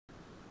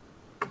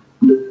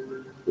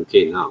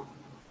Okay, now,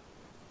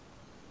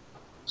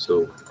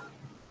 so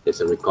there's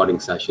a recording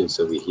session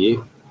over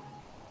here.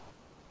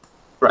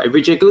 Right, if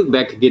we take a look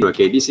back again,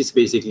 okay, this is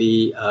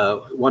basically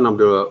one of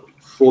the,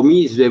 for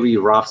me, it's very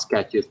rough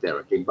sketches there,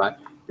 okay, but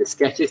the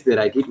sketches that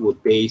I did were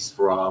based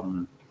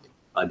from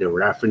the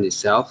reference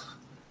itself,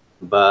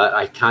 but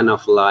I kind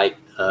of like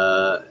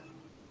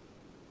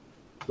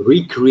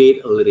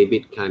recreate a little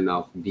bit kind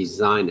of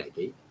design,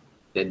 okay,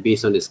 that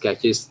based on the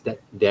sketches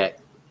that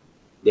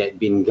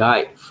been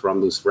guided from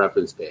those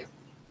reference there.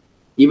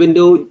 Even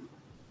though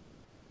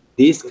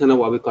this kind of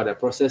what we call that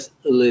process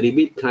a little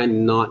bit kind of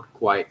not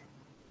quite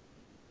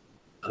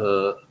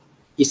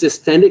it's a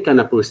standard kind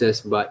of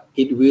process, but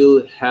it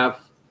will have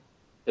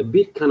a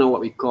bit kind of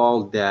what we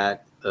call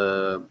that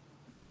a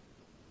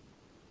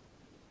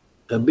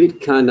bit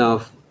kind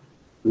of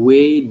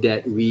way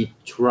that we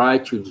try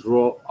to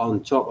draw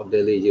on top of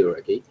the layer,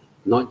 okay,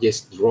 not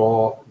just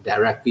draw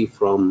directly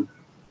from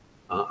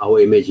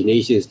our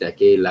imaginations,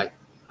 okay, like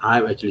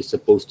I'm actually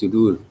supposed to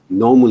do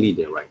normally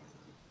there, right?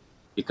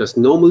 Because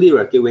normally,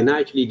 okay, when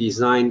I actually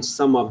design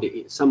some of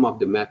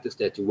the methods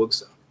that it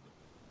works,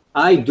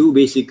 I do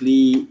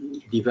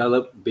basically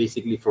develop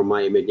basically from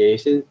my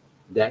imagination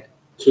that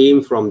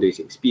came from this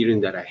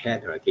experience that I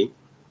had, okay?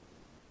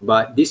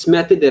 But this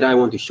method that I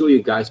want to show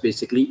you guys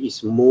basically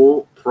is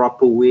more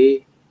proper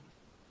way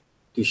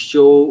to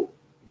show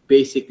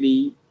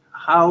basically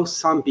how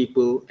some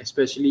people,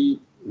 especially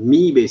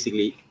me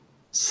basically,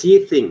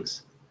 see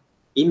things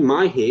in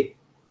my head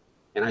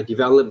and I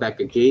develop back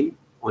again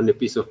on a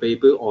piece of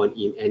paper or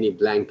in any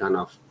blank kind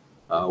of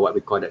what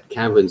we call that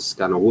canvas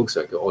kind of works,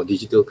 okay, or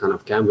digital kind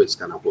of canvas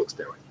kind of works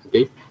there,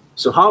 okay?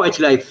 So how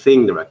actually I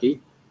think, okay,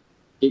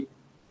 it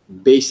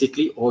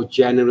basically or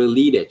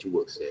generally that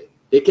works there.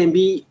 There can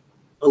be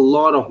a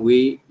lot of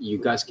way you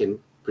guys can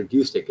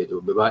produce that,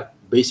 but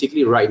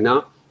basically right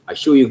now I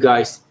show you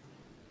guys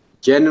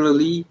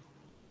generally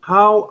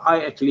how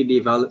I actually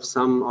develop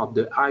some of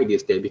the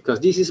ideas there, because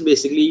this is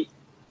basically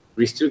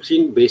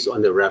restriction based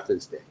on the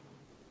reference there,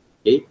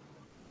 okay?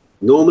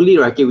 Normally,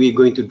 right, we're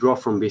going to draw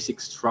from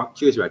basic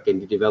structures, right,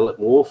 and develop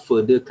more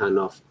further kind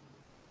of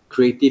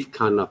creative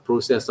kind of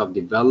process of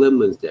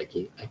developments there,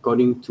 okay,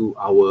 according to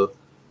our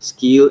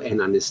skill and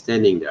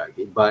understanding there,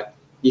 okay? But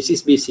this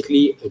is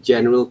basically a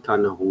general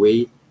kind of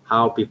way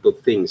how people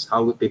think,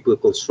 how people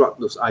construct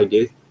those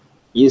ideas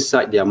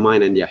inside their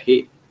mind and their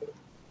head,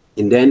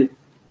 and then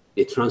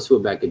they transfer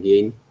back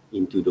again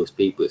into those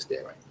papers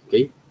there, right,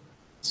 okay?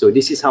 So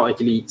this is how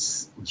actually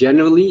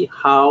generally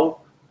how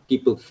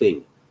people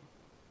think.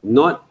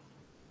 Not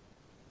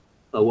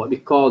what we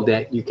call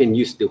that you can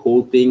use the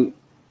whole thing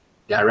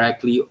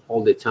directly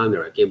all the time,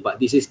 okay?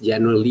 But this is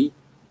generally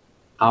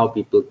how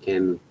people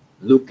can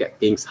look at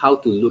things, how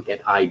to look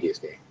at ideas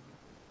there.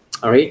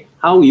 All right,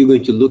 how are you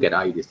going to look at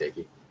ideas there?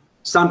 Okay?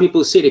 Some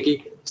people say,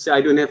 okay, so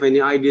I don't have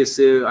any ideas,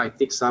 I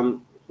take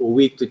some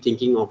week to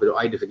thinking of the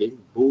ideas again.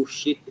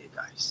 Bullshit there,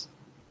 guys.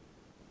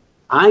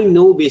 I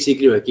know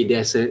basically, okay,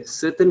 there's a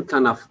certain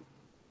kind of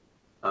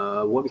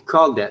what we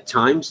call that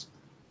times.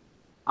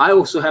 I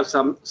also have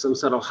some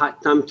sort of hard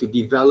time to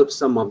develop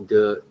some of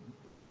the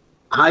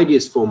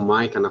ideas for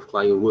my kind of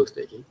client works,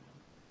 okay?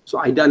 So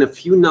I done a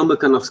few number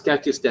kind of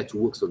sketches that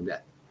works on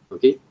that,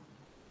 okay?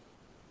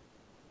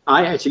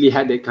 I actually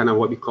had that kind of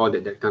what we call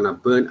that kind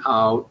of burnt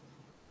out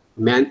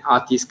man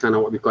artist kind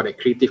of what we call that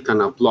creative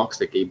kind of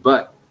blocks, okay?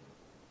 But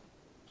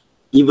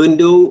even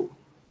though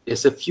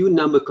there's a few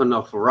number kind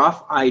of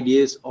rough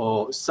ideas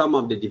or some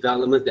of the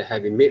developments that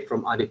have been made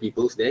from other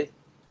people's there,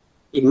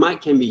 it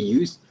might can be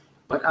used.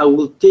 But I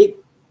will take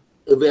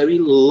a very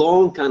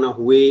long kind of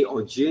way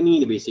or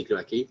journey basically,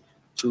 okay,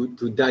 to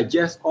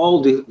digest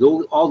all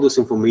those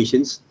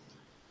informations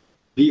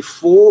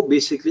before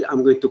basically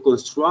I'm going to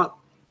construct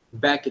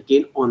back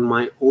again on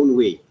my own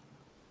way.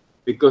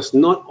 Because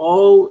not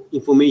all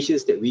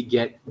informations that we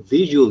get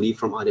visually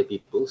from other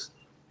people's,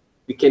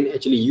 we can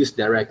actually use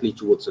directly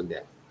to work on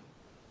that.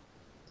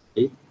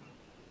 Okay?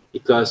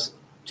 Because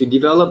to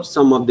develop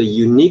some of the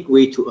unique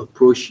way to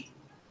approach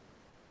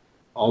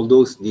all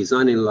those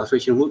design and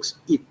illustration works,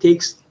 it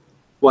takes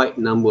quite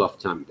a number of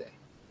time there.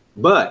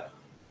 But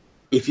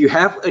if you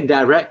have a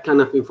direct kind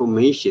of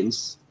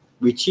informations,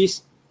 which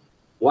is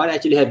what I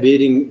actually have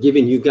been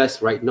giving you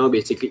guys right now,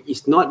 basically,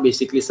 it's not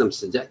basically some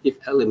subjective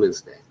elements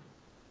there.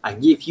 I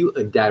give you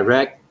a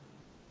direct,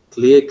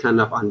 clear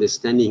kind of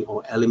understanding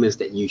or elements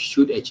that you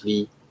should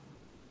actually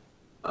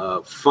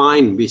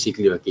find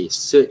basically, okay,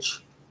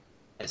 search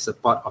as a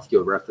part of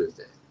your reference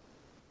there.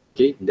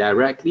 Okay,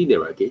 directly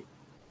there, okay.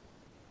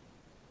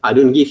 I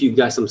don't give you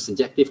guys some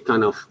subjective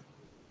kind of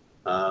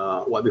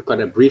what we call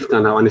a brief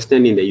kind of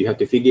understanding that you have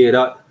to figure it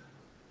out.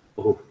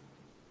 Oh,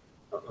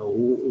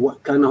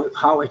 what kind of,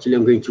 how actually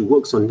I'm going to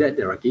work on that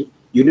there, okay?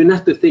 You don't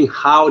have to think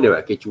how there,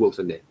 okay, to work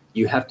on that.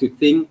 You have to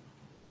think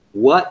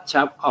what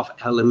type of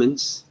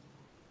elements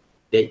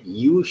that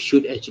you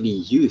should actually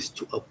use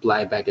to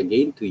apply back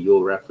again to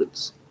your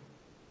reference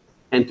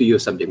and to your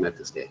subject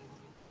matters there.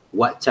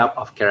 What type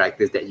of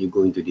characters that you're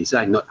going to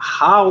design, not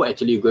how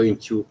actually you're going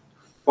to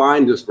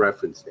find those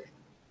references there.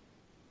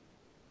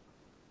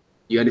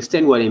 You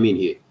understand what I mean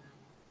here?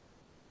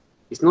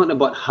 It's not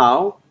about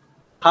how.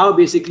 How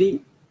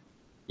basically,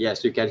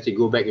 yes, you can actually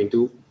go back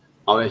into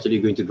how we're actually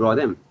going to draw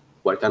them.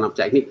 What kind of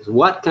techniques?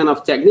 What kind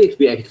of techniques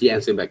we actually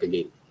answer back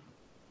again.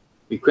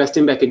 We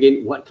question back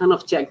again, what kind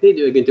of technique are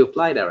you going to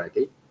apply there,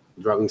 okay?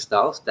 Drawing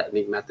styles,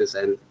 technique, methods,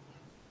 and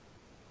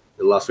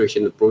the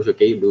illustration approach,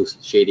 okay? Those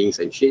shadings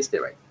and shades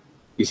there, right?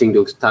 Using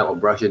those type of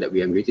brushes that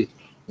we have created.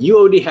 You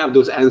already have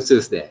those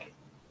answers there.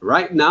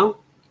 Right now,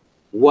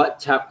 what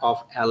type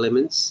of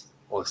elements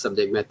or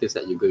subject matters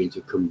that you're going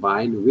to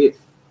combine with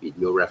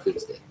your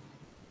reference there.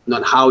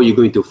 Not how you're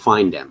going to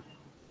find them.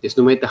 It's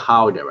no matter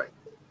how they're right.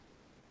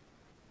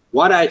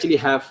 What I actually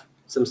have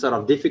some sort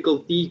of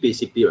difficulty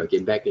basically, okay,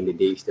 back in the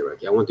days there,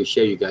 okay, I want to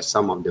share you guys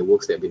some of the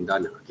works that have been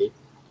done, okay.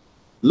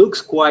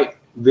 Looks quite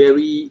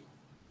it's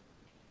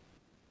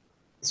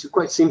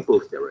quite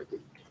simple there, okay.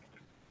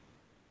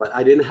 But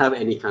I didn't have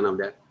any kind of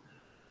that,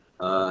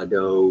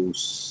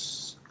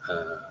 those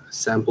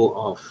sample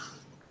of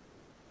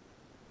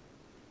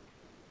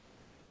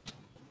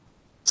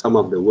some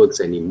of the works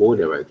anymore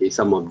there, okay.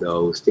 Some of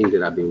those things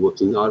that I've been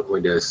working on, or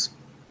there's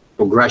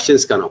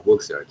progressions kind of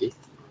works there, okay.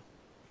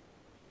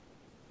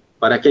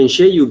 But I can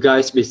share you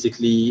guys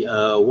basically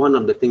one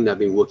of the things that I've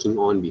been working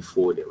on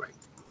before there, right?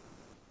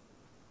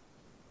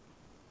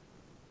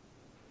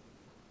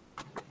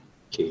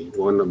 Okay,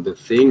 one of the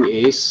thing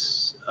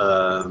is,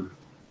 okay,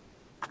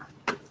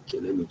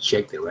 let me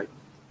check there, right?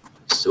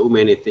 So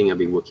many things I've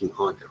been working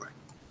on there, right?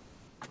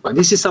 But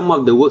this is some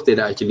of the work that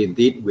I actually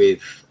did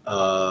with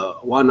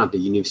one of the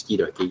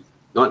university, okay?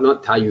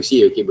 Not how you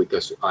see, okay,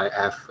 because I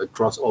have a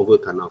crossover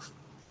kind of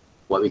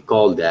what we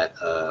call that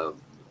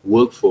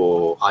work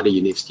for other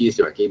universities,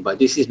 okay, but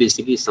this is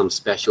basically some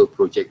special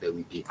project that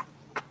we did,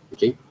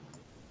 okay.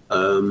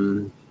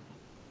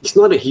 It's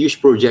not a huge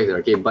project,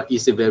 okay, but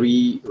it's a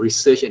very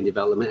research and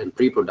development and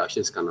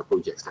pre-productions kind of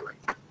projects, right?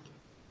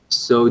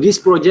 So this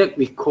project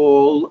we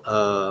call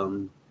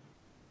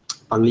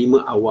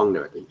Panglima Awang,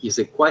 okay. It's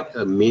quite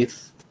a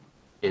myth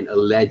and a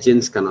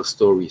legends kind of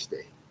stories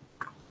there.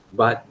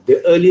 But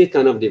the earlier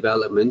kind of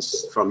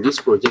developments from this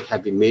project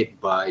have been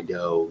made by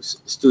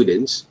those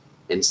students,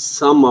 and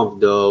some of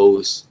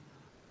those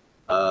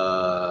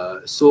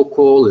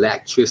so-called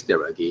lectures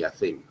there, okay, I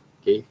think,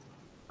 okay,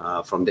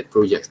 from that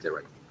project there,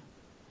 right?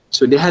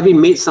 So they haven't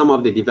made some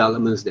of the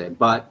developments there,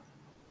 but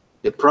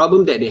the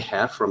problem that they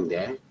have from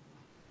there,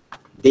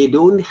 they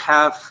don't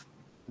have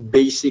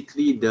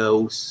basically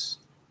the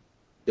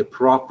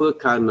proper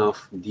kind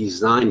of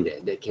design there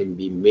that can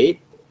be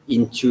made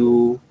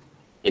into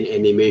an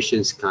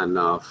animations kind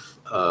of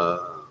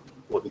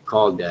what we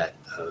call that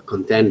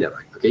content there,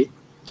 right? Okay.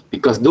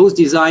 Because those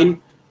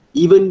design,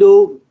 even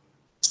though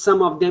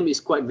some of them is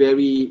quite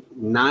very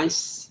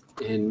nice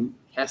and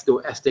has the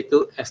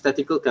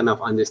aesthetical kind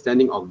of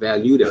understanding of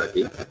value there,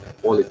 okay,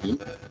 quality,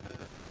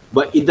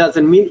 but it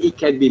doesn't mean it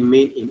can be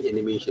made in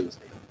animations,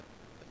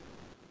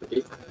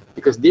 okay?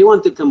 Because they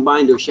want to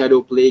combine the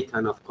shadow play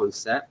kind of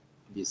concept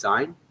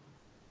design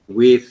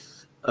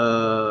with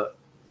the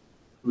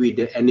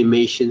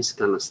animations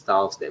kind of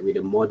styles that with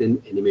the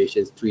modern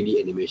animations, 3D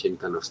animation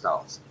kind of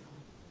styles.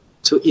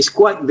 So it's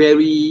quite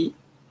very,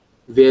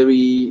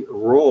 very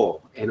raw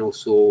and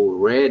also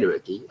rare,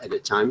 okay, at the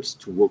times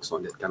to work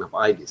on that kind of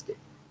ideas there.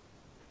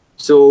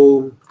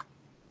 So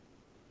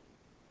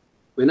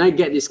when I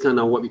get this kind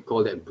of what we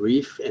call that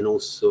brief and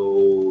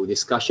also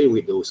discussion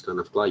with those kind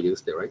of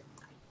clients there, right,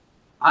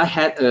 I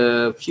had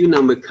a few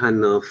number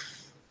kind of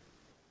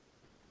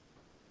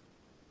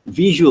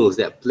visuals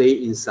that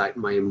play inside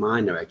my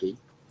mind, okay,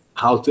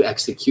 how to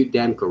execute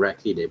them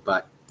correctly there,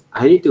 but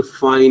I need to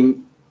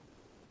find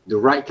the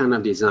right kind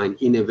of design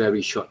in a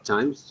very short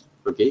time,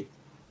 okay,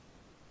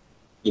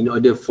 in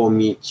order for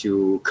me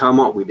to come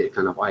up with that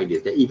kind of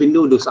idea. That even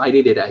though those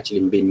ideas that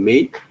actually been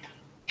made,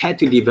 had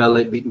to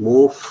develop a bit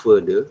more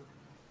further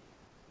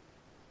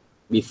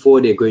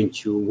before they're going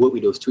to work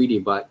with those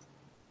 3D, but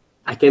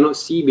I cannot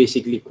see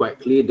basically quite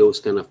clear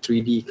those kind of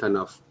 3D kind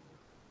of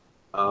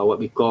what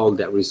we call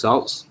that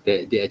results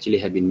that they actually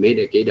have been made,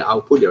 okay, the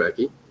output there,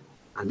 okay.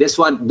 And that's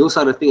what, those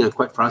are the things I'm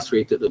quite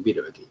frustrated a bit,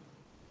 okay.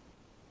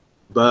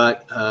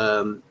 But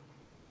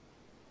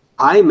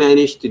I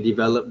managed to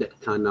develop that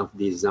kind of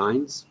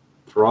designs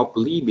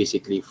properly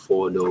basically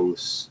for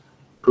those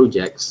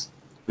projects,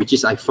 which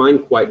is I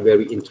find quite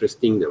very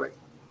interesting there, right?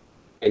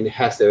 And it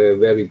has a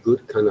very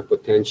good kind of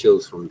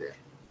potentials from there.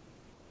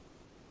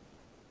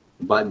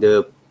 But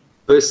the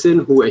person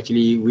who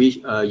actually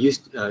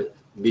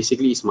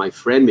basically is my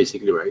friend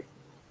basically, right,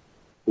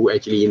 who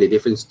actually in the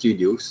different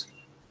studios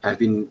have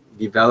been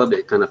developed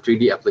that kind of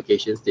 3D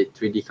applications, the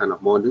 3D kind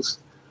of models,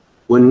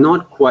 were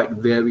not quite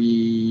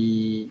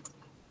very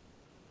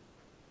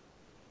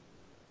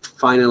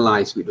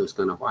finalized with those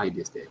kind of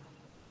ideas there.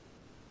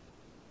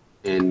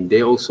 And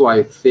they also,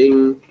 I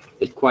think,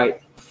 they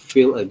quite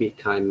feel a bit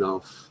kind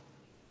of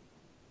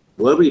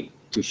worried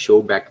to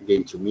show back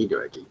again to me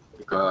directly,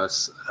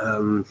 because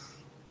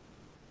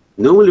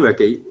normally,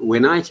 okay,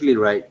 when I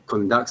actually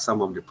conduct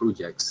some of the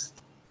projects,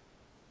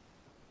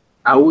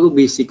 I will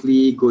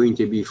basically going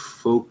to be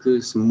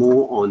focused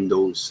more on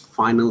those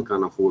final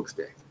kind of works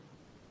there.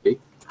 Okay,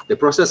 the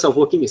process of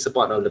working is a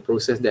part of the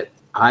process that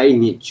I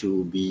need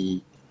to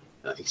be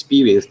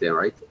experienced there,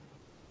 right?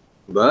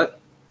 But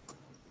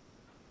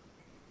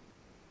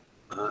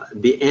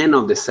the end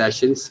of the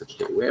sessions,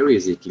 okay, where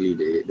is actually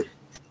the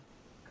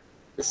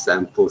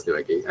samples there?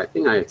 Okay, I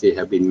think I actually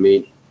have been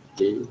made.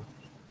 Okay,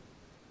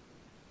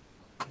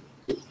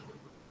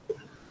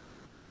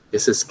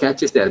 there's a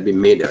sketches that have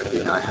been made there.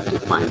 Okay, I have to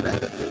find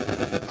that.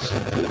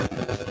 Okay.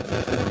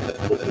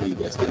 Hopefully you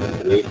guys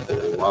can wait for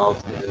a while.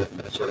 I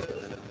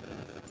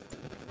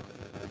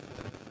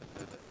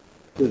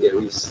think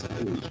there is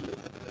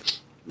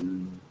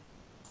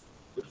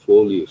the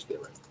folios there,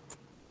 right?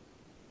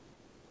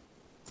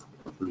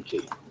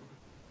 Okay.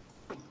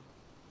 I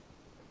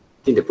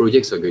think the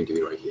projects are going to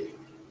be right here.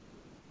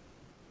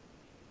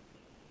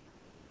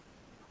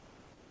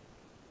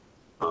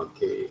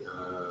 Okay,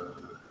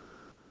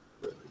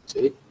 that's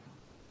it.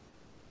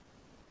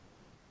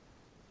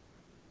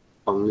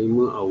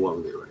 Panglima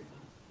Awang there, right?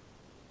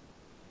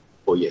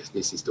 Oh yes,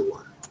 this is the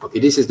one. Okay,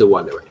 this is the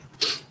one there, right?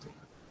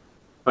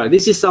 All right,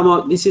 this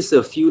is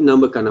a few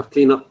number kind of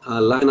cleanup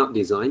lineup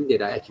design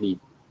that I actually,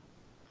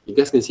 you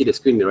guys can see the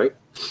screen there, right?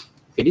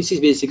 Okay, this is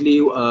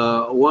basically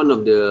one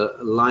of the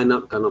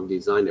lineup kind of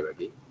design there,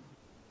 okay?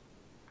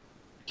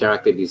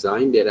 Character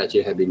design that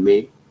actually have been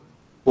made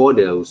for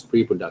those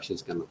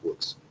pre-productions kind of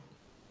works.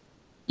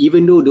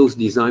 Even though those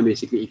design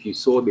basically, if you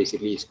saw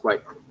basically, it's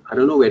quite, I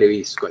don't know whether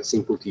it's quite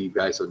simple to you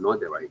guys or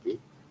not, right? Okay,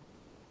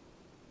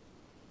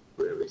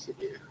 where is it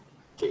here?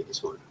 Okay,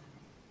 this one.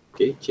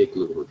 Okay, check a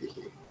look over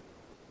here.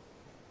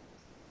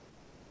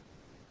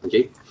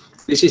 Okay,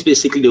 this is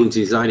basically the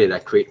design that I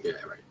created,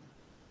 right?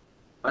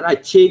 But I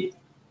take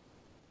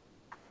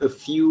a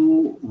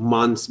few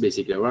months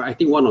basically, right? I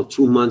think 1 or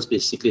 2 months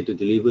basically to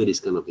deliver this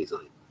kind of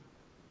design,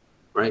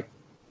 right?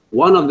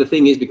 One of the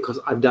things is because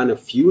I've done a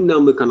few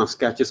number kind of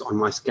sketches on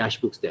my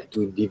sketchbooks there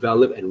to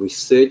develop and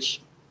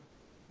research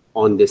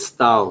on the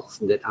styles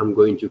that I'm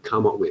going to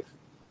come up with.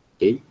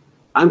 Okay,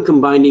 I'm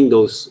combining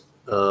those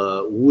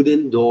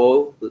wooden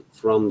doll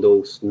from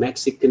those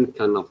Mexican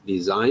kind of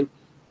design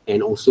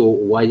and also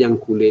wayang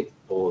kulit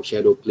or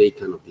shadow play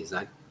kind of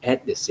design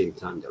at the same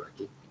time there,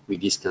 okay,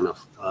 with these kind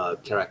of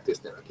characters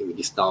there, okay, with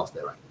these styles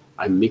there, right?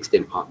 I mix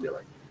them up there,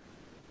 right?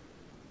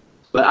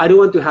 But I don't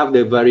want to have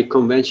the very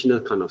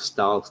conventional kind of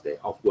styles there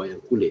of wayang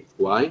kulit.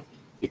 Why?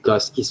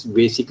 Because it's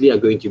basically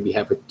going to be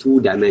have a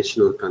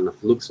two-dimensional kind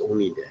of looks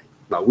only there.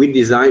 But with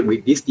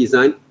this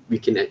design, we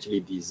can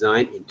actually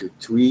design into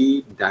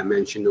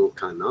three-dimensional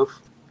kind of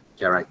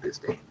characters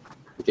there.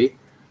 Okay,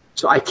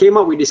 so I came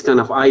up with this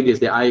kind of ideas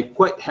that I'm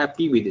quite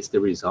happy with the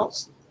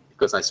results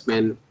because I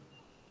spent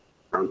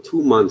around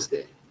 2 months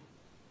there.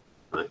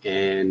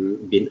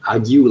 And been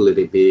argue a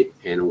little bit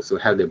and also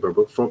have the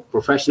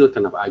professional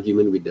kind of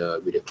argument with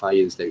the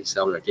clients that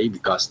itself, okay,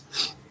 because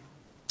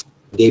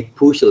they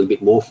push a little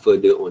bit more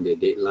further on their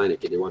deadline,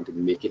 okay, they want to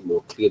make it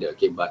more clear,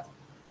 okay, but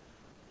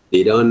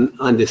they don't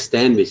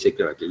understand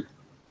basically, okay,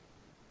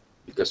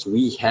 because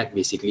we had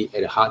basically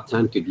at a hard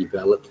time to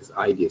develop these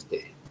ideas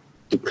there,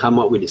 to come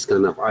up with this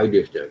kind of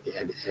ideas there, okay,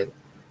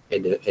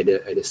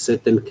 at a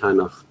certain kind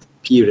of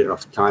period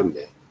of time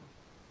there.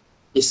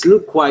 It's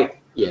look quite,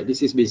 yeah,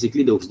 this is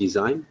basically those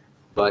design,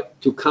 but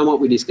to come up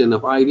with this kind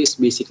of ideas,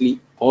 basically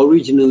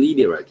originally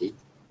there, okay,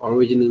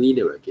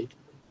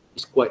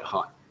 it's quite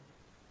hard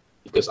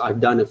because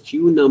I've done a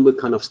few number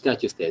kind of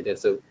sketches there.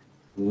 There's a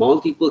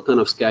multiple kind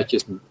of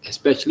sketches,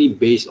 especially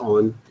based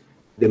on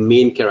the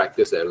main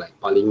characters there, like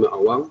Palingma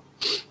Awang,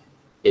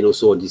 and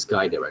also this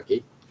guy there,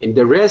 okay. And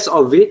the rest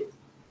of it,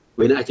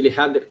 when I actually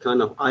have that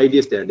kind of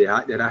ideas there,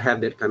 that I have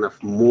that kind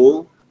of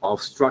mold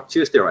of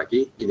structures there,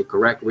 okay, in the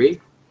correct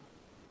way,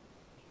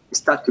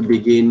 start to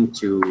begin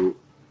to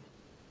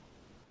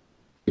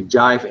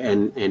jive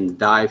and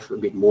dive a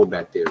bit more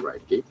better,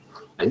 right? Okay,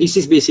 and this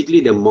is basically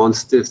the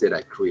monsters that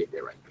I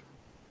created, right?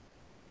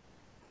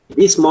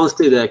 These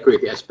monsters that I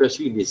created,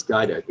 especially this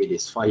guy that okay,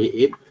 this fire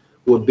ape,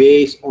 were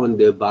based on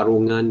the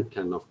Barongan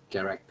kind of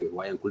character,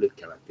 wayang kulit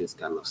characters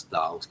kind of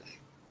styles,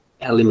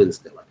 elements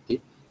there, right?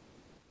 Okay,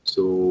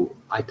 so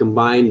I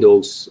combine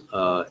those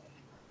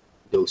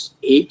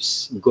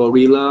apes,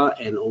 gorilla,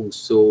 and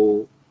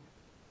also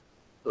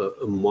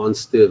a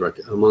monster, right?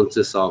 A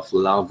monsters of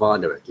lava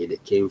there, okay,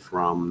 that came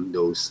from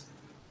those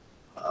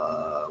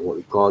what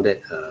we call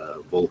that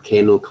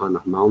volcano kind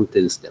of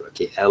mountains there,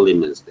 okay,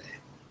 elements there,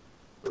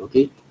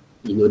 okay,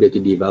 in order to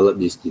develop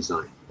this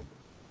design.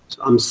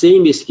 So I'm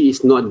saying basically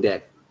it's not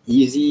that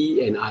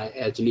easy, and I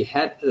actually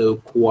had a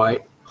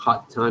quite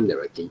hard time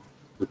there, okay,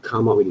 to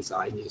come up with these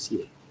ideas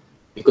here,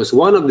 because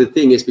one of the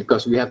things is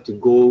because we have to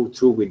go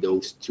through with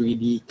those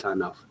 3D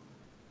kind of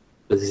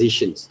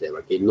positions there,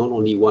 okay, not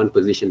only one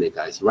position there,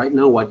 guys. Right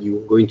now what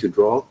you're going to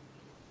draw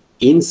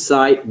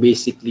inside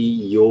basically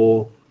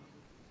your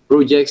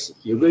projects,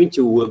 you're going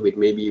to work with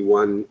maybe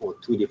 1 or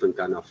 2 different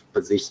kind of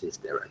positions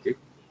there, okay,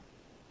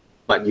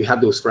 but you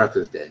have those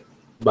references there.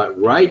 But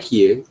right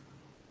here,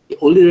 the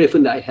only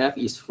reference that I have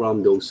is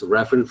from those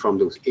reference from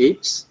those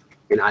apes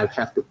and I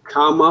have to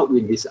come up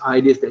with these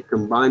ideas that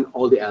combine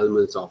all the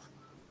elements of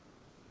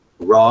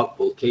rock,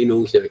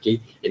 volcanoes,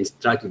 okay, and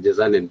try to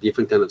design a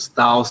different kind of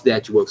styles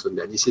that works on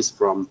that. This is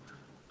from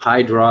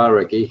Hydra,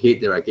 okay,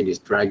 head there, okay, these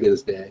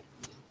dragons there,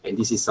 and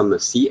this is some of the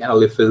sea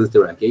elephants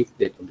there, okay,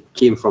 that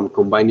came from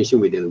combination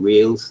with the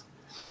whales.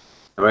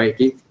 All right,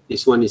 okay.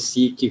 This one is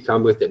sea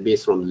cucumbers that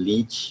based from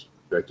leech,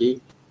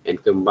 okay,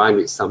 and combined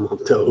with some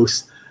of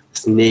those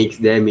snakes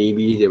there,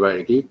 maybe,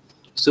 right, okay.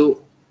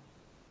 So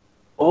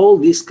all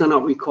this kind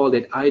of, we call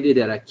that idea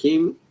that I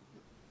came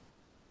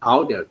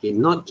out there, okay,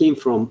 not came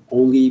from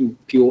only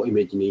pure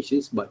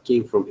imaginations, but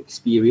came from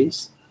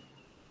experience.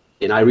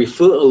 And I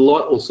refer a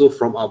lot also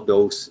from of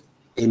those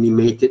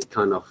animated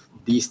kind of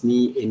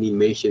Disney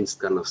animations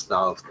kind of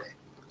styles there.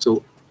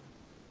 So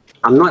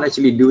I'm not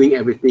actually doing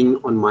everything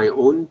on my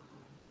own,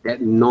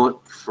 that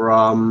not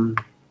from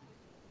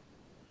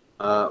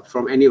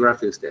any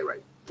reference there,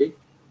 right? Okay,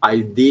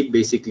 I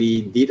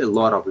basically did a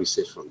lot of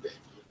research from there.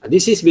 And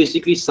this is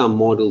basically some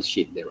model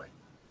sheet there, right?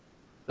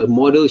 A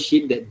model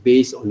sheet that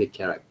based on the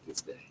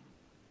characters there.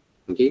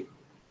 Okay,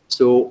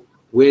 so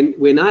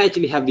when I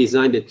actually have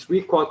designed the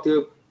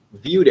 3/4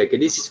 view there, okay,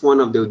 this is one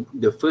of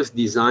the first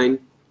design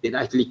that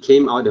actually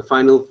came out, the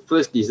final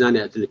first design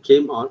that actually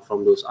came out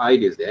from those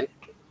ideas there.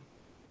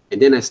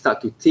 And then I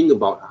start to think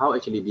about how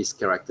actually these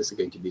characters are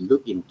going to be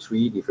looked in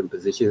 3 different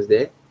positions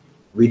there,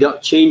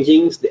 without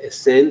changing the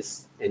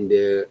essence and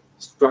the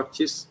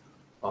structures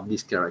of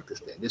these characters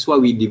there. That's why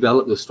we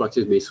develop those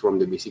structures based from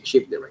the basic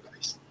shape there, right,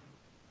 guys?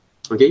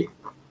 Okay,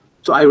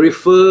 so I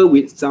refer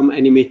with some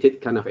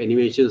animated kind of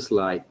animations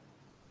like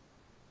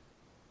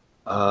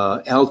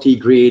LT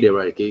Gray there,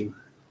 right, okay?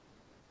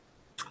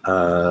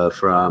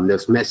 From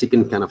those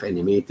Mexican kind of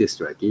animators,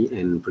 right, okay,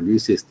 and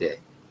producers there,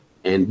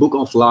 and Book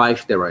of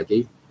Life there, right,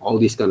 okay? All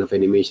these kind of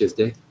animations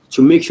there,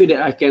 to make sure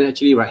that I can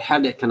actually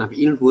have that kind of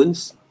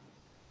influence,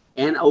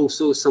 and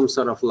also some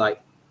sort of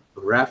like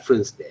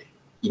reference there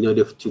in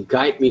order to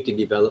guide me to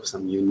develop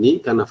some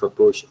unique kind of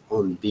approach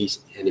on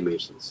these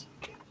animations.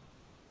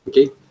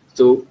 Okay,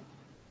 so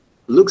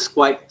looks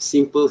quite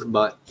simple,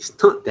 but it's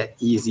not that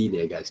easy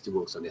there, guys, to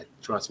work on that.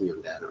 Trust me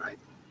on that, all right?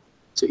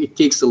 So it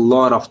takes a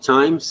lot of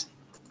times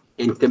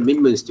and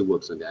commitments to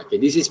work on that. Okay,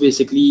 this is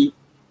basically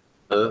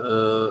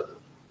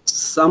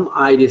some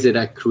ideas that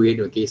I create,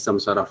 okay, some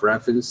sort of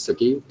reference,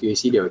 okay, you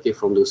see there, okay,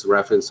 from those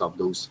reference of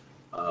those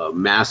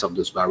mass of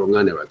those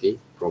barongan, okay,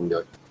 from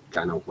the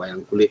kind of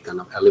wayang kulit kind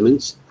of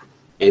elements,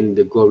 and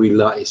the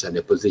gorilla is at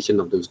the position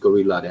of those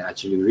gorilla that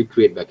actually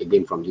recreate back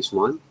again from this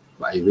one,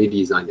 but I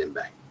redesign them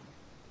back,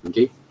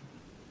 okay,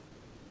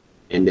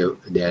 and the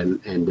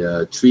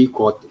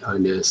 3/4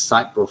 and the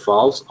side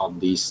profiles of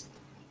these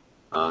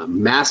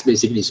mass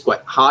basically is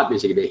quite hard.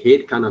 Basically, the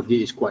head kind of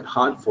view is quite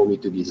hard for me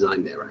to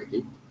design there, right?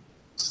 Okay?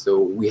 So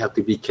we have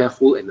to be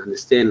careful and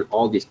understand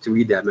all these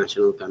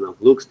 3-dimensional kind of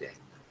looks there.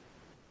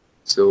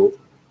 So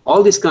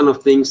all these kind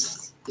of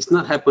things, it's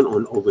not happen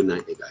on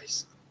overnight,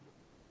 guys.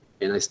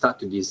 And I start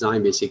to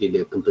design basically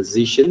the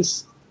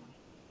compositions,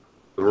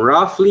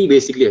 roughly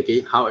basically, okay,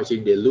 how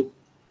actually they look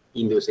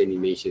in those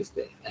animations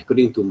there,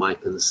 according to my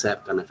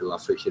concept kind of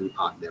illustration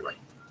art there, right?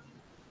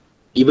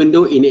 Even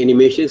though in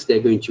animations they're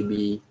going to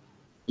be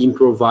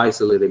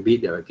improvise a little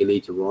bit there, okay,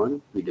 later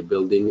on with the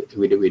building,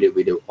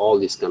 with all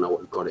this kind of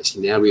what we call it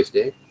scenarios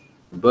there,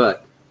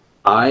 but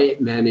I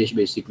managed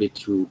basically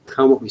to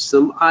come up with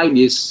some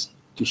ideas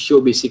to show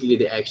basically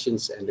the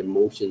actions and the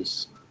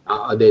motions,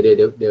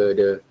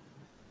 the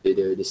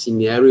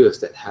scenarios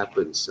that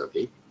happens,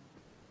 okay,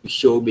 to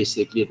show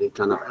basically the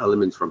kind of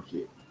elements from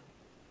here,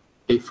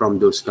 okay, from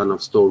those kind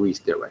of stories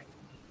there, right?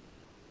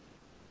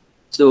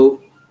 So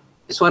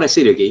that's what I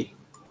said, okay.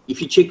 If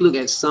you take a look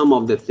at some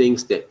of the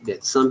things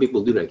that some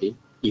people do, okay,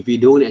 if you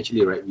don't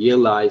actually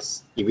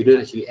realize, if you don't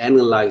actually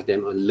analyze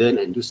them or learn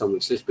and do some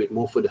research, but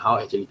more for how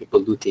actually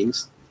people do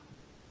things,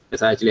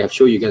 as I actually have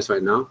shown you guys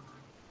right now,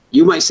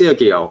 you might say,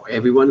 okay, oh,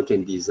 everyone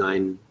can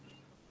design,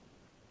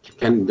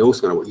 can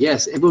those kind of work.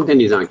 Yes, everyone can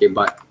design, okay,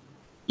 but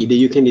either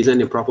you can design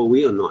the proper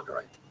way or not,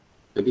 right?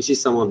 So this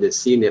is some of the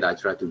scene that I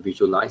try to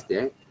visualize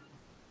there,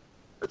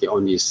 okay,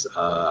 on this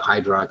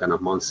Hydra kind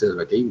of monsters,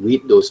 okay,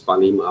 with those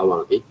Palim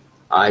Awang, okay.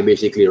 I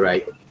basically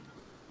write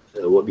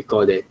what we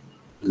call that,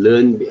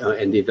 learn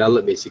and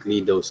develop basically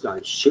those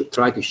guys,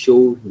 try to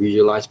show,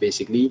 visualize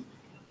basically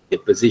the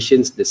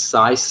positions, the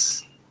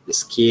size, the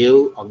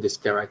scale of these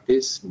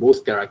characters,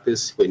 both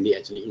characters when they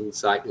actually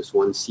inside this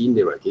one scene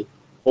there, okay.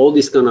 All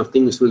these kind of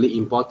things really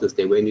important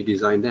there when you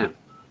design them,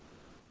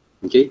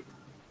 okay.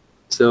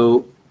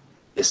 So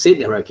I said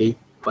there, okay,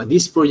 but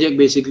this project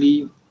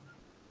basically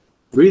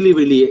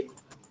really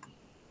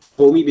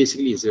for me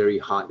basically is very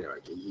hard there,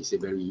 okay. It's a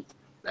very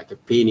like a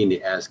pain in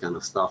the ass kind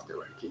of stuff there,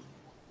 okay.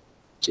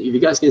 So if you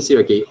guys can see,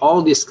 okay,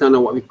 all this kind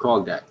of what we call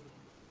that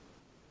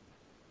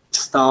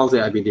styles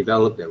that have been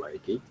developed there, right,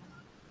 okay.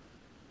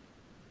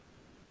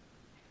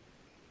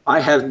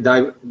 I have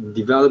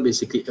developed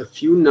basically a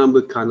few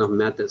number kind of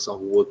methods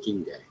of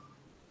working there,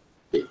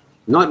 okay.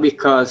 Not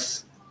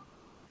because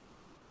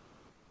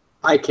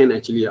I can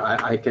actually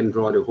I can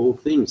draw the whole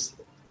things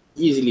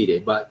easily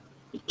there, but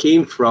It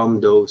came from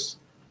those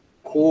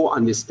core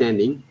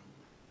understanding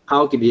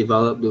how to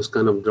develop those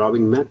kind of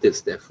drawing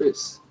methods there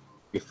first,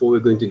 before we're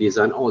going to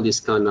design all this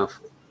kind of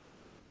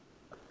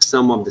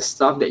some of the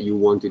stuff that you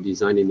want to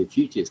design in the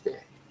futures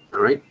there.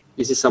 All right,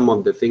 this is some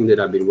of the things that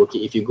I've been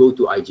working. If you go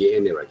to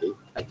IJN there, okay,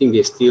 I think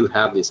they still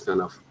have this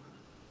kind of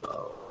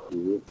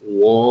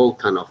wall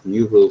kind of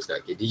murals,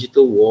 like a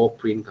digital wall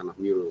print kind of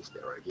murals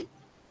there, okay,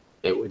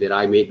 that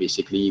I made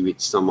basically with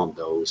some of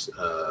those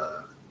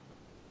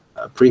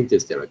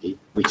printers there, okay,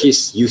 which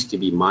is used to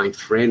be my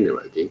friend there,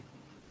 okay.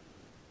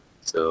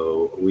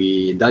 So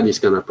we done this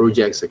kind of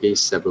projects, okay,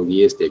 several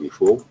years there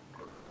before,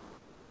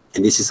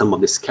 and this is some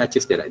of the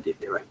sketches that I did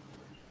there, right.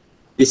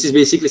 This is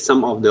basically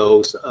some of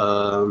those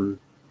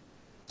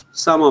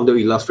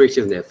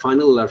illustrations there,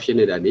 final illustration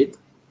that I did,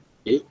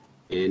 okay,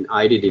 and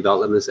idea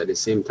developments at the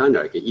same time,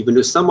 okay. Even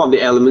though some of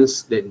the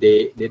elements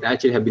that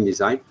actually have been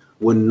designed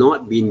were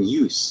not being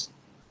used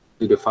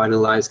to the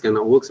finalized kind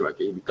of works,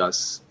 okay,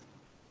 because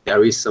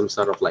there is some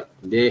sort of like,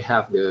 they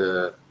have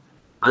the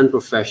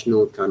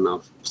unprofessional kind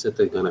of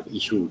certain kind of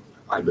issue,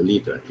 I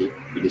believe, okay,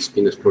 with the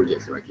spinners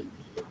projects, okay.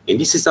 And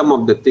this is some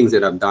of the things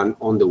that I've done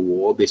on the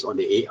wall based on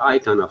the AI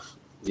kind of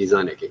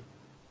design, okay.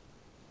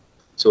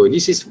 So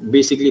this is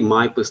basically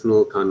my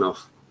personal kind of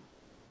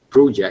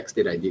projects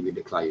that I did with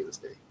the clients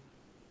there,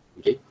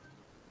 okay.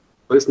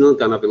 Personal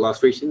kind of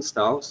illustration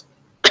styles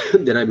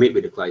that I made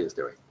with the clients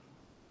there, right.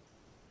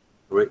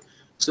 All right.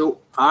 So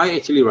I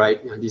actually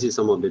write, this is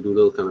some of the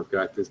doodle kind of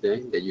characters there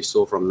that you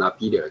saw from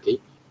Napi there,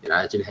 okay. And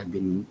I actually have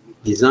been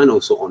designed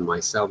also on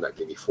myself,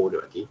 okay, before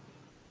there, okay.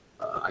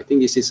 I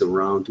think this is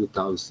around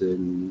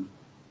 2000,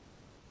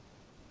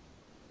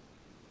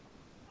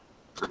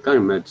 I can't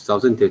remember,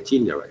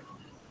 2013 there, right.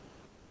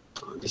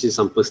 This is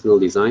some personal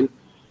design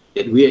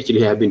that we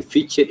actually have been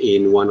featured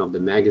in one of the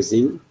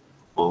magazine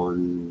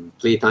on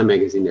Playtime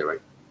magazine there,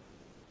 right.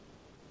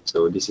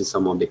 So this is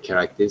some of the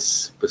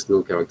characters,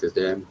 personal characters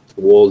there,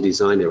 wall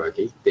design there,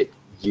 okay, that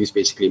use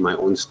basically my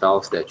own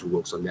styles that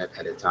works on that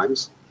at the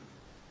times.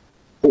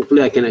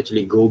 Hopefully I can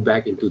actually go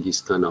back into this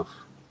kind of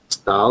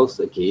styles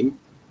again,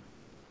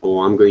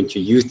 or I'm going to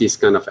use this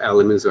kind of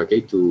elements,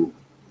 okay, to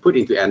put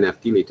into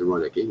NFT later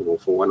on, okay, or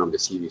for one of the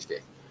series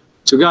there.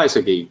 So guys,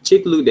 okay,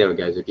 take a look there,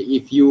 guys, okay.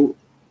 If you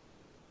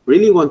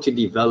really want to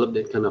develop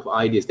that kind of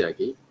ideas there,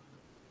 okay,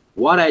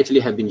 what I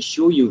actually have been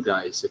showing you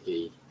guys,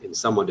 okay, in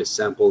some of the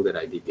sample that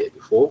I did there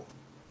before,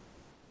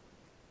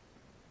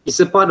 it's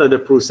a part of the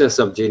process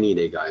of journey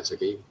there, guys,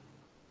 okay.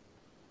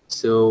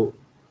 So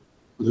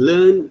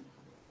learn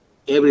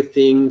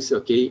everything's,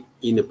 okay,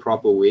 in a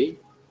proper way.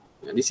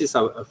 And this is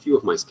a few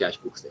of my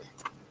sketchbooks there.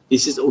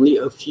 This is only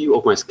a few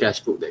of my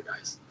sketchbook there,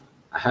 guys.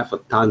 I have a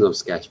ton of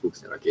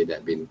sketchbooks there, okay, that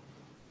have been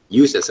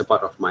used as a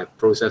part of my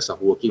process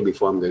of working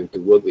before I'm going to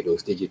work with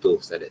those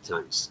digitals at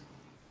times.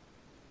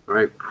 All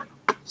right.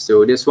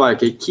 So that's why,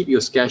 okay, keep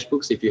your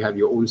sketchbooks if you have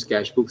your own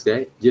sketchbooks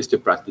there, just to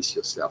practice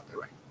yourself,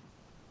 right?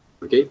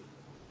 Okay.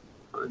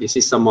 This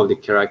is some of the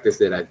characters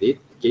that I did,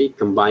 okay,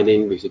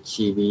 combining with the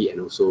chibi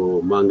and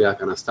also manga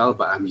kind of style,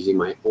 but I'm using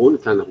my own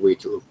kind of way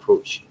to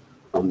approach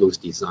on those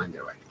designs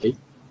there, right? Okay.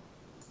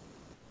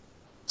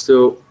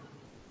 So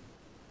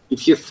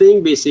if you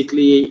think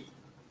basically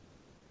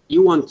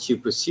you want to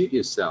pursue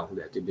yourself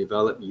there to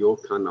develop your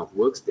kind of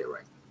works there,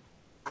 right?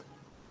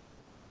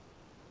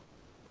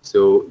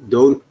 So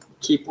don't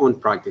keep on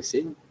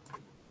practicing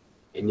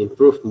and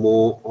improve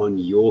more on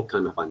your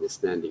kind of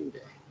understanding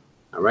there,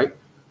 all right,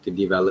 to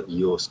develop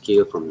your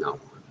skill from now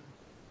on.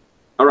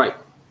 All right.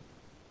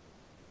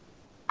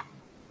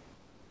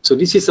 So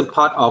this is a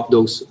part of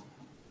those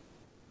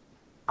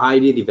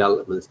idea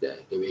developments there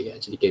that we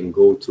actually can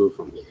go through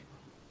from here.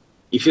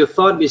 If you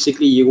thought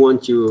basically you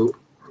want to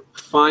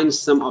find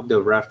some of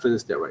the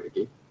reference there, right,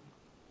 okay,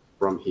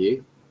 from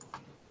here,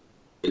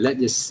 let's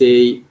just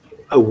say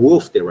a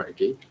wolf there, right,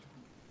 okay,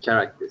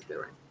 characters there,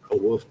 right, a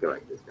wolf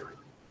characters there, right,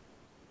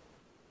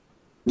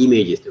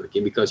 images there,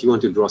 okay, because you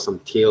want to draw some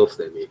tails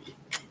there maybe,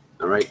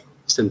 all right,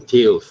 some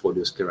tails for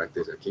those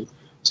characters, okay.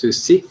 So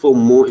seek for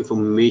more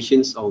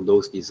information on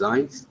those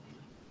designs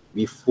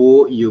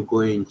before you're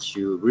going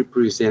to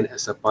represent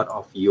as a part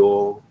of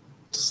your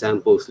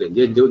samples.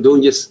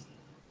 Don't just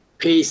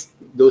paste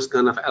those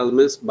kind of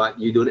elements, but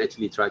you don't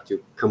actually try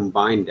to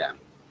combine them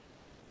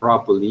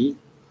properly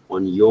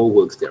on your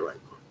works there, right?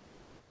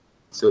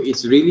 So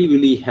it's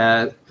really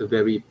had a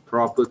very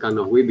proper kind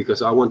of way,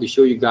 because I want to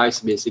show you guys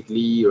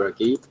basically,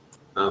 okay,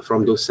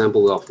 from those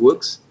samples of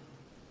works,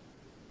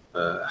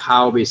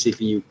 how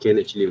basically you can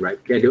actually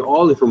gather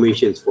all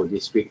information for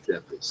this week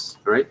there first,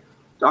 all right?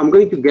 So I'm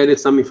going to gather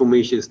some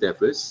information there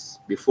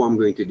first before I'm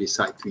going to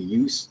decide to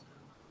use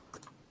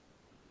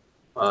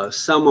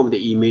some of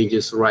the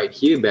images right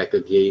here back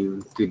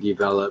again to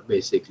develop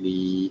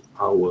basically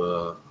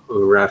our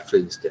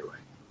reference there, right?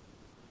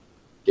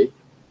 Okay,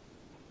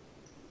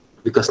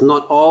 because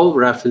not all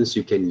reference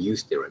you can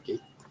use there, okay,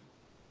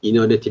 in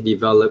order to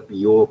develop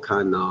your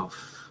kind of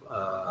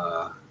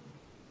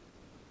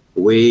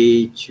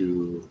way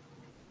to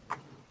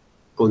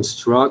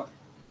construct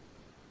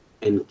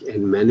and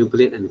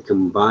manipulate and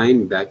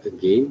combine back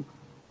again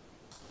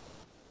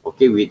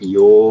okay, with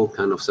your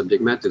kind of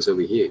subject matters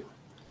over here.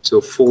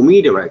 So for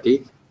me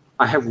directly,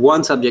 I have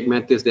one subject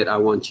matters that I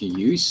want to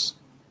use,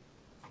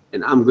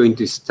 and I'm going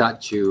to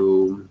start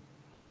to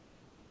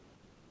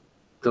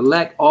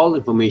collect all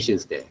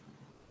informations there,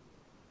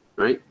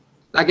 right?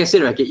 Like I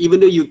said, okay, even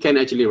though you can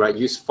actually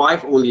use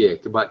 5 only,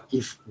 but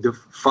if the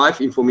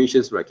 5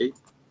 informations, okay,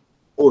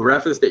 or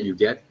reference that you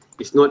get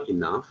is not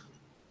enough,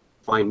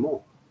 find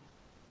more.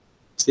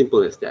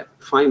 Simple as that.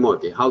 Find more,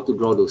 okay, how to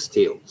draw those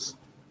tails.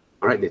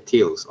 All right, the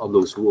tails of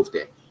those wolves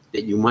there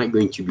that you might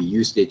going to be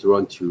used later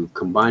on to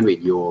combine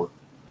with your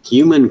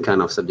human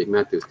kind of subject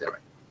matters there.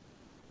 Right?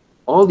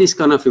 All these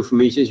kind of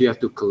information you have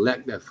to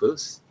collect that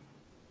first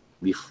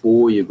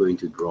before you're going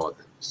to draw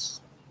them.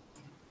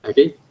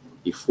 Okay,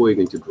 before you're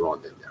going to draw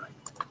them there.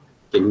 Right?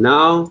 Okay,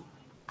 now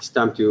it's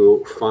time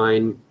to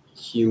find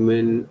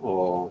human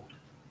or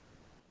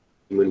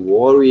human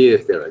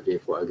warriors there. Okay,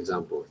 for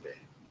example there.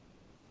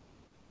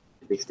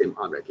 Mix them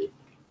up. Okay,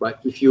 but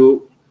if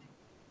you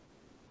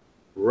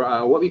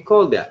what we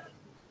call that?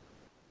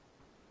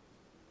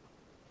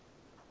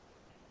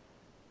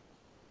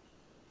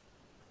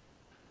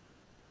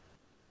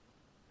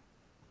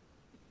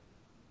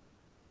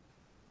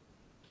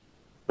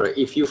 Right.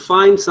 If you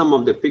find some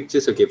of the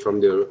pictures, okay,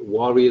 from the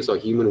warriors or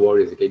human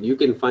warriors, okay, you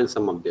can find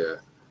some of the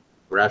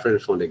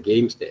reference from the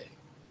games there.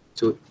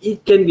 So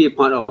it can be a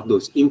part of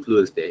those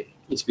influence there,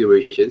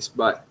 inspirations,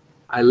 but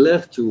I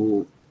love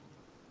to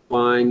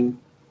find,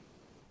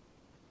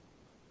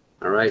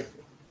 all right,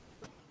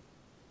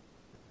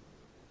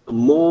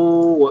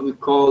 more what we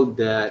call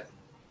that,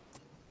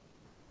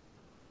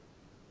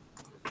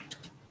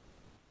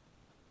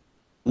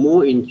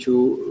 more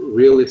into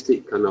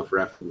realistic kind of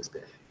reference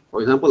there.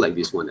 For example, like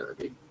this one,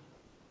 okay.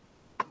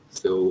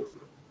 So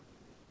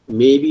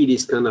maybe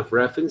this kind of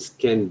reference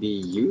can be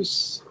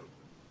used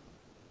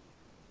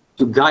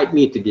to guide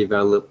me to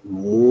develop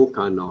more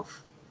kind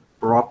of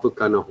proper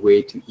kind of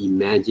way to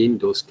imagine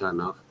those kind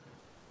of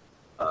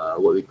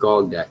what we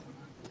call that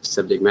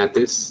subject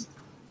matters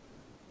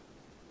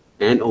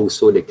and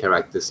also the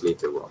characters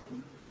later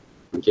on.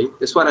 Okay,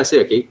 that's what I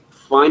say. Okay,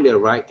 find the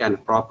right kind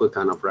of proper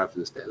kind of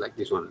reference there, like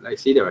this one. I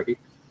see there. Okay,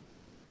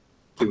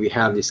 we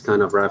have this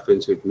kind of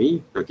reference with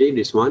me. Okay,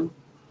 this one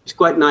it's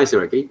quite nice.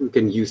 Okay, we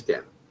can use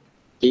them.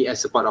 Okay,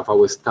 as a part of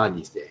our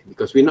studies there,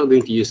 because we're not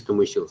going to use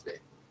commercials there,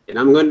 and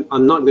I'm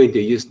not going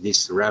to use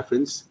this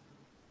reference,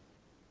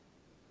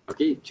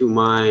 okay, to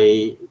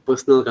my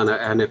personal kind of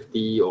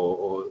NFT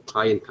or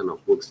client kind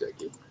of works there.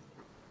 Okay,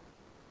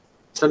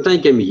 sometimes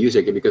it can be used,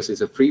 okay, because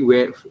it's a free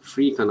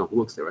kind of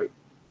works there, right?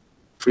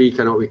 Free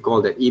kind of, we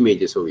call that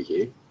images over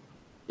here.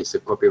 It's a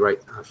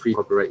copyright, free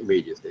copyright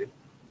images there.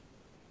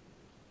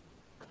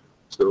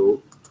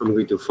 So I'm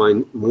going to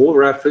find more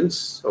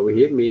reference over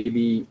here.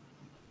 Maybe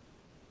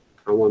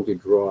I want to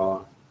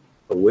draw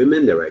a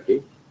woman there,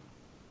 okay?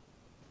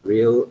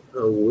 Real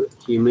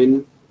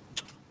human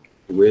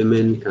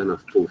women kind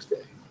of pose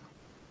there.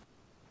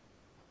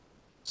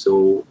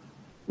 So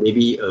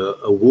maybe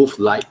a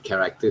wolf-like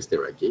characters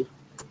there, okay?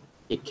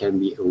 It can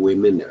be a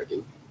woman there,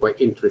 okay? Quite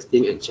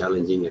interesting and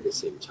challenging at the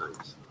same time.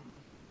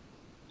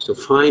 So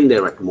find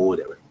there more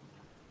there.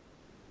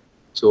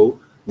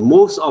 So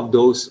most of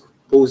those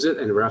poses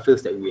and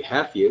reference that we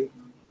have here,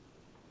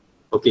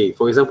 okay,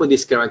 for example,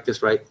 these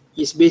characters, right,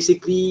 is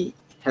basically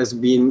has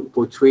been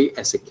portrayed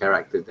as a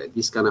character, that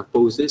this kind of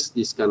poses,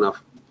 this kind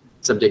of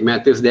subject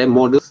matters, their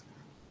models,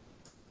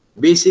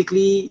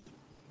 basically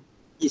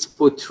it's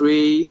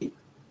portrayed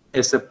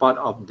as a part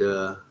of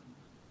the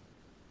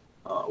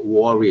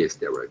warriors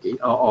there, okay,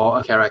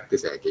 or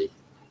characters, okay.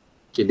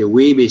 Okay, the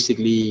way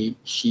basically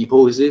she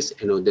poses,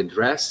 you know, the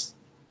dress,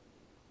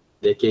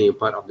 they can be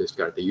part of this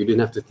character. You don't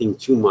have to think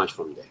too much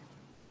from there,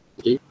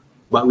 okay.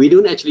 But we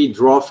don't actually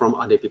draw from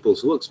other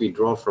people's works. We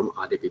draw from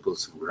other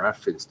people's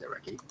reference there,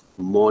 okay,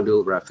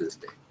 model reference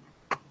there.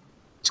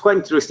 It's quite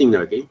interesting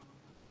there, okay.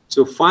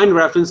 So find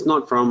reference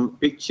not from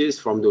pictures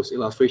from those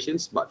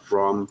illustrations, but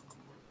from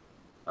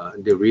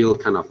the real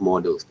kind of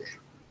models there.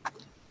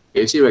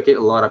 You see, okay, a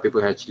lot of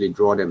people actually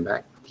draw them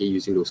back, okay,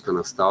 using those kind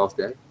of styles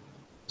there.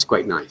 It's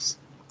quite nice.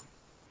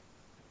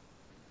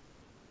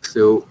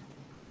 So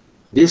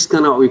this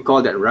kind of, we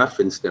call that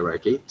reference there,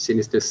 okay,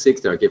 Sinister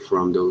 6 there, okay,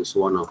 from those,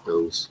 one of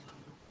those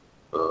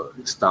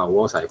Star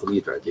Wars, I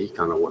believe, okay,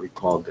 kind of what we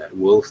call that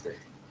wolves there.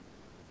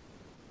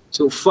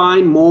 So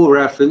find more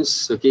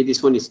reference, okay,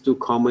 this one is too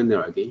common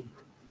there, okay,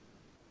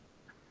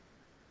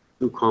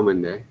 too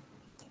common there.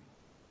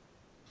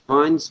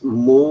 Find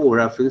more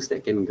reference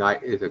that can guide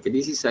it, okay.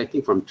 This is, I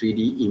think, from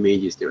 3D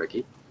images there,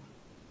 okay,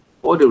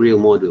 or the real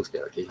models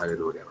there, okay, I don't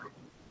know that, right.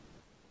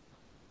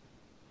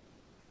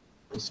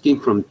 This came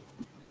from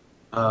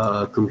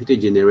computer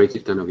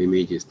generated kind of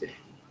images there.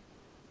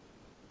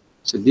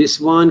 So this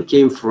one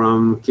came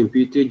from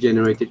computer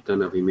generated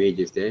kind of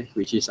images there,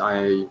 which is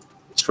I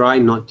try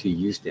not to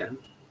use them.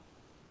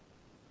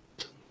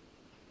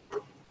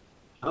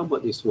 How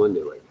about this one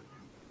there, right?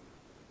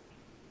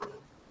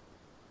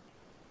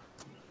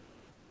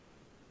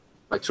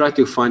 I try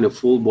to find a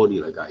full body,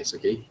 like guys,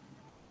 okay?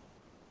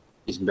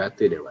 It's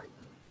better there, right?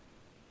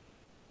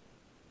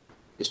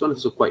 This one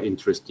is also quite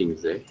interesting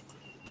there.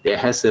 It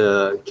has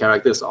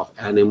characters of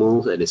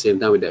animals at the same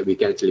time that we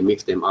can actually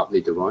mix them up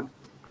later on.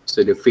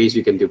 So the face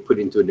we can put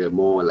into the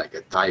more like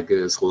a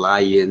tigers,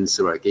 lions,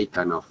 or okay,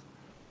 kind of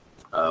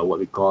what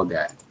we call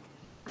that.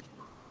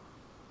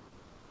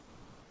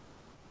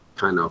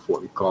 Kind of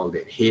what we call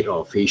that head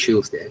or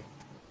facials there.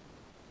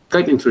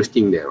 Quite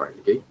interesting there, right?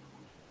 Okay.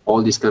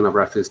 All these kind of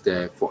reference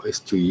there for us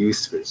to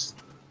use first.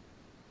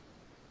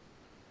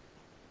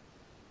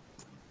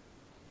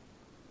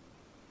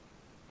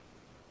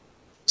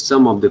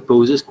 Some of the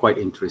poses quite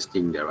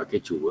interesting there, okay,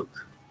 to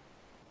work.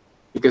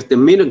 Because the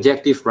main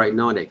objective right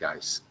now there,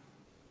 guys,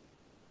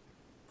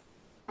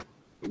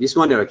 this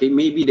one there, okay,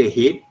 maybe the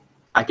head,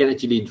 I can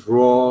actually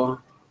draw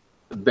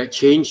a back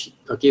change,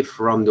 okay,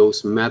 from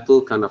those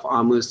metal kind of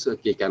armors,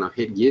 okay, kind of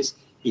headgears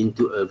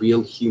into a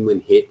real human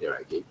head there,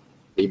 okay,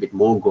 a bit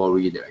more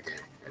gory there, okay,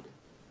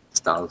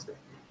 styles there.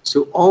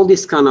 So all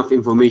this kind of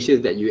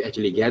information that you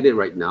actually gather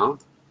right now,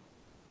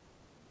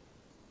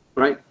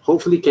 right,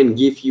 hopefully can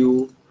give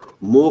you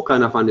more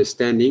kind of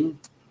understanding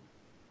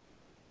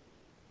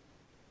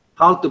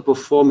how to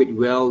perform it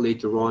well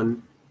later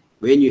on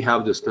when you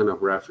have those kind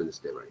of reference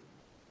there, right?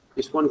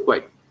 This one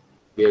quite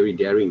very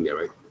daring there,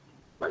 right?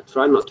 But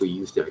try not to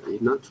use that, okay?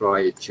 Not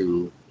try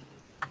to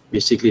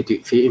basically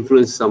to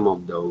influence some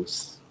of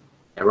those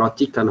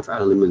erotic kind of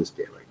elements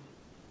there, right?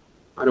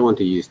 I don't want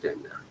to use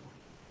them there.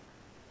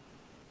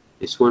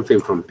 This one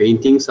came from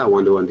paintings. I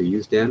want to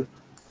use them.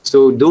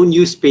 So don't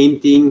use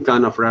painting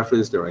kind of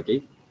reference there,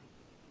 okay?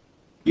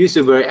 Use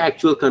a very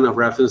actual kind of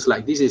reference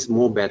like this is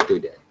more better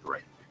there,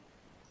 right?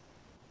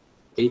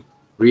 Okay,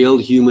 real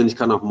humans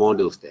kind of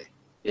models there,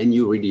 and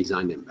you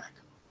redesign them back.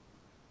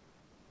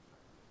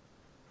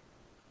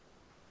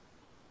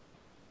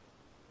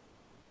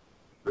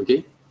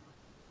 Okay.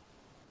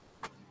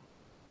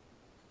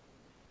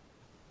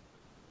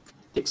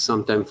 Takes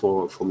some time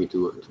for me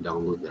to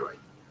download them, right?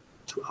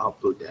 To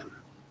upload them.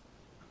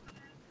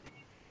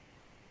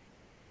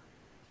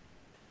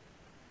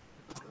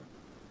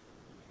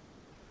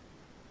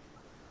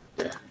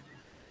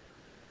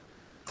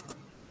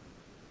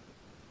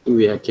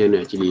 We can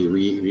actually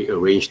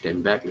rearrange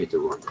them back later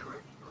on.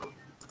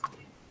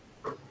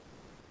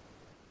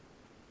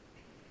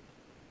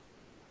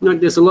 Now,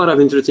 there's a lot of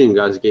interesting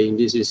guys. Okay,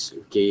 this is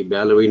okay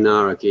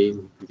ballerina. Okay,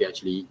 you can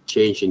actually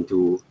change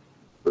into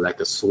like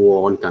a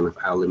swan kind of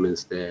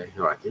elements there.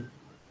 Okay,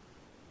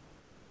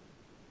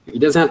 it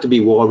doesn't have to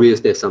be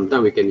warriors there.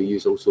 Sometimes we can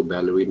use also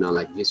ballerina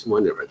like this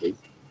one. Okay,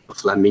 a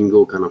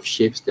flamingo kind of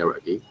shapes there.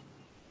 Okay,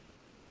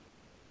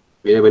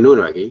 we never know.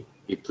 Okay,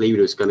 we play with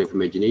those kind of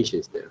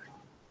imaginations there.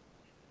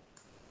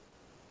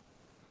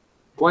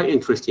 Quite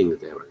interesting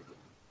there, right?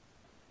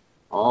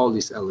 All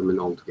these elements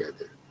all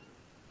together.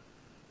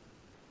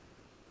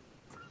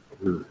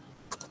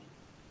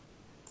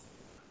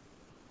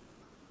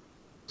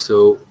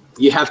 So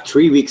you have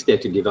 3 weeks there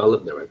to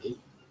develop there, okay?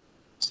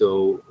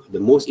 So the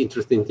most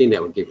interesting thing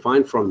that we can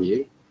find from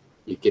here,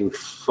 you can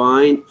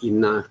find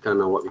enough kind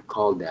of what we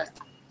call that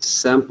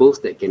samples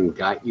that can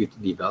guide you to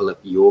develop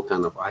your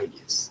kind of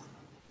ideas.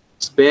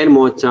 Spend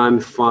more time,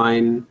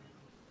 find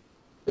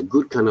a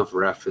good kind of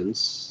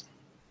reference.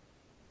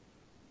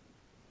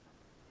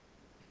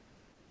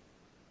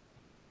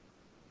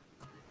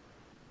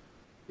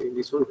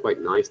 This one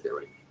quite nice there,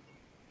 right?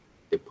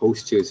 The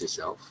postures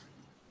itself.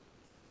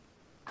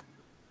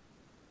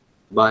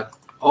 But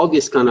all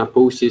these kind of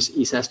postures,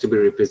 it has to be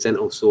represent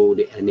also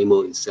the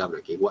animal itself,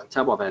 okay? What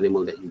type of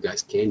animal that you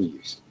guys can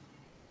use,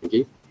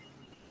 okay?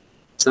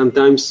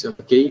 Sometimes,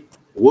 okay,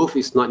 wolf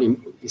is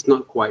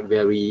not quite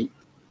very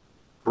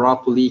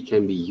properly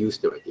can be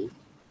used already.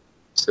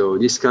 So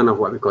this kind of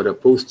what we call the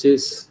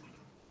postures,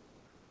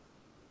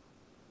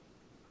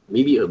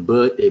 maybe a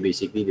bird, they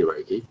basically there,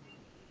 okay?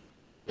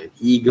 And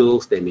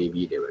eagles, they may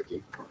be there,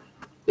 okay?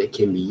 They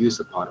can be used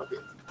a part of it.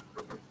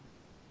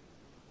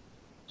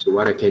 So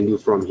what I can do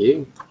from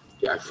here,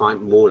 I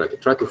find more, like I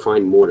try to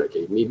find more,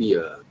 okay? Maybe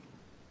a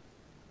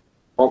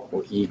hawk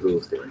or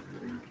eagles there.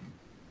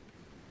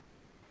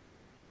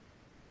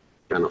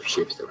 Kind of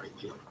shapes there, right?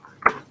 Okay?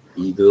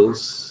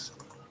 Eagles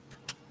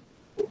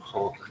or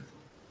hawk,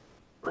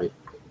 right?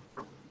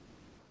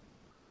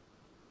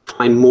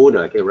 Find more,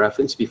 like a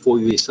reference before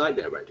you decide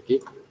that, right? Okay?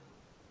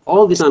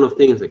 All these kind of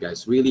things,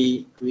 guys,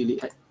 really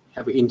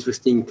have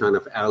interesting kind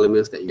of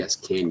elements that you guys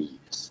can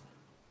use.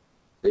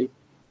 Okay?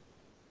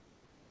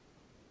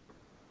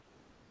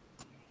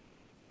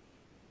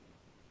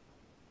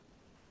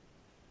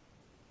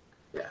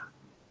 Yeah,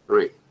 all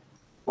right.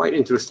 Quite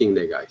interesting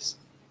there, guys.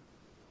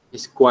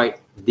 It's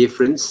quite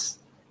different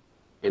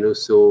and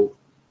also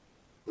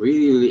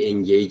really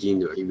engaging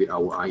with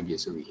our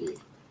ideas over here.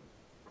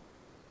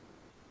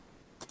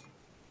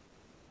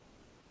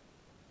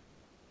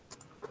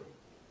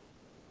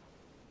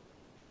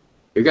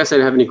 You guys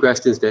have any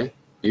questions there?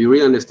 Do you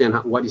really understand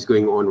what is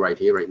going on right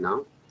here, right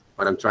now?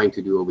 What I'm trying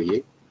to do over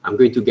here? I'm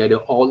going to gather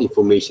all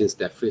information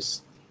steps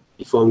first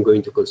before I'm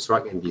going to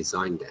construct and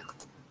design them.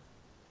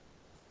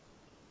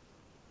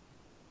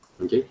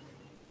 Okay?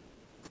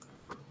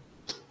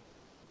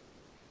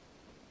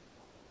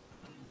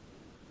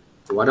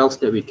 What else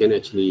that we can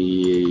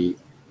actually,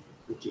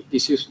 okay,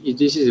 this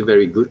is a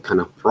very good kind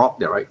of prop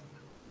there, right?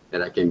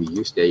 That I can be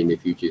used there in the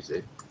future.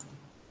 There.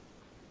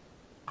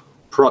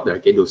 Prop there,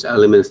 okay, those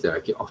elements there,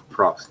 okay, of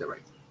props there,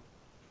 right?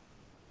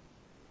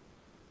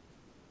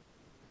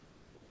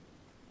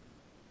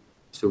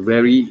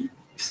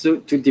 So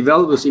to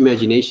develop those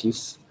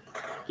imaginations,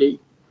 okay,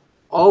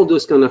 all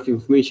those kind of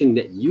information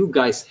that you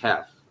guys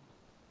have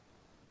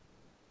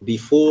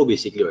before,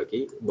 basically,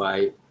 okay,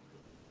 by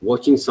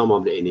watching some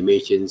of the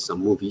animations, some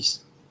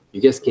movies,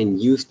 you guys can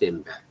use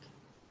them back.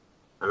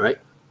 All right,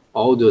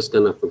 all those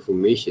kind of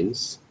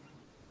informations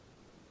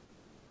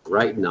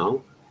right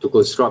now to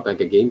construct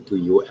back again to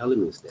your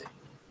elements there.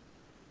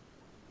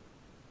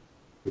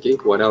 Okay,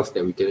 what else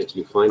that we can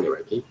actually find there?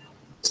 Okay,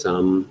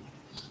 some,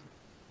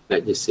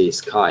 let's just say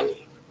sky,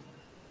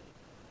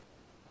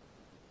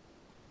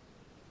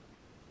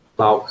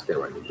 clouds there,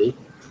 right? Okay,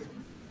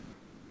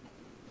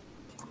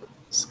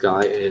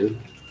 sky and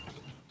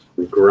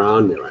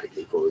ground there, right?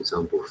 Okay, for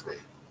examples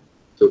there.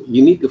 So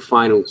you need to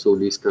find also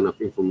this kind of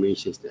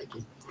information there.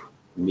 Okay,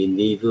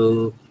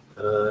 medieval.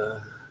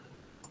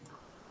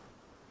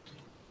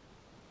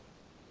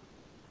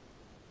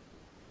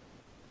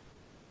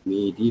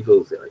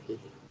 Medieval there, okay.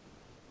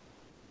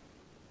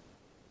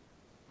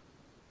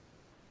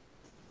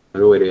 I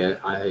don't know whether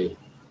I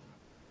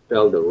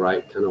spelled the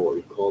right kind of what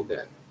we call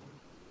that.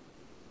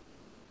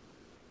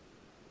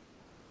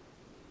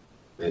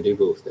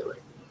 Medievals there,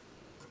 right?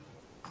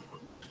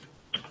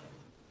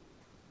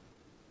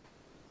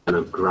 Kind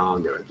of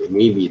ground there, okay.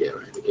 Maybe there,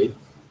 right? Okay.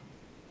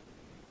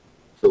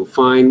 So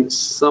find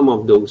some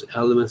of those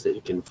elements that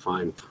you can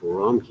find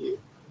from here.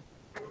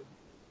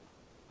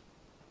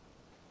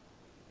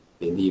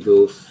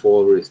 Medieval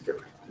forest there.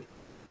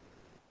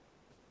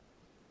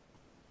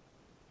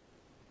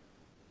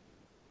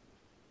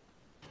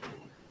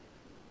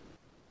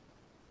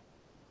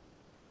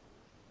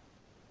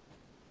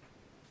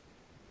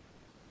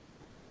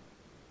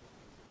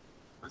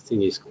 I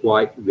think it's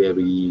quite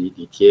very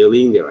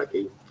detailing there, I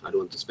think. I don't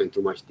want to spend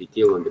too much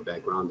detail on the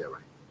background there,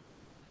 right?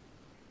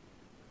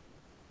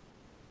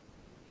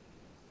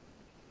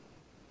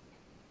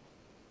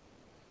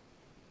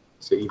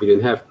 So if you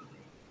didn't have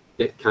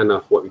that kind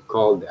of what we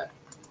call that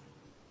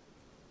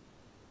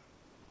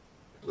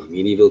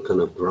medieval kind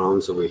of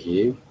grounds over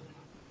here.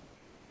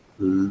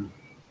 Maybe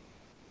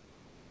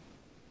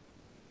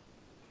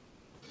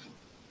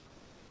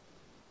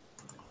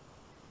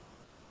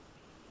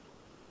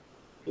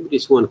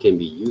this one can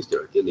be used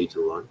there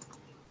later on.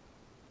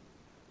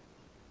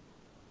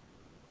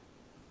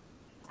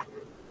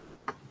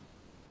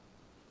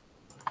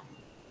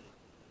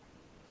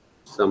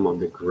 Some of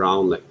the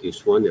ground like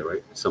this one there,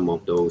 right? Some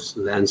of those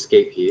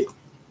landscape here.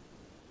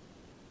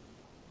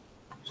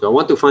 So I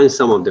want to find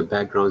some of the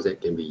backgrounds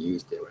that can be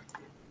used there, right?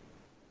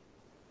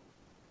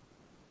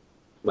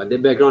 But the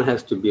background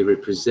has to be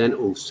represent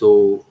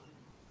also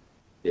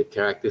the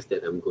characters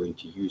that I'm going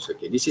to use.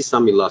 Okay, this is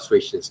some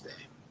illustrations there.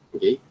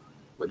 Okay,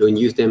 but don't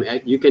use them.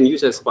 You can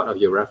use as part of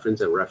your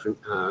reference and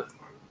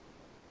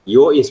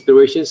your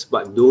inspirations,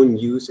 but don't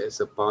use as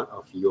a part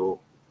of your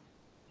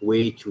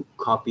way to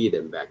copy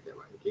them back there,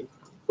 right? Okay,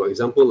 for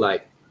example,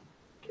 like,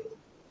 okay,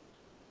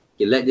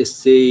 let's just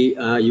say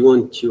you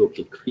want to,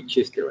 okay,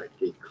 creatures there, right?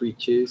 Okay,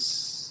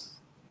 creatures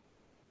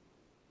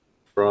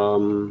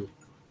from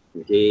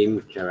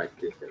game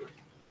characters there, right?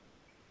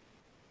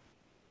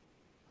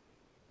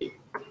 Okay.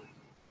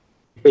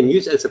 You can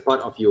use as a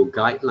part of your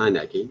guideline,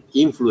 okay,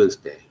 influence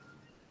there.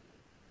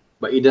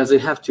 But it doesn't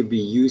have to be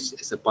used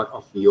as a part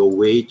of your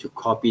way to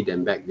copy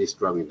them back this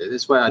drawing.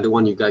 That's why I don't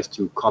want you guys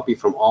to copy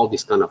from all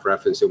this kind of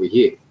reference over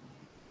here.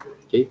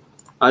 Okay,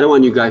 I don't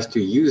want you guys to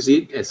use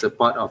it as a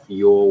part of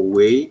your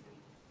way.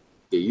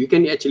 Okay, you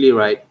can actually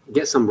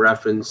get some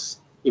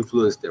reference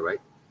influence there, right?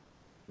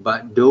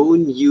 But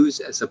don't use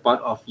as a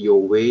part of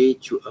your way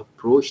to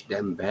approach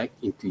them back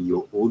into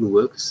your own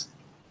works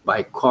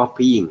by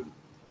copying.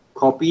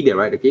 Copy there,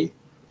 right? Okay,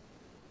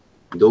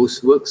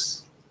 those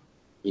works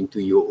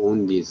into your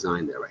own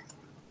design there, right?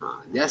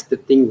 That's the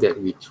thing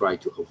that we try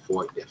to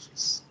avoid there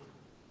first.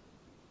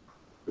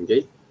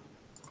 Okay,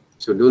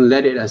 so don't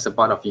let it as a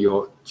part of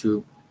your,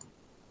 to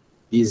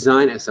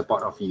design as a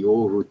part of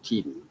your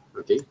routine,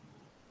 okay,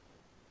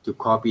 to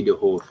copy the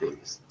whole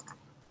things.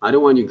 I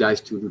don't want you guys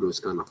to do those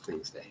kind of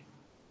things there,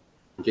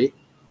 okay?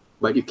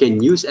 But you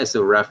can use as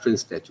a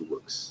reference that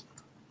works,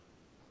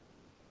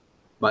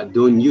 but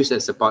don't use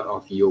as a part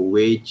of your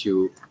way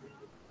to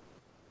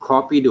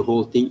copy the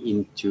whole thing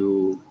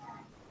into,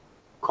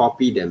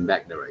 copy them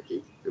back there,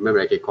 okay?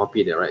 Remember, okay,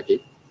 copy there, right?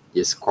 Okay,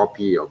 just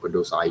copy of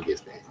those ideas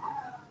there,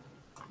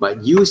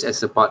 but use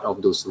as a part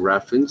of those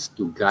reference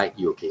to guide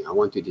you. Okay, I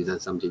want to design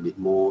something a bit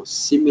more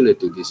similar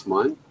to this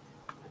one,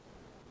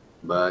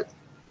 but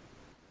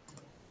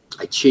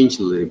I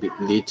changed a little bit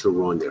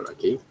later on there,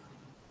 okay?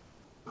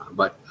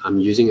 But I'm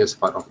using as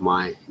part of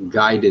my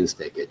guidance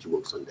that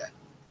works on that.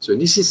 So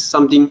this is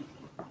something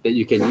that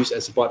you can use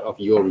as a part of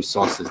your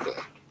resources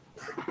there.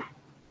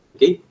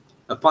 Okay,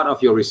 a part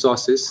of your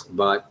resources,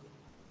 but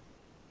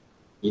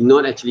you're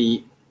not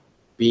actually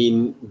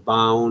been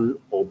bound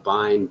or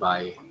bind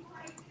by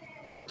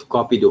to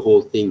copy the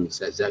whole thing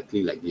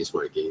exactly like this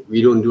one, okay?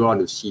 We don't draw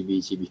the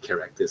chibi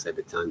characters at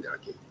the time there,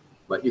 okay?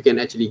 But you can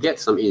actually get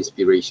some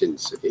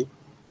inspirations, okay,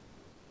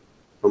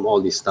 from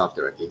all this stuff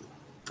there, okay?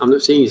 I'm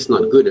not saying it's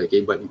not good,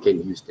 okay, but you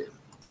can use them.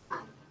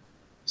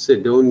 So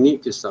don't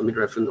need to submit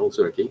reference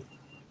also, okay?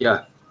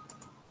 Yeah,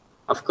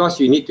 of course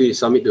you need to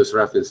submit those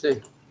references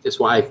there. That's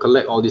why I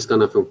collect all this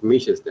kind of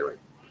information there,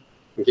 right?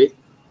 Okay?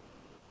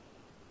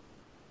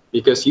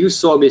 Because you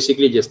saw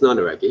basically just now,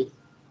 okay?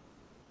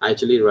 I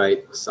actually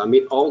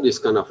submit all this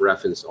kind of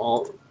reference,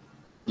 all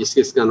this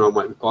is kind of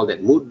what we call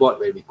that mood board,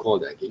 where we call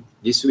that, okay?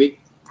 This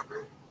week,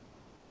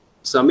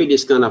 submit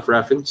this kind of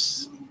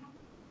reference.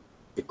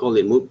 We call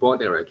it mood board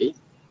there, okay?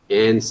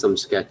 And some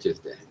sketches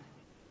there.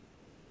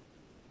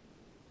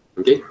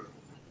 Okay?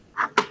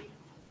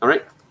 All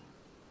right?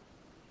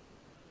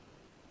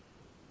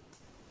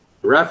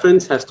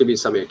 Reference has to be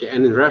submitted, okay?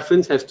 And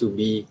reference has to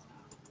be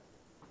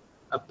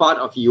a part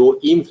of your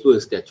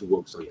influence that you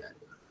work on that.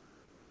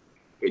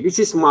 Okay, this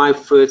is my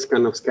first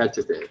kind of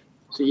sketches there.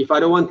 So if I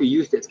don't want to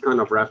use that kind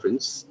of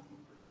reference,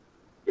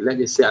 okay, let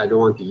me say I don't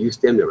want to use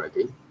them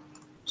directly.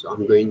 So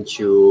I'm going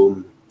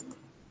to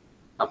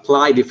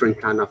apply different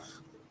kind of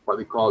what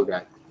we call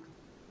that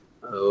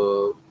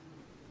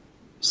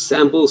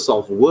samples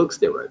of works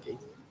there, okay?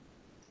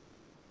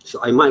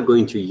 So I might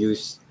going to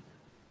use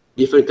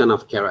different kind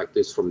of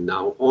characters from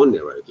now on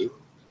there, okay?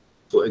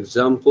 So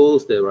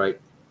examples there, right?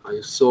 I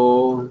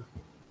saw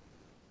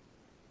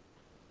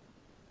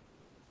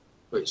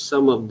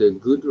some of the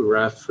good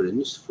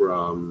reference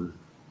from,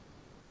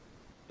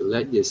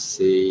 let's just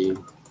say,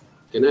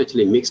 can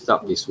actually mix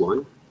up this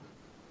one,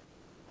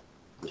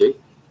 okay?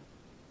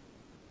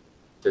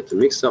 So to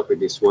mix up with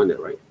this one there,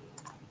 right?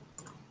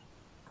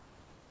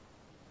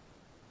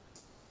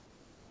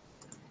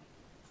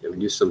 Let me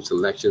do some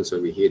selections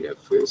over here there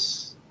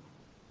first,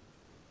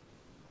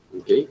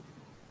 okay?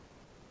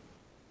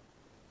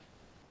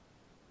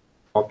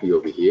 Copy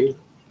over here,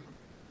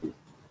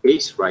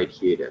 paste right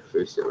here there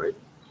first, all right?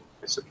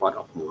 As a part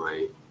of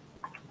my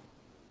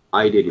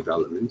idea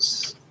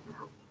developments.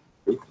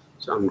 Okay.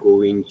 So I'm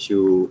going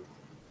to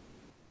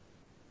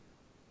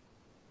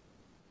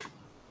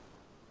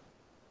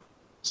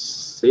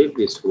save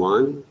this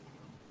one,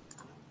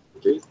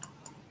 okay?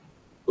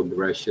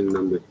 Progression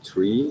number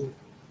 3.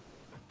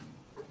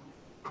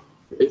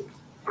 Okay.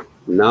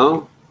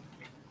 Now,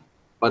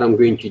 what I'm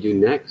going to do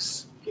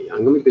next, okay,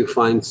 I'm going to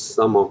find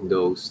some of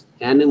those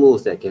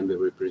animals that can be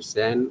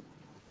represent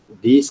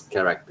this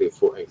character,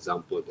 for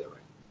example, there.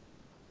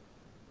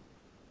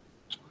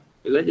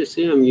 Let's just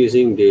say I'm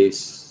using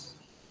this.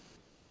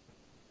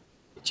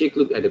 Take a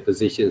look at the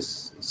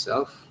positions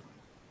itself.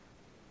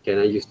 Can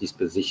I use these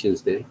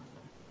positions there?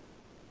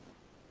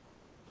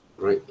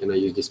 Right? Can I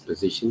use these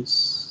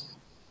positions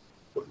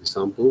for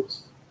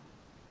examples?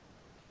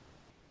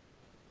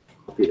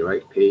 Copy the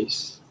right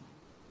paste.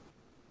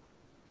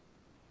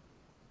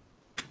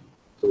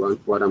 So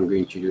what I'm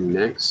going to do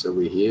next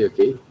over here,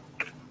 okay?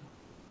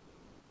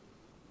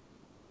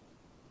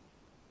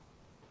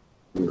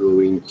 I'm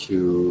going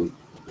to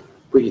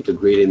put into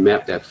gradient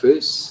map that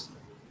first.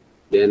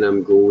 Then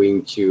I'm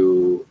going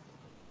to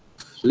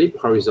flip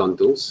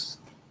horizontals.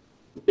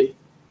 Okay.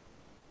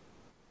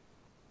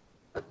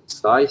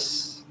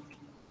 Size.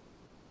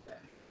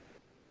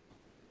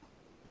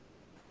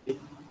 Okay.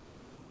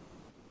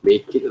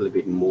 Make it a little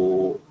bit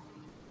more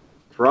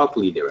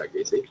properly there, I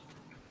guess.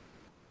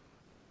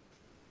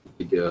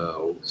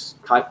 The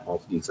type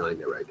of design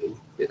there, okay,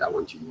 that I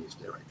want to use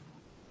there.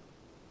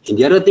 And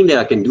the other thing that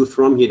I can do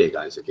from here, there,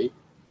 guys, okay.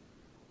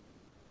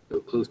 So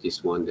close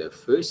this one there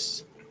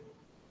first.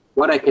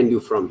 What I can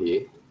do from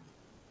here,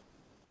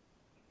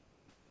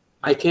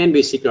 I can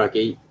basically,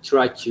 okay,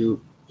 try to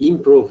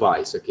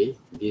improvise, okay,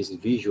 these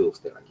visuals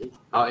there, okay.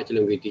 How actually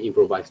I'm going to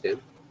improvise them.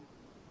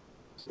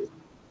 So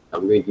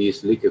I'm going to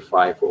use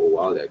liquify for a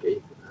while, okay.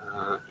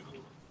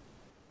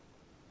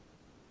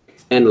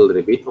 And a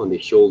little bit on the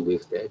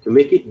shoulders there to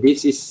make it.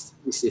 This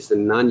is a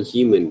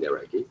non-human there,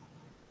 okay.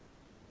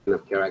 Kind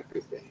of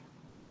characters there.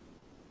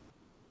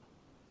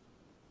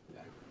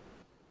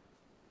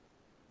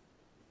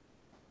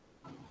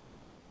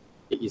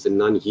 It is a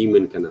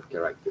non-human kind of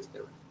characters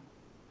there.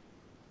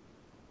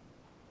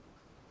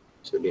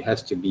 So there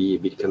has to be a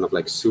bit kind of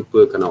like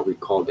super kind of, we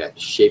call that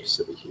shapes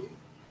over here.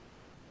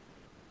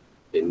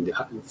 And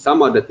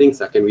some other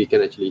things we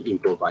can actually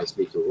improvise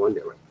later on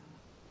there.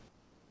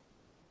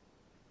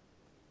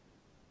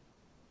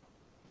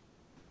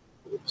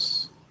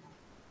 Oops.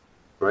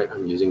 Right,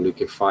 I'm using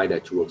Liquify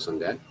that works on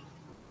that.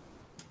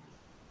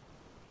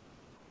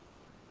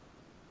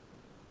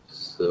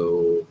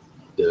 So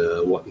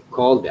what we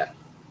call that,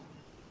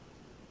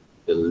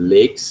 the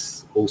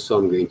legs also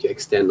I'm going to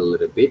extend a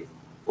little bit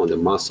on the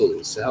muscle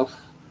itself,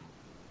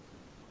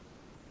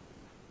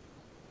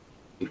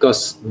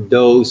 because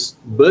those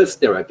birds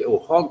there, okay,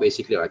 or hawk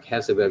basically like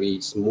has a very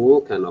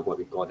small kind of what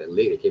we call the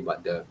leg, okay,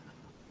 but the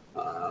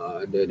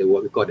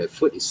what we call the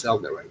foot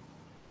itself there, right?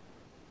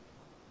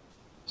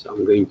 So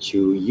I'm going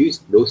to use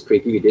those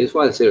creativity. That's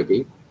why I say,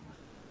 okay,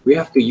 we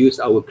have to use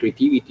our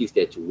creativity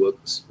that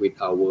works with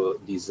our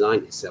design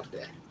itself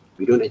there.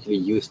 We don't actually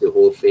use the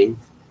whole thing,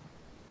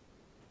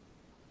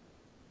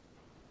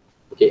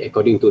 okay,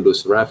 according to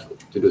those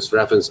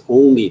reference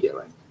only there,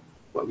 right?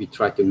 But we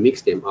try to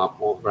mix them up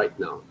all right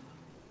now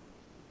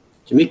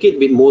to make it a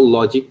bit more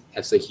logic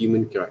as a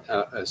human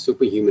character, a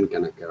superhuman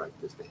kind of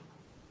characters there.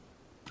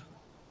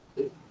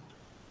 Okay.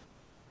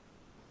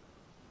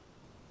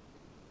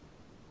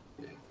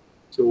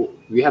 So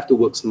we have to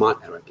work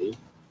smart, okay,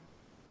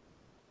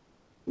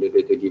 in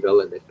order to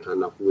develop that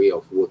kind of way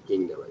of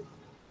working there, right?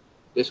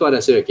 That's what I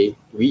said, okay.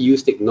 We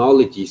use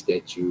technologies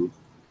that to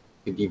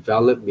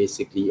develop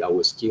basically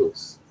our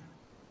skills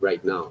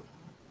right now.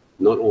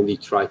 Not only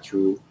try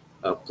to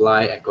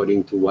apply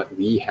according to what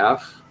we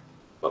have,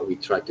 but we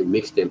try to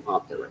mix them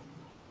up there, right?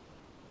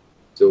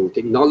 So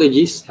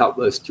technologies help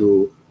us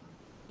to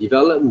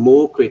develop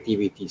more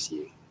creativities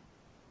here.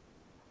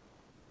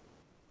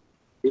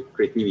 Okay,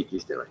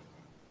 creativities there, right?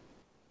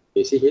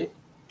 You see here?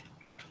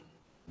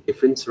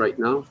 Difference right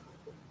now.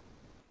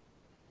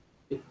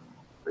 Okay.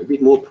 A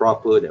bit more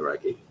proper there, right?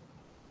 Okay,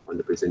 on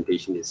the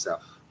presentation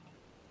itself.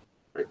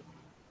 Right.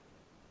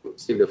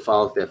 Save the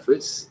files there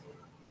first.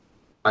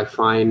 I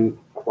find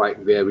quite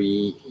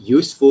very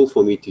useful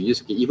for me to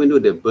use. Okay, even though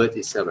the bird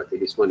itself, okay,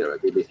 this one there,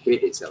 okay, the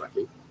head itself,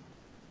 okay,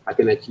 I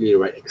can actually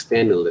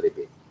extend a little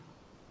bit.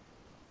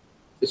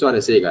 That's what I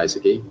say, guys.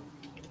 Okay,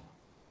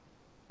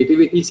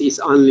 creativity is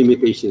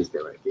unlimitations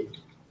there, okay.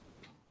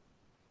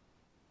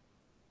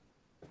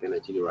 I can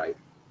actually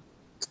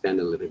extend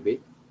a little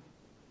bit.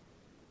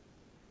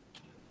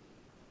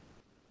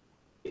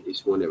 Okay,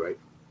 this one there, right.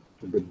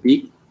 The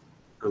beak,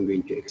 I'm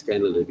going to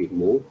extend a little bit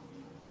more.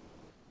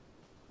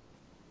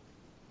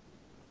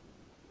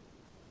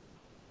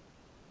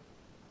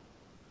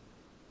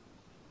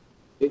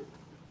 Okay.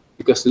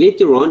 Because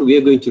later on, we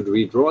are going to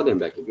redraw them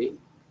back again.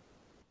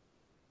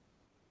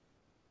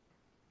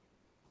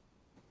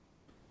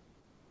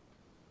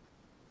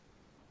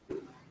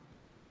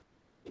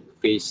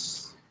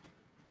 Face,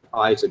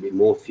 eyes a bit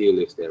more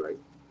fearless there, right?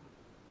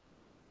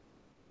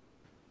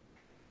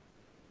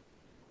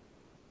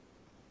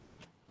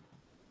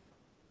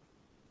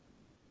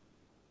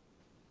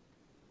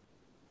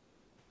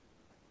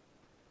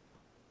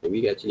 And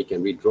we actually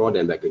can redraw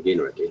them back again,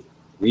 okay?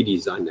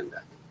 Redesign them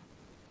back.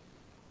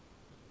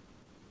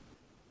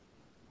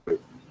 Right.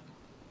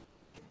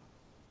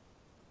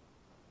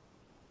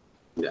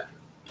 Yeah,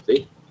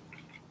 see?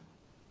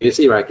 You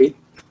see, right? Okay?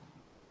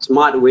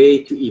 Smart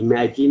way to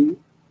imagine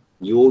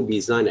your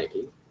design,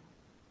 okay?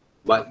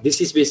 But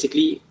this is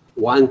basically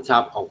one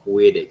type of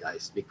way there,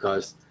 guys,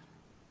 because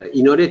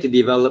in order to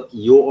develop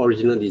your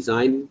original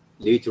design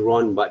later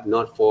on, but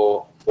not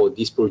for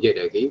this project,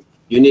 okay,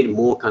 you need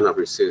more kind of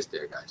research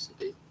there, guys.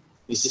 Okay,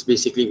 this is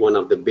basically one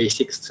of the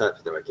basic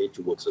steps there, okay,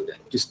 to work on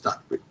that, to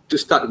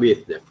start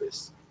with that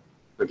first.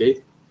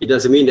 Okay, it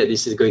doesn't mean that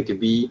this is going to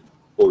be,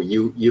 or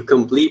you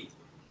complete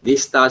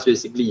this task,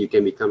 basically you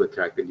can become a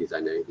character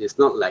designer. It's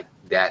not like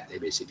that,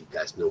 basically,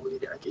 guys, normally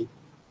there. Okay,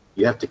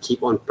 you have to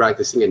keep on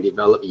practicing and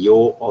develop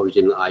your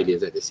original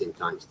ideas at the same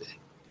time there.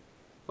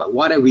 But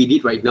what we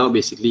did right now,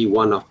 basically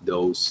one of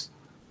those,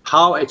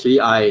 how actually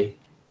I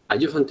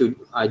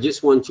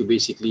just want to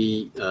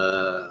basically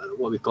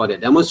what we call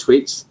that,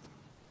 demonstrates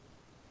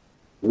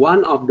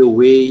one of the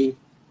way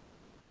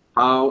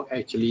how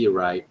actually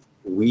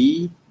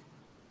we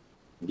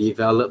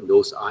develop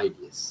those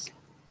ideas.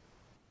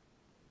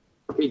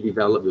 Okay,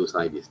 develop those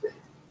ideas there.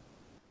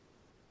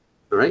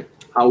 All right,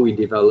 how we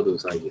develop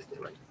those ideas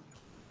there, right?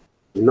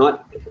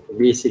 Not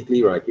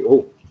basically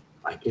oh,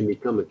 I can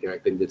become a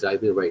character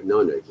designer right now,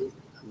 okay?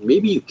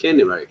 Maybe you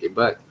can, right? Okay,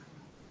 but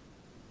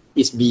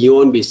it's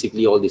beyond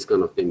basically all this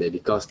kind of thing there,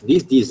 because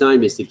this design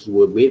basically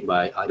were made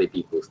by other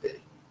people there.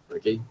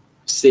 Okay,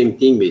 same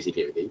thing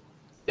basically. Okay,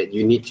 that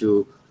you need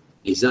to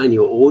design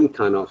your own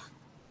kind of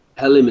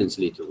elements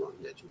later on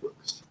that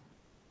works.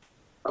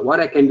 But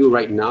what I can do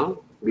right now,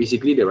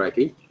 basically, the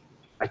writing,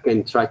 I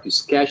can try to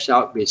sketch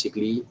out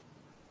basically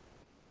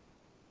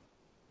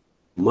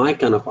my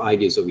kind of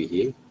ideas over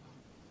here,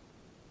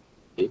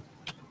 okay,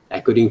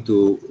 according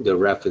to the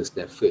reference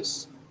there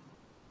first.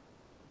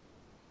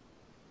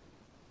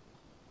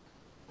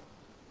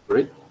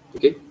 Right?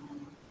 Okay.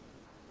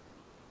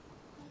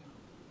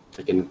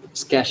 I can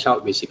sketch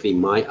out basically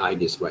my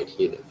ideas right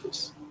here there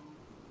first.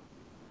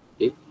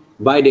 Okay,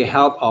 by the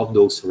help of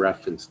those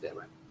reference there,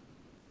 right?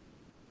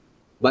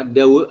 But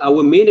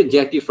our main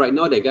objective right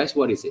now there, guys,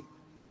 what is it?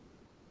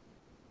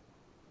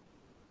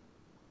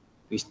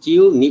 We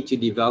still need to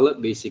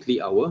develop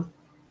basically our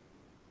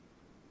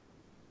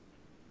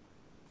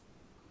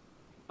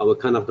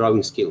kind of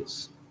drawing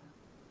skills.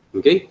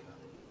 Okay,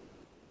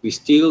 we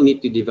still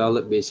need to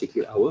develop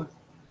basically our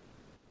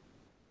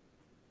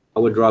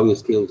drawing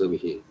skills over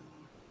here.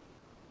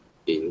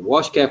 Okay,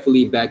 watch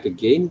carefully back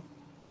again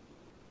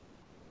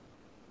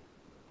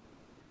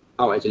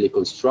how I actually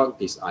construct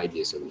these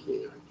ideas over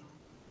here.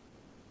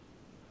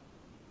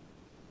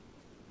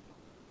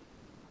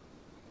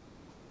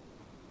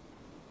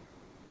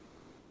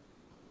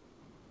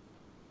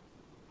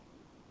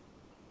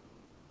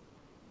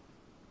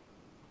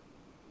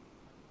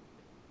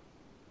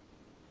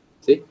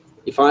 See,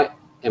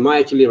 am I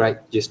actually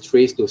right? Just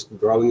trace those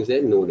drawings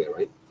there? No, there,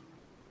 right?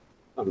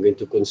 I'm going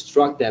to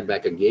construct that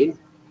back again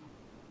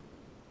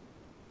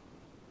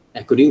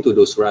according to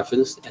those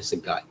references as a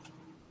guide.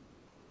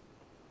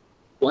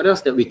 What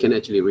else that we can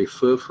actually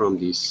refer from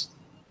these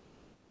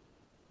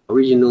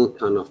original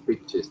kind of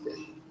pictures there?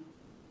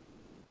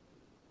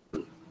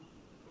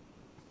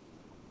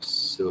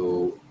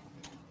 So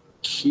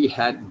she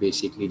had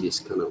basically this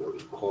kind of what we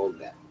call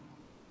that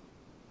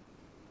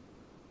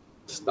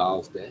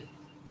styles there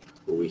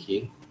over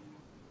here.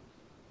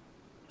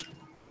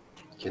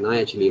 Can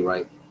I actually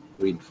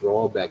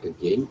redraw back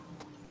again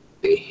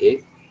the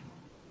head,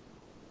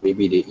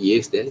 maybe the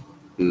ears there?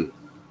 Can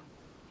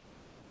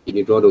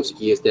you draw those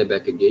ears there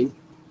back again?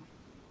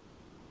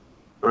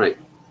 All right.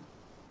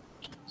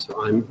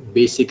 So I'm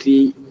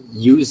basically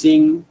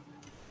using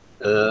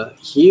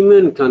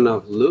human kind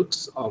of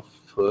looks of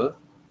her,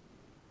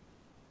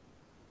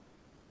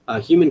 a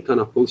human kind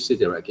of posture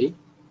there, okay,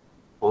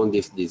 on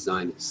this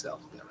design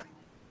itself there. Right?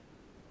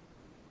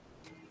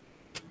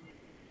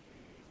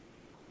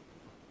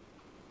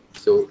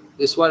 So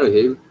this one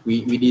here,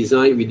 we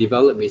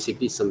develop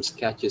basically some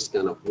sketches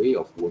kind of way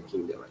of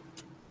working there. Right?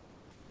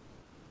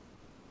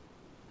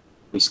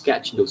 We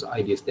sketch those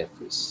ideas there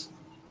first.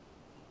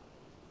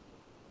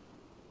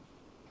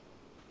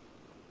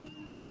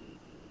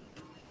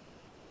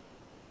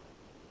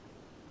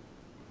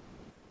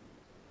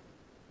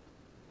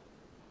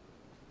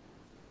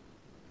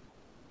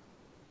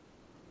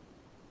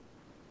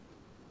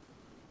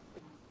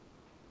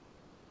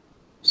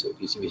 So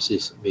this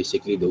is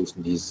basically those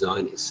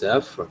design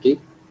itself, okay?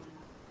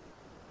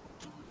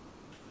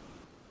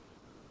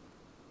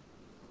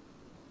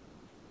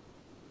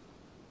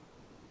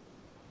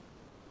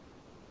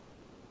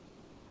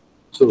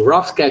 So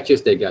rough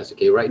sketches there, guys,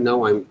 okay? Right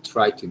now I'm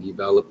trying to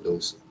develop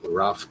those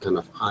rough kind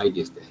of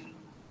ideas there.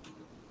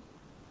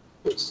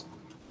 Yes.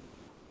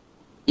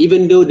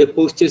 Even though the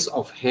postures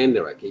of hand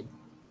are okay,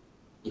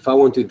 if I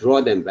want to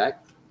draw them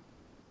back,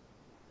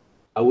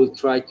 I will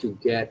try to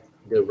get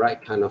the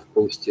right kind of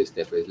postures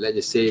there. Let's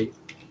just say,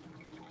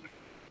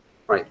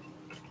 right,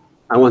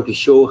 I want to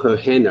show her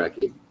hand,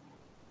 okay?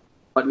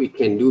 What we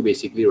can do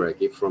basically, right,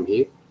 okay, from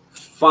here,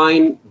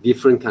 find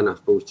different kind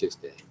of postures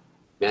there,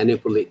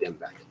 manipulate them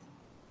back.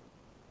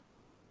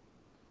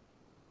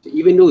 So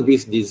even though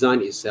this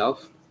design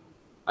itself,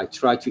 I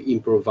try to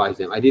improvise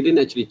them. I didn't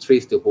actually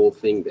trace the whole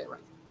thing there, right?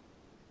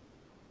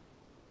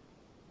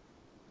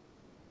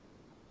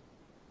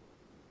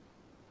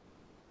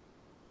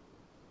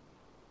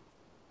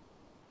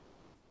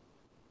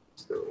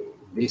 So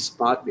this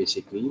part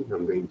basically,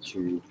 I'm going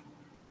to,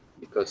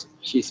 because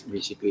she's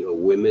basically a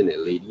woman, a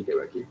lady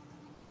there, okay?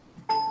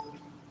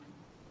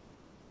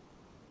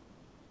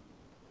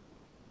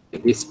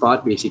 This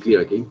part basically,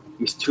 okay,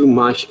 is too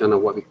much kind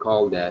of what we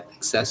call that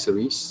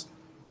accessories.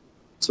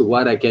 So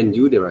what I can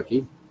do there,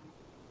 okay,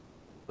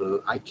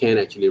 I can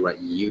actually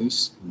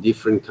use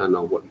different kind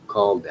of what we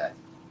call that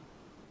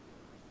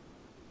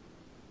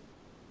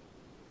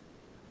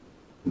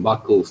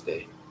buckles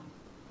there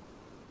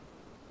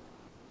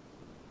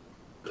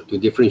to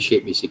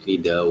differentiate basically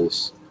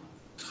those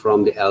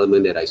from the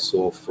element that I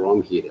saw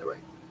from here there,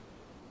 right?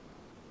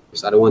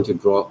 Because I don't want to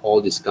draw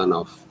all this kind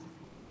of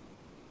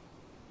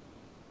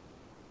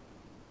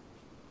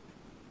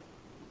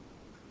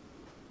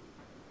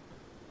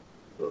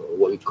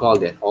what we call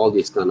that, all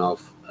this kind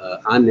of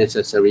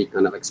unnecessary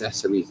kind of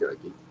accessories there,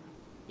 okay?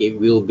 It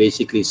will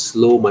basically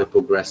slow my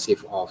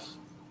progressive of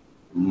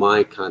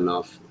my kind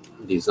of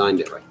design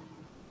there, right?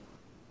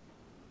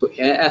 So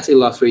as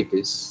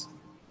illustrators,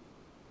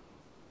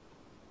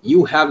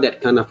 you have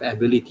that kind of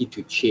ability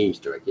to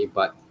change there, okay?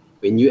 But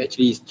when you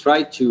actually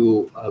try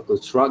to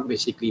construct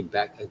basically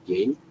back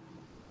again,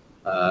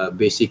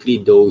 basically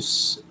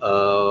those,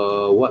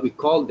 what we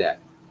call that,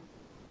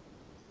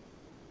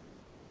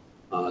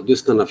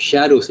 those kind of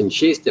shadows and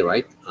shades there,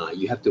 right?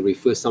 You have to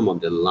refer some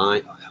of the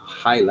line,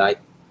 highlight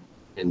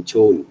and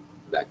tone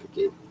back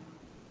again.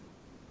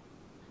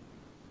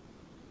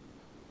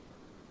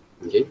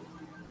 Okay.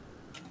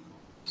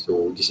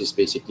 So this is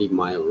basically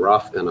my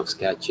rough kind of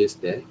sketches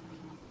there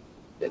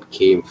that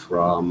came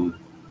from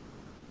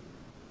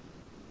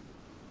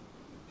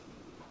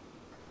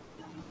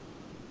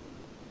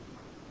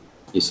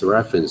this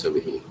reference over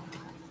here.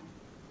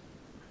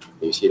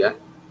 Can you see that?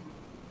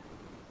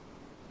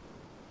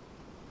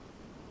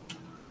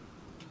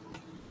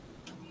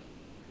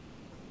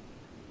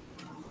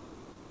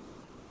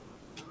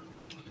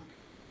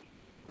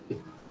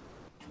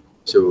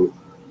 So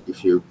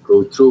if you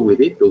go through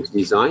with it, those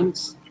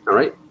designs, all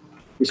right,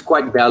 it's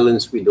quite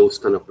balanced with those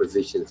kind of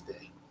positions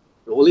there.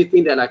 The only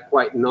thing that I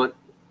quite not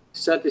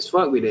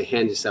satisfied with the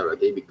hand is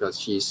okay, because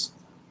she's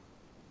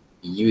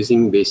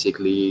using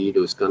basically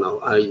those kind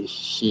of,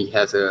 she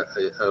has a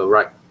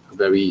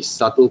very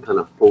subtle kind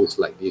of pose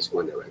like this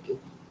one there, okay.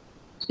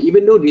 So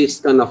even though this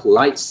kind of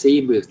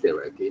lightsabers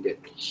there, okay, that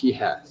she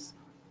has,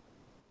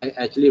 I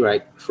actually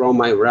from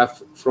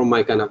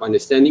my kind of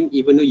understanding,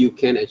 even though you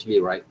can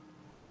actually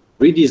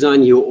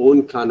redesign your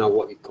own kind of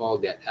what we call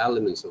that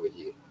elements over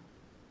here.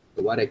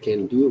 So what I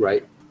can do,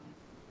 right,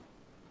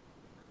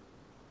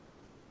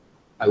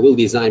 I will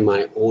design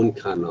my own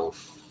kind of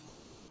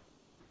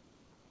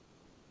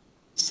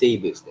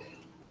sabers there.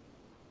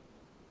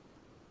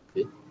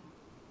 Okay?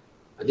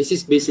 And this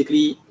is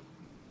basically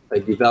a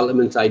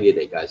development idea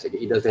there, guys. Okay?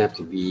 It doesn't have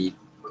to be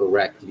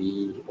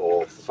correctly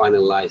or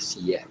finalized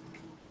yet.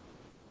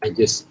 I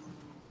just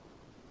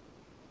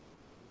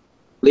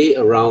play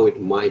around with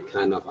my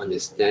kind of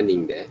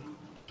understanding there.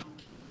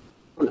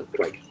 Not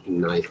quite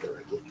nice there.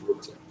 Okay? It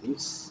looks like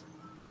this.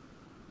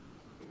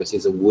 Because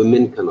it's a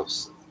woman kind of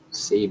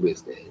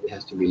sabers there. It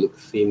has to be look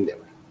thin there.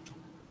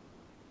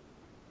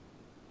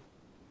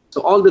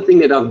 So all the thing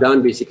that I've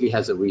done basically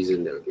has a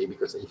reason there, okay?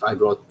 Because if I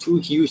draw too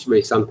huge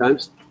way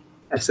sometimes,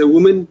 as a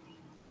woman,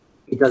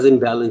 it doesn't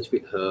balance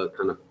with her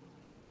kind of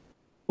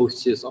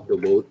postures of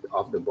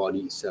the body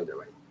itself,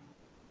 right?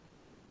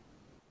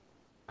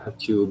 I have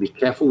to be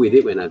careful with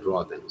it when I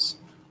draw things.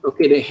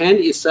 Okay, the hand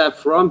itself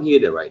from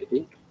here, right?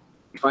 Okay?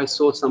 If I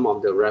saw some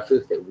of the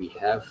reference that we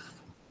have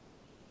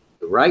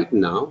right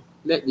now,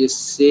 let's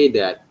just say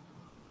that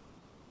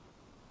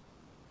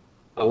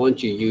I want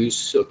to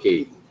use,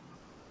 okay,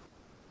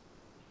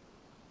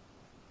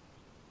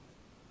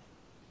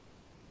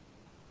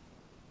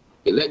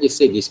 let's just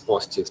say this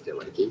posture there,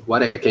 right? Okay,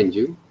 what I can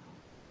do,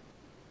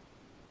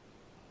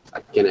 I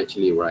can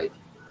actually write,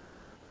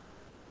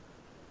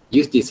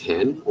 use this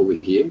hand over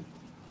here,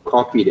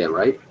 copy that,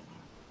 right?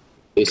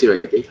 You see,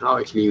 right? Okay, how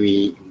actually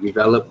we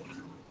develop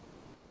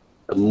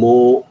a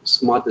more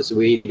smartest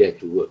way that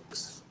it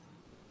works.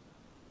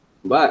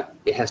 But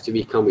it has to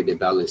become with the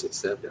balance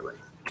itself, there, right?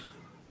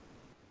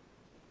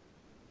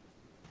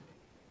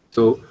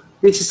 So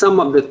this is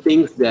some of the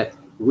things that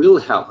will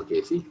help.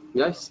 Okay, see,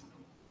 guys,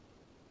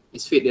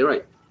 it's fit there,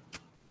 right?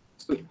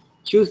 So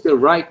choose the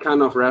right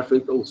kind of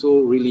reference, also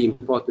really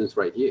important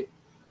right here.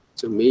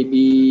 So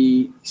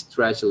maybe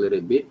stretch a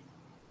little bit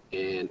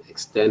and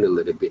extend a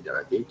little bit there,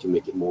 okay, to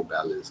make it more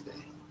balanced there.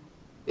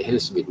 It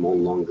has to be more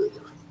longer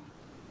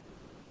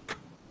there.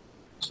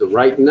 So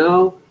right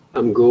now,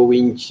 I'm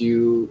going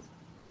to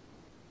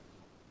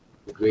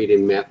grade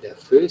and map that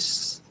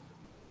first,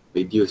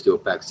 reduce the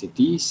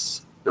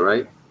opacities, all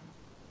right?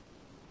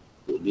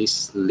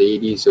 These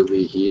ladies over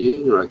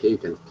here, okay, you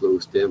can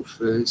close them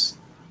first.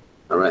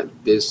 All right,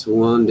 this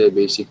one, they're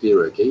basically,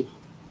 okay.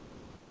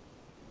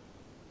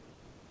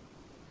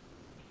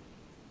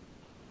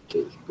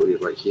 Okay, put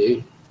it right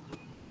here.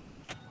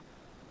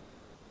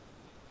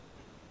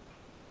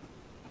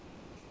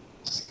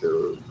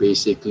 So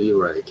basically,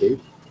 right, okay.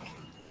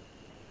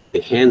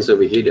 The hands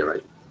over here,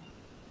 right?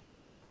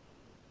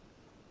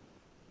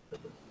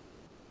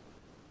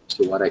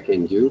 So what I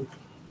can do,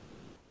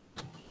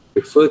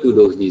 refer to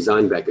those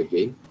design back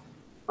again.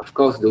 Of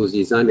course, those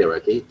design there,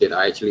 okay, that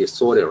I actually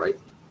saw there, right?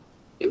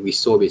 And we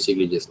saw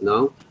basically just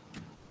now,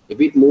 a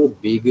bit more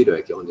bigger,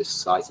 okay, on the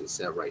size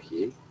itself right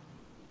here.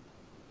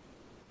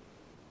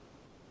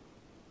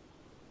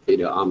 Okay,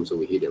 the arms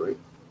over here, right?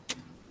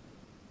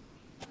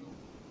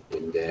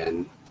 And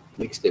then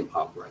mix them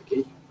up, right?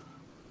 Okay.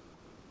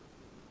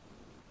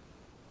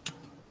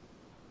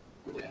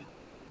 Yeah.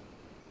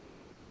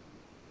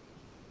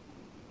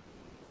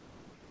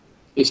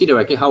 You see,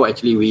 okay, how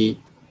actually we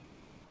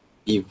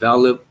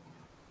develop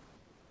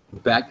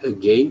back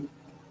again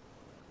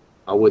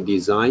our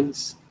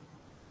designs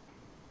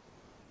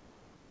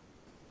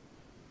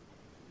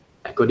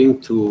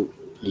according to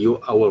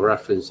our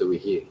reference over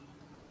here,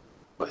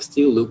 but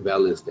still look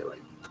balanced there,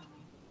 right?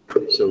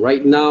 So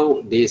right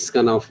now, this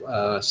kind of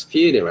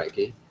sphere there, right?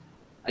 Okay,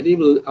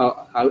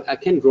 I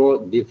can draw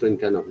different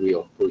kind of way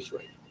of approach,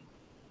 right?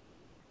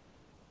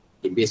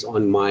 Based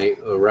on my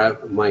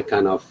my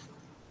kind of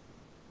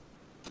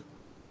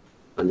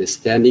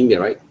understanding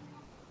there, right?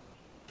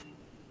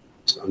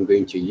 So I'm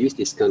going to use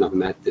this kind of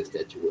methods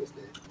that you was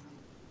there.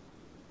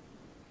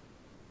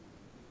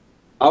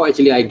 How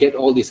actually I get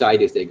all these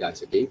ideas there,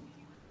 guys, okay?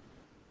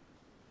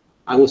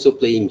 I'm also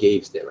playing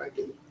games there, right?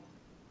 Okay?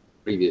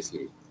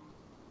 Previously.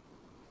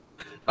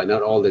 But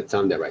not all the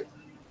time there, right?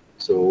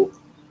 So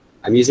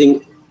I'm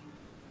using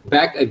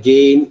back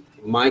again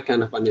my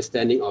kind of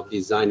understanding of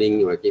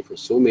designing, okay, for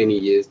so many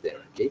years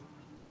there, okay?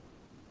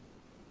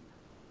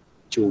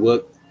 To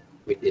work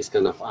with this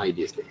kind of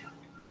ideas there.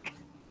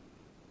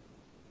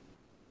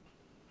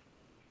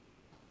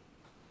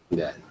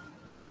 That.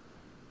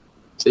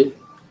 See?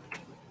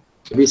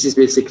 So this is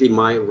basically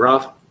my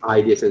rough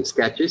ideas and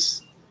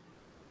sketches.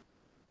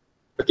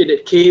 Okay,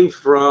 that came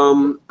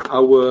from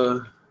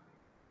our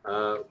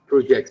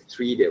project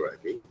 3 there,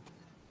 okay?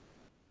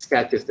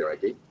 Sketches there,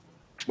 okay?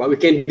 But we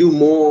can do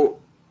more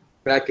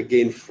back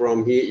again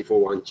from here if we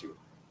want to.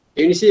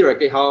 Can you see,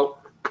 okay, how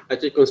I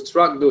actually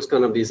construct those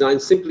kind of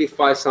designs,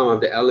 simplify some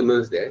of the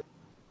elements there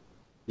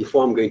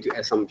before I'm going to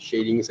add some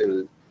shadings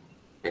and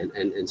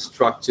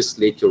structures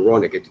later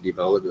on, okay, to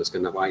develop those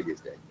kind of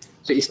ideas there.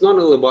 So it's not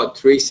all about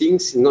tracing,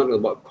 it's not all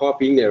about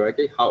copying there,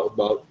 okay? How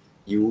about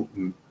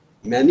you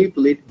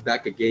manipulate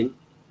back again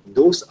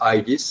those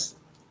ideas,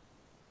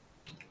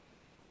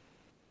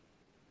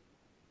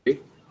 okay,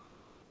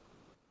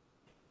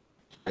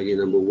 idea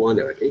number 1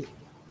 there, okay?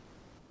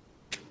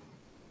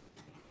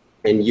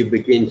 And you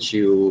begin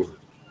to,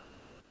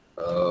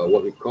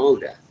 what we call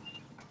that?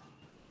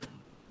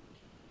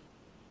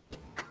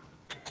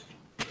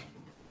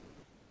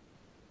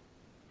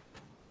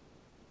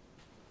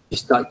 You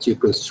start to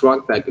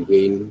construct back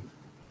again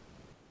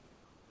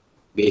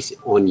based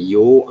on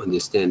your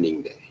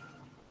understanding there,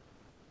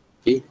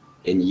 okay?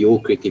 And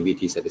your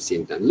creativities at the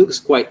same time. Looks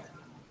quite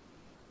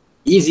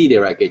easy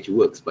there, okay, it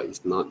works, but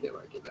it's not there,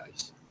 okay,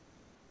 guys.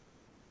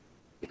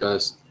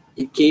 Because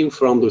it came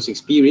from those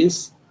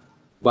experience,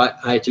 but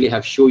I actually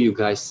have shown you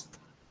guys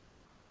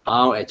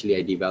how actually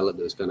I developed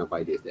those kind of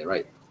ideas there,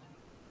 right?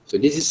 So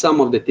this is some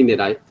of the thing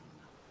that I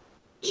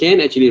can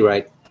actually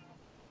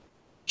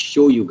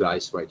show you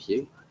guys right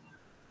here.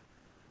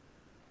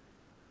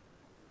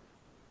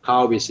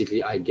 How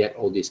basically I get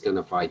all these kind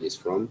of ideas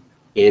from.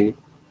 And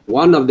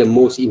one of the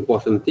most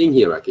important thing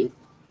here, okay,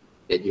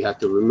 that you have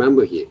to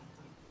remember here,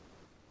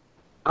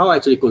 how I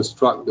actually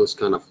construct those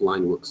kind of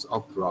line works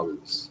of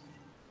drawings,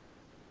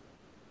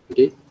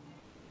 okay,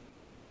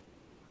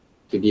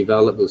 to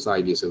develop those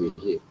ideas over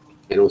here.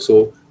 And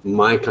also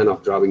my kind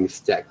of drawing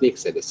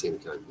techniques at the same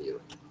time here.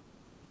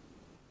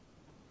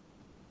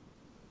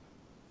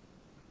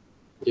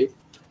 Okay,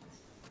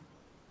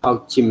 how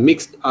to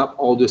mix up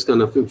all those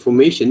kind of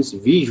informations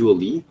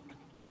visually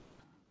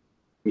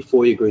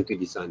before you're going to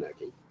design that.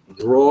 Okay,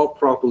 draw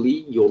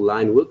properly your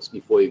line works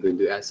before you're going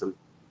to add some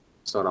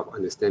sort of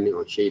understanding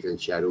on shades and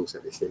shadows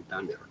at the same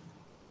time there.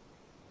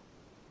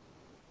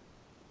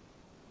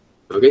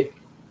 Okay,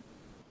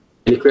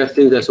 any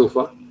questions there so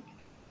far?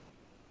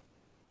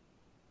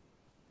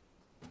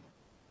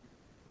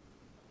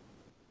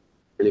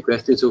 Any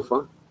questions so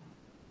far?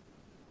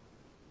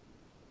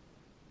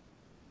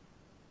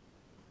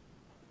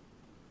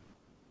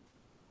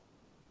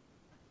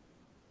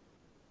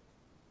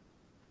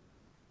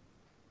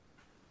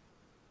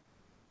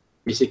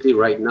 Basically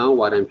right now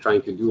what I'm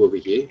trying to do over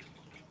here,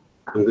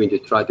 I'm going to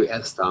try to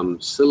add some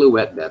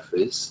silhouette there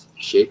first,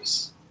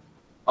 shapes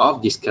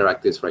of these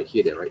characters right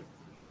here, right?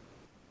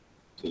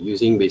 So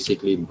using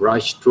basically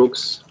brush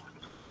strokes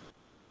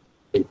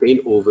and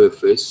paint over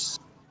first.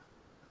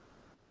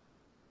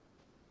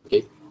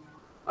 Okay,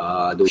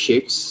 those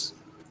shapes.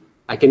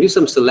 I can do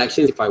some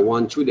selections if I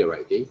want to there,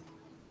 right? Okay,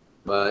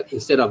 but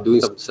instead of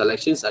doing some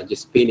selections, I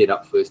just paint it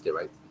up first there,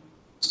 right?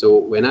 So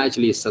when I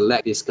actually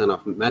select this kind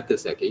of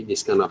methods, okay,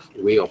 this kind of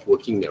way of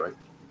working there, right?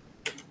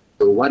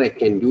 So what I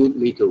can do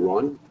later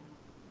on,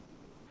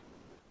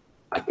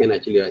 I can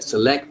actually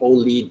select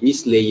only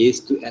these layers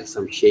to add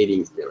some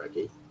shadings there,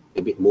 okay?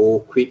 A bit more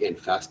quick and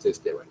faster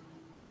there, right?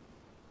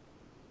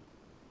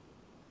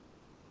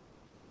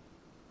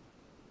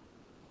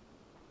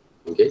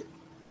 Okay,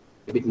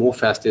 a bit more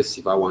faster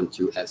if I want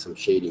to add some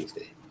shadings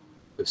there.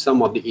 With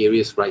some of the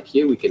areas right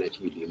here, we can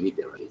actually delete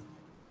there, right?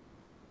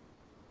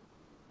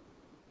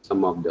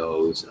 Some of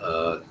those,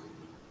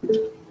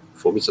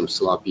 for me, some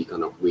sloppy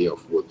kind of way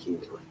of working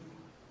there, right?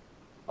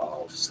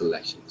 Of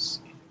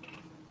selections.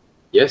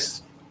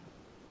 Yes?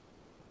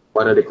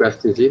 What are the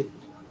questions here?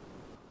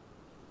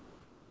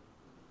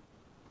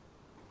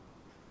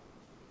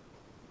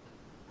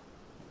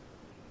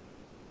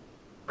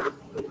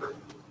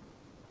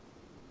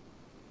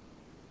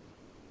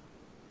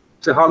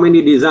 So how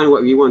many design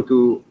what we want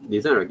to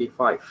design? Okay,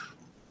 5.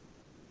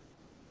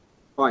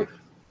 5.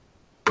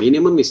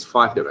 Minimum is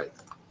 5 there, right?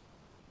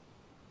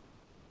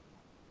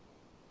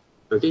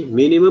 Okay,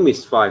 minimum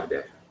is 5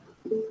 there.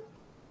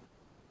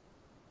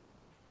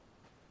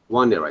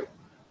 1 there, right?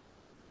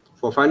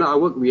 For final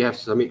artwork, we have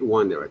to submit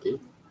 1 there, okay?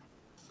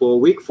 For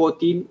week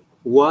 14,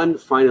 1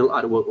 final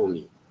artwork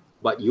only.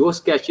 But your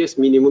sketches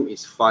minimum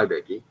is 5,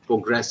 okay?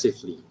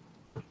 Progressively.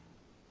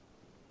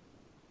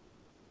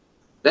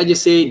 Let's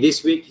just say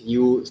this week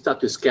you start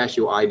to sketch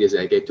your ideas,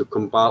 okay, to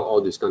compile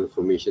all this kind of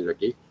information,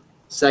 okay?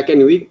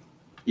 Second week,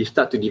 you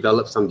start to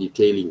develop some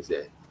detailings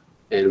there.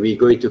 And we're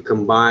going to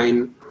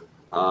combine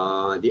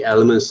the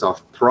elements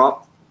of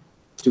prop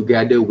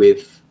together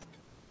with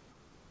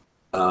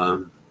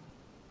our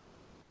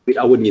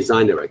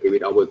designer, okay,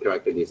 with our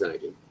character design.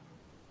 Okay?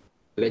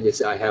 Let's just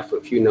say I have a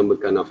few number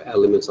kind of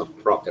elements of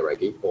prop there,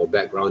 okay, or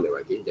background there,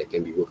 okay, that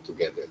can be worked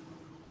together.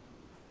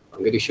 I'm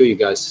going to show you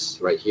guys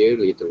right here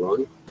later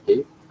on.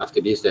 Okay,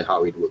 after this, that's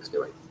how it works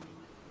there, right?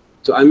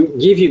 So I'm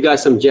give you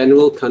guys some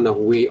general kind of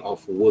way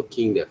of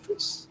working there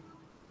first,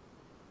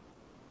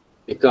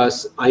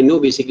 because I know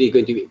basically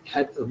going to be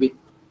a bit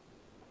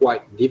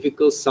quite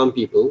difficult. Some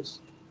people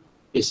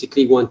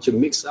basically want to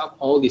mix up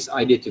all this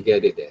idea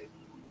together there,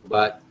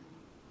 but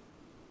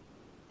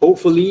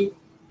hopefully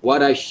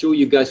what I show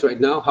you guys right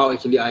now, how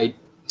actually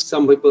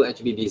some people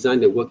actually design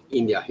the work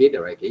in their head,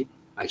 right? Okay,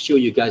 I show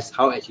you guys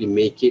how actually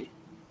make it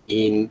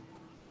in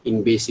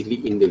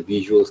basically in the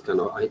visuals kind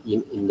of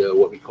in the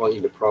what we call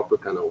in the proper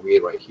kind of way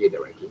right here,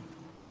 right? Okay?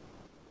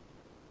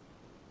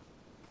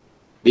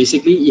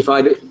 Basically,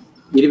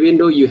 even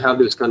though you have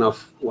those kind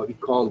of what we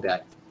call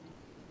that,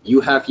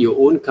 you have your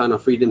own kind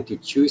of freedom to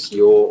choose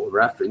your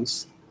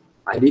reference.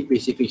 I did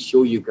basically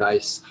show you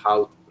guys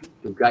how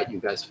to guide you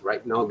guys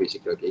right now,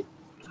 basically, okay,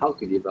 how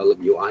to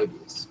develop your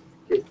ideas.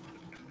 Okay,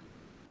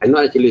 I'm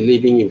not actually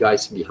leaving you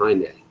guys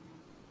behind there.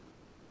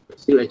 I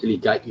still actually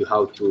guide you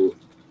how to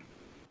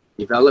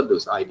develop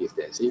those ideas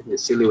there. See the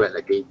silhouette.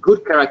 Okay,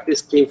 good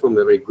characters came from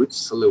very good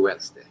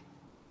silhouettes there.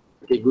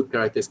 Okay, good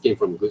characters came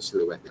from good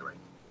silhouette there, right?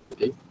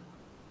 Okay,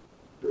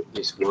 so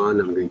this one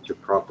I'm going to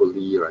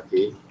properly,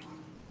 okay,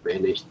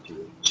 manage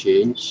to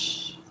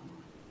change.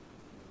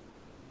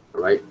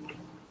 All right,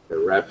 the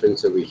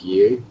reference over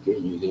here, okay,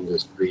 using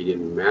this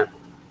gradient map,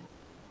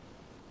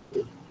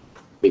 okay,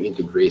 make it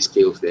to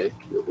grayscales there,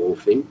 the whole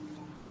thing.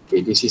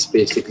 Okay, this is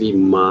basically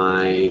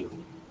my,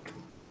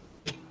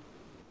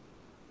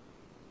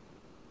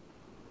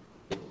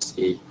 let's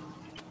see,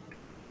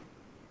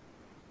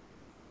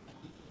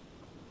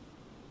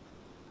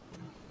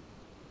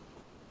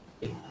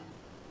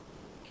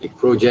 okay,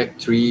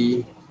 project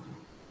 3,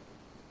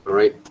 all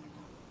right,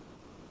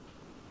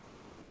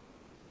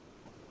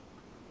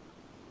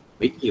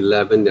 week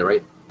 11 there,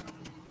 right?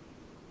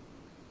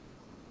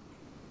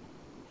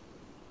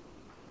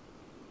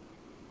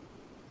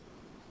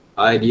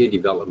 Idea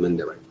development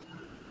there, right?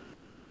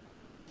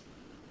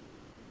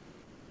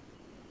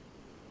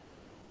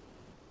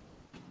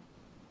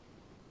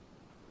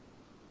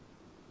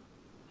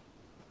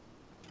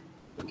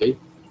 Okay,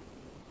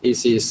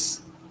 this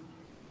is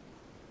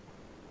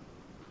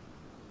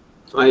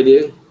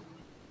idea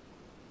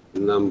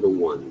number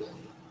 1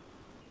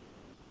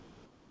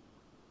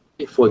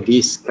 okay, for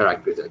these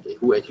characters. Okay,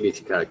 who actually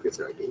these characters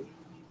are? Okay,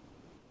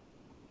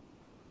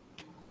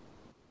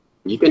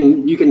 you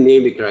can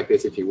name the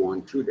characters if you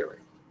want to there, right?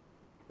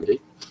 Okay, you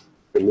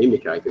can name the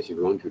characters if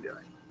you want to there,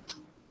 right?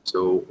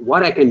 So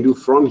what I can do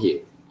from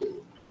here, okay,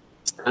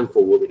 it's time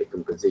for work with the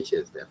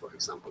compositions there, for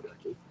example.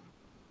 Okay,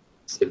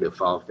 save the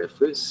file there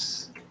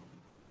first.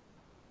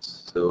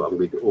 So I'm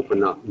going to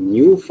open up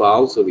new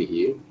files over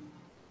here.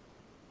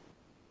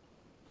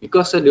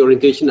 Because the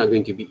orientation are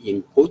going to be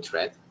in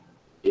portrait,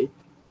 okay,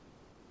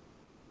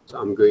 so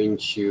I'm going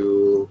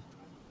to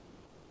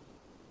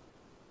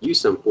use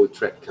some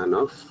portrait kind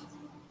of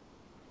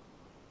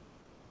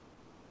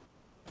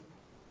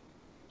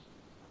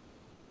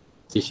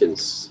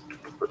positions,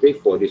 okay,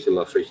 for these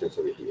illustrations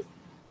over here,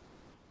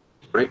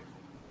 right?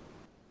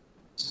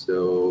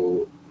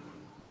 So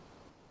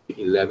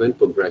 11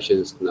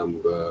 progressions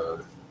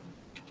number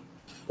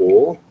 4,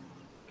 all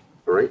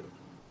right.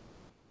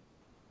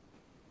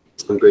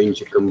 I'm going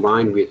to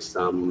combine with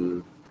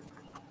some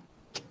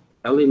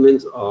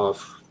elements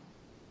of,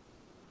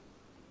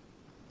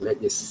 let's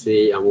just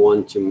say I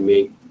want to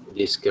make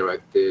this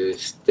character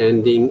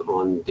standing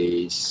on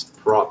this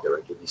prop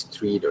directly, this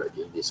tree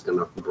directly, this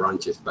kind of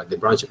branches, but the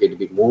branch is going to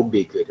be more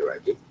bigger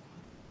directly.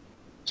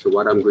 So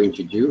what I'm going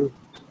to do,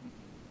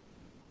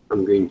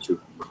 I'm going to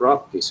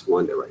crop this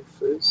one right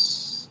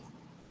first.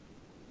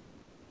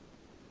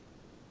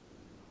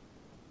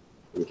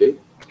 Okay,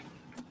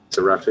 it's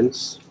a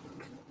reference.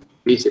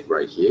 Paste it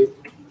right here.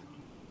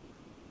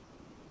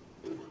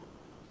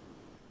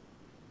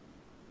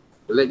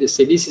 Let's just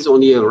say this is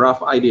only a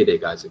rough idea there,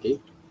 guys.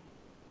 Okay,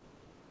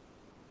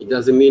 it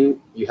doesn't mean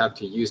you have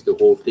to use the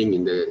whole thing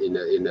in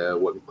the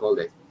what we call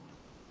that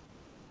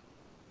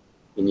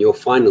in your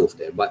finals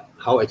there. But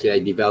how actually I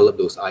develop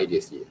those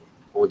ideas here.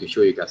 I want to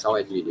show you guys how I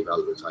actually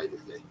develop those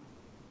ideas there.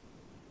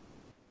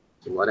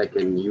 So what I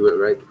can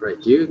use right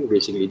here,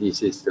 basically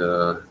this is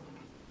the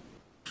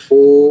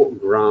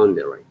foreground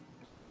there, right?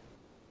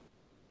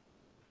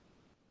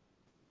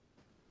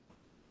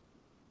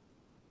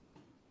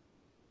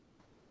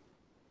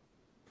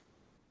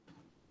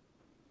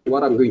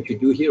 What I'm going to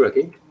do here,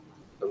 okay,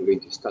 I'm going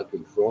to start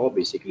to draw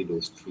basically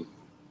those three.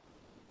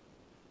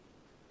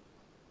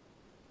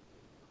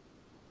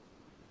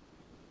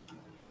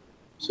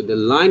 So the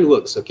line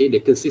works, okay,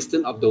 the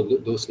consistent of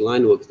those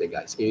line works there,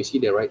 guys. Can you see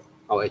there, right?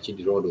 How I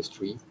actually draw those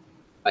three.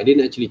 I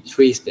didn't actually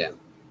trace them,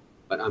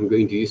 but I'm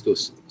going to use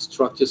those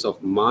structures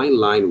of my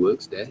line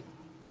works there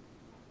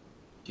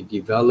to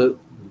develop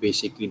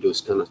basically those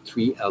kind of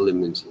three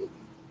elements here.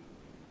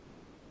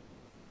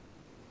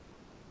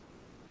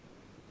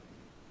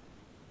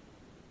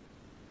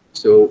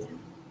 So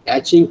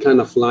etching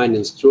kind of line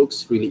and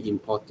strokes really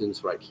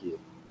important right here.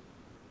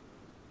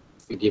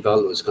 We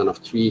develop those kind of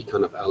three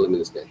kind of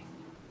elements there.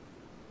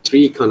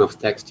 Three kind of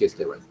textures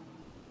there, right?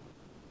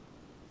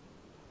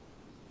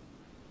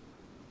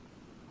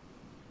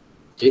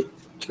 Okay,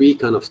 three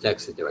kind of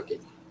textures there, okay.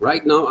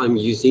 Right now I'm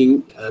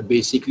using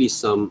basically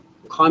some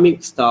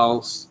comic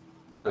styles,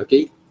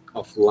 okay,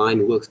 of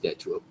line works there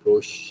to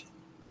approach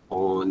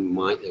on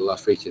my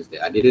illustrations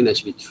there. I didn't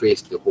actually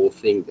trace the whole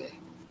thing there.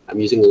 I'm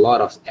using a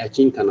lot of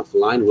etching kind of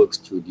line works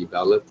to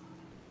develop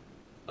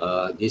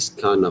this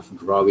kind of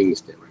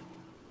drawings there.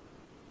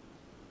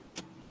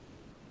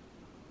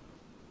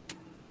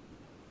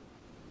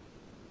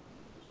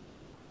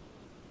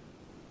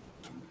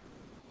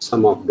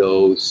 Some of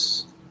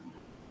those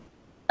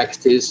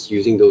textures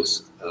using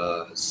those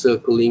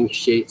circling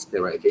shades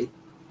there, right? Okay,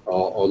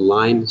 or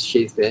line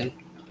shades there.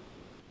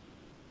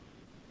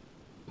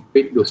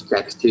 Pick those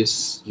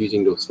textures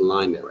using those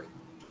line there, right?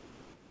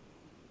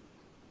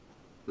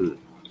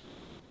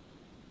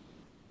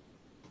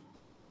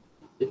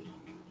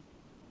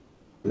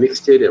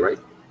 mixture there, right?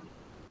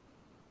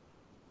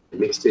 The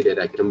mixture that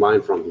I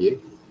combine from here.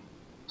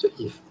 So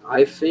if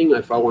I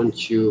want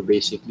to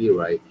basically,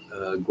 right,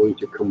 going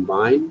to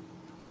combine,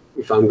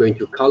 if I'm going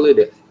to color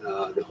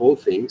the whole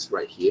things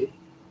right here,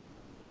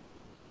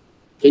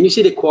 can you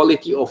see the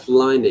quality of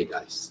line there,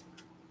 guys?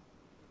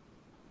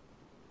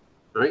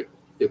 Right?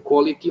 The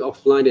quality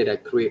of line that I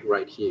create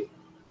right here.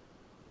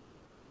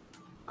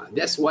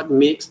 That's what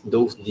makes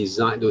those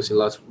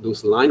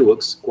line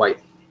works quite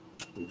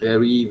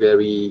very,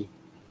 very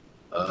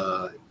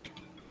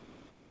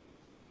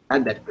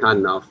at that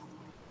kind of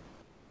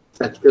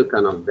statistical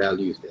kind of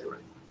values there,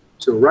 right?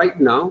 So right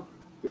now,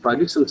 if I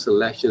do some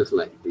selections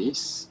like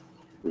this,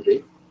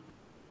 okay,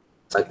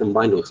 so I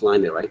combine those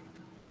lines there, right?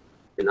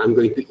 And I'm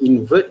going to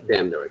invert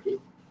them there, okay,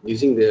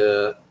 using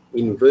the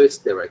inverse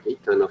there, okay,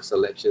 kind of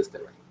selections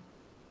there, right?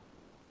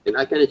 And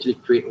I can actually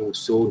create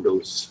also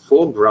those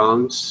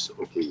foregrounds,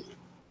 okay.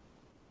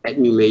 Add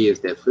new layers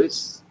there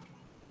first.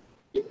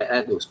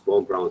 Add those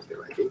foregrounds there,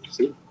 okay,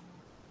 see?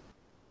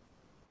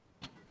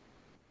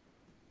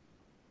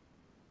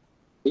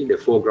 See the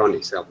foreground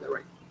itself there,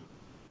 right?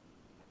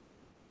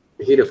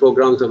 You see the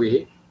foregrounds over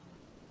here?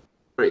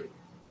 Right.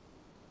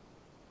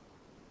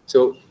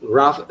 So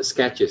rough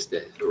sketches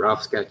there,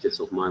 rough sketches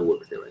of my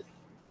work there, right?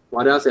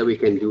 What else that we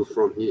can do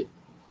from here?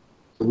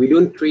 So we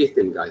don't trace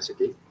them, guys,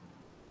 okay?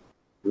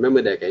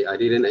 Remember that, okay? I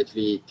didn't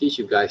actually teach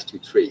you guys to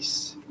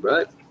trace,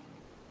 but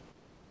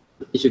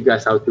I teach you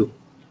guys how to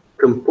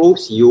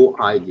compose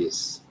your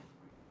ideas,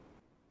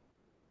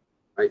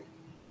 right?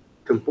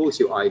 Compose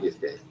your ideas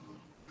there.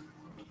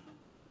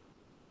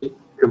 Okay?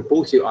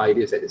 Compose your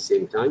ideas at the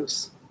same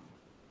times.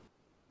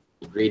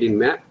 Gradient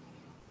map.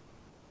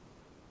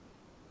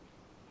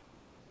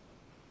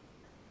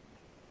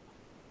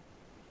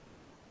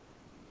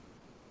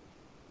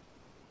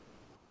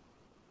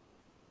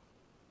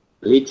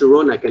 Later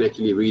on, I can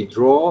actually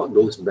redraw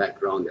those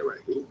background there, right?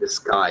 Okay? The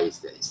skies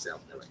there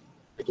itself, there, right?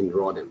 I can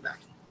draw them back.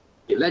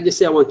 Okay, let's just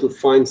say I want to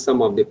find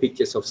some of the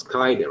pictures of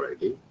sky there, right?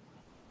 Okay?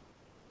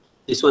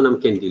 This one I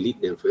can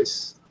delete them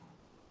first,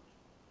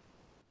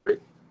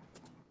 right?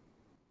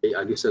 Okay,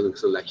 I do some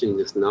selection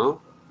just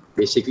now.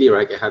 Basically,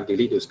 right, I have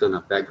deleted those kind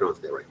of backgrounds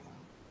there, right?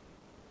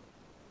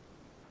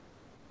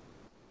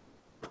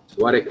 So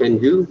what I can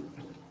do,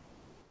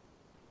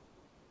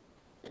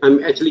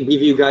 I'm actually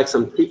give you guys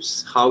some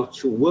tips how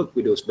to work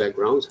with those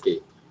backgrounds. Okay,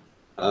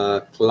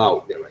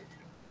 cloud there, right?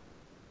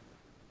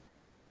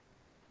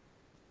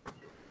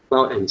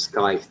 Cloud and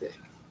skies there.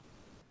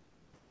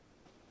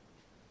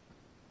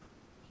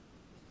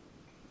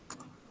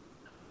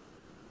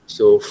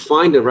 So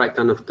find the right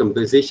kind of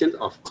composition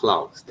of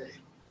clouds there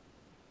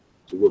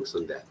to work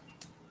on that.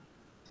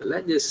 So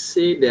let's just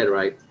say that,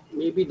 right,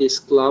 maybe this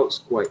cloud's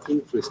quite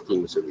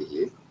interesting over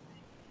here.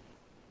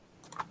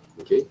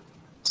 Okay,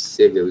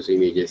 save those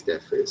images there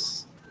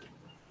first.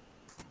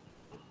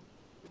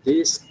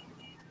 This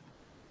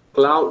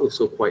cloud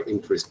also quite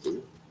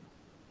interesting.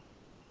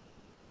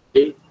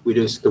 Okay, with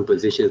those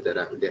compositions that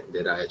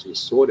I actually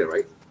saw there,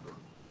 right?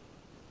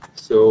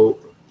 So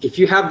if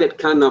you have that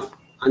kind of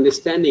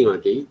understanding,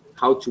 okay,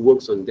 how to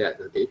work on that,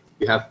 okay,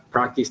 you have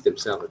practiced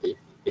themselves, okay,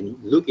 and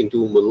look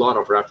into a lot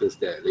of reference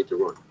there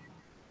later on.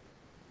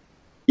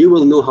 You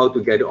will know how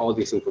to gather all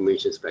these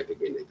informations back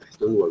again, guys.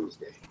 Don't worry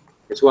there.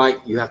 That's why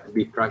you have to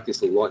be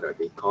practicing a lot,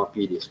 okay?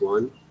 Copy this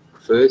one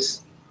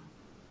first,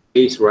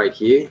 paste right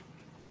here.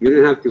 You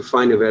don't have to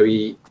find a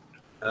very,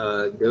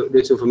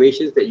 those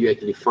information that you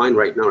actually find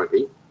right now,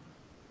 okay?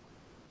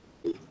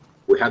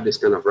 We have this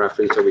kind of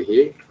reference over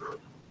here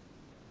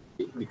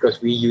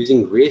because we're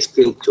using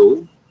grayscale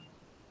tone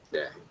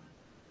there.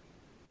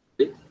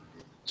 Okay?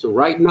 So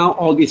right now,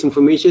 all these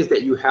information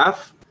that you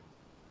have,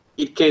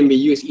 it can be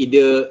used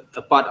either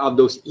a part of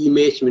those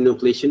image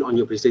manipulation on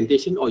your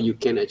presentation, or you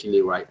can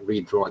actually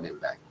redraw them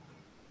back.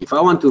 If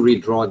I want to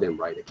redraw them,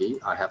 right, okay,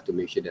 I have to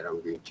make sure that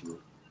I'm going to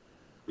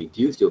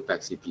reduce the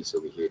opacities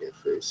over here there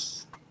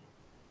first.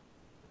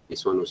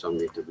 This one also I'm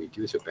going to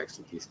reduce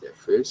opacities there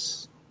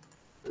first.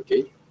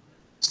 Okay,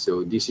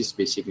 so this is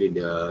basically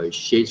the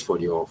shades for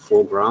your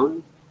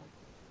foreground.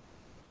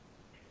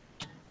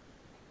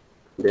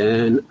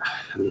 Then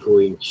I'm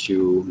going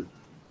to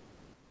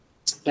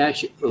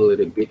sketch a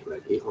little bit,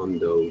 okay, on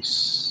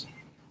those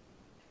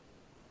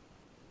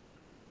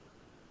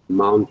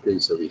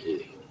mountains over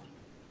here.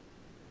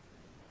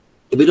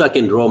 A bit I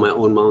can draw my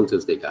own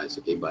mountains there, guys,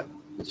 okay, but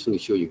I just want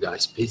to show you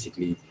guys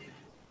basically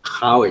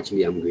how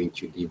actually I'm going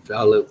to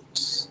develop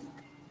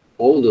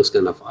all those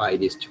kind of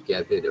ideas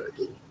together there,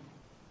 okay.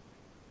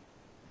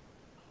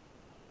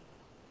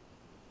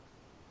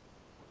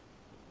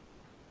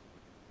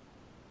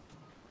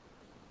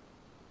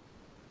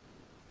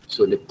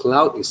 So the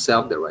cloud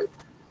itself there, right?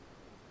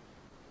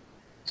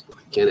 So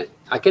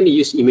I can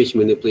use image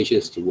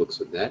manipulations to work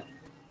with that.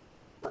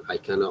 But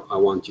I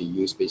want to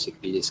use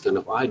basically this kind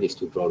of ideas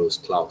to draw those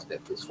clouds,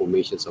 that those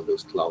formations of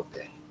those clouds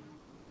there.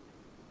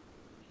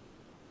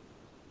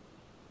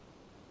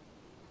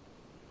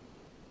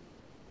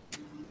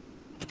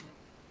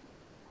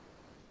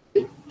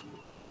 Okay.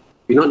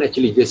 we're not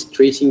actually just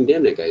tracing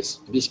them,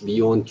 guys. This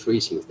beyond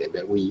tracing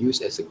that we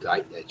use as a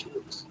guide that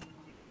works.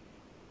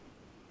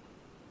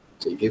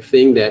 So if you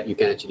think that you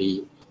can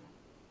actually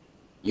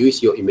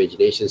use your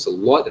imaginations a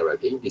lot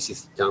already, this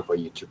is the time for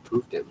you to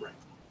prove them right.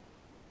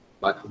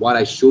 But what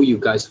I show you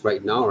guys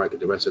right now, right,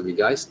 the rest of you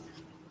guys,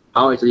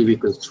 how actually we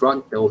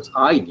construct those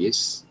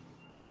ideas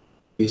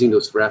using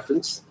those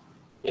reference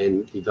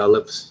and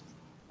develops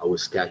our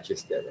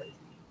sketches that way.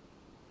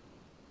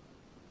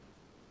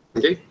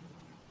 Okay?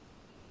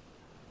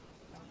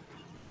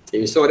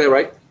 You saw that,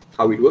 right?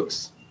 How it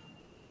works?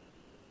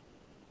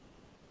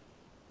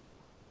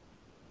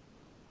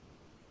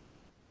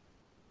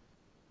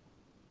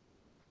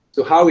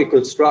 So how we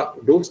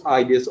construct those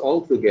ideas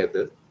all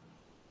together,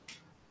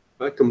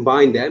 right?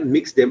 Combine them,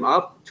 mix them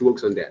up to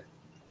work on that.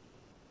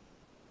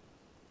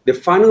 The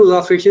final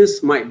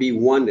illustrations might be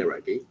one there,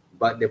 okay?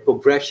 But the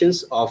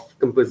progressions of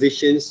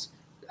compositions,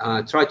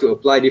 try to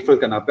apply different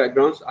kind of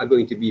backgrounds, are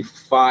going to be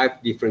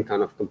 5 different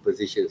kind of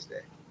compositions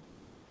there.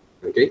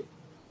 Okay?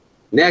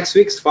 Next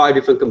week's 5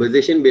 different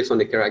compositions based on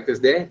the characters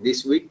there.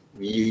 This week,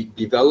 we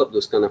develop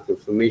those kind of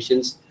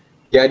informations,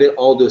 gather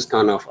all those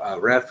kind of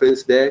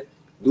reference there,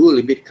 do a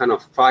little bit kind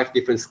of 5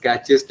 different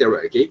sketches there,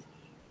 okay?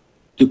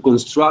 To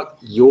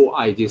construct your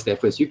ideas there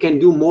first. You can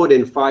do more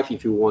than 5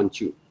 if you want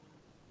to.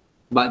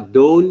 But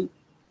don't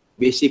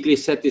basically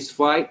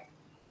satisfied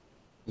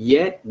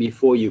yet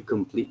before you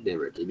complete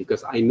them, okay?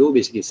 Because I know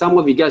basically some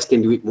of you guys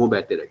can do it more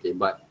better, okay?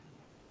 But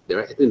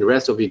I think the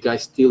rest of you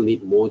guys still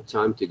need more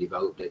time to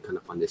develop that kind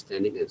of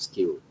understanding and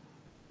skill,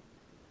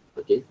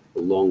 okay?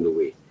 Along the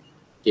way.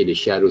 Okay, the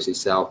shadows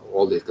itself,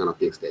 all these kind of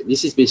things there.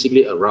 This is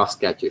basically a rough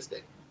sketches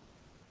there,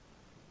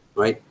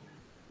 right?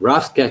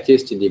 Rough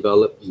sketches to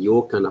develop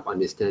your kind of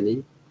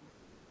understanding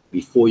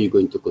before you're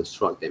going to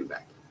construct them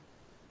back.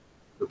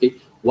 Okay,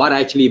 what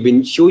I actually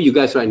been show you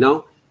guys right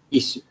now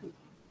is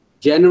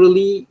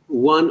generally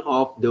one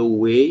of the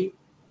way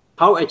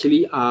how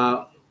actually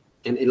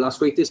and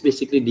illustrators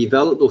basically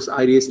develop those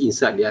ideas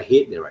inside their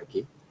head there,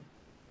 okay?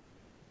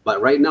 But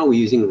right now we're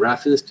using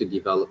reference to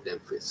develop them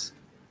first.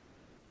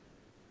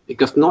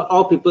 Because not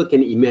all people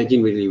can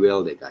imagine really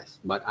well there, guys.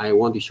 But I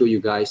want to show you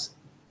guys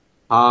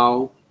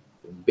how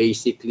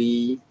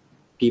basically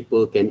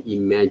people can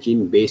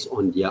imagine based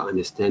on their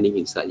understanding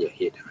inside your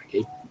head,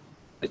 okay?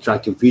 I try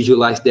to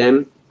visualize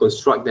them,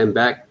 construct them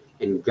back,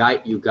 and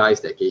guide you guys,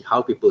 okay,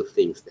 how people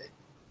think that.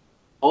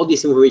 All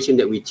this information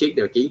that we take,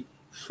 okay,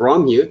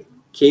 from here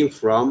came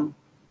from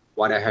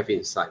what I have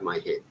inside my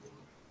head.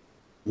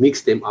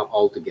 Mix them up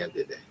all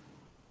together there.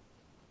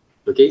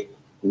 Okay?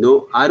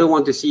 No, I don't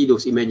want to see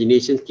those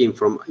imaginations came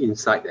from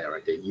inside there,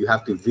 okay? You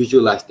have to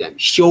visualize them,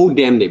 show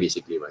them there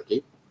basically,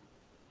 okay?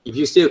 If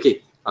you say,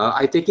 okay,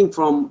 I'm taking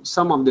from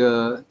some of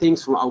the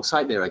things from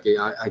outside there, okay?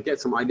 I get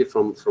some idea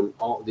from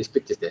all these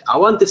pictures there. I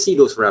want to see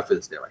those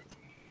references there, right?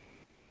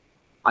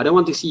 I don't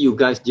want to see you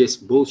guys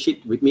just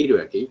bullshit with me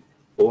there, okay?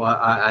 Or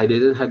I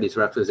didn't have this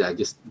reference there. I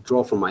just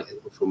draw from my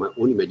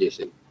own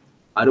imagination.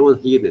 I don't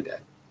want to hear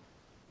that.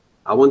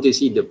 I want to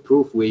see the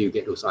proof where you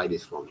get those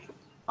ideas from.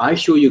 I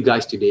show you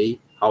guys today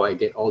how I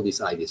get all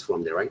these ideas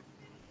from there, right?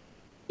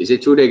 Is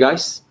it true there,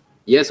 guys?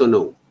 Yes or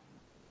no?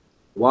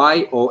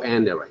 Y or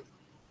N there, right?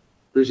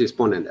 Please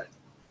respond on that.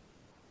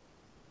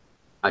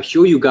 I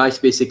show you guys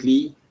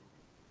basically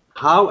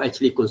how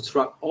actually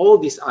construct all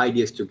these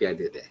ideas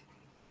together there.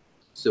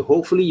 So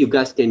hopefully you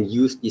guys can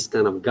use this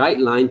kind of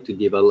guideline to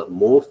develop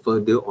more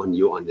further on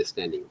your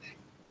understanding there.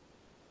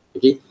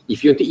 Okay,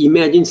 if you want to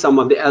imagine some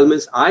of the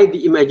elements, I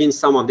imagine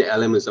some of the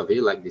elements of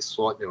here, like this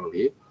sword over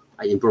here.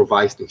 I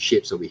improvised the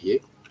shapes over here,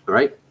 all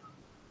right?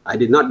 I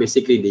did not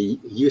basically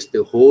use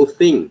the whole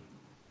thing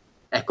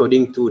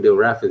according to the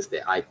reference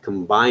there. I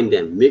combine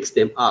them, mix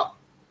them up,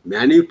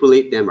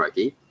 manipulate them,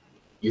 okay?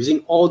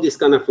 Using all this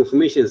kind of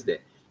informations there.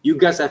 You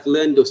guys have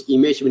learned those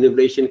image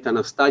manipulation kind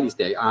of studies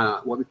there,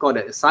 what we call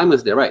that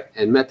assignments there, right?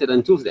 And method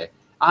and tools there.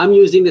 I'm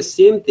using the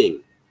same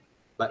thing,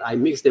 but I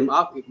mix them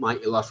up with my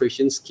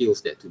illustration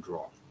skills there to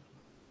draw.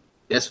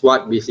 That's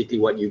what basically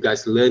what you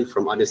guys learn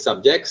from other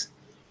subjects.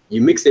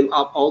 You mix them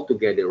up all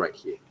together right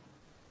here.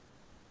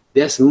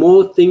 There's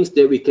more things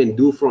that we can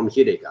do from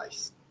here,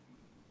 guys.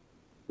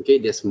 Okay,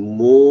 there's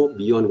more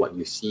beyond what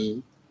you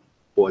see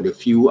for the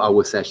few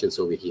hour sessions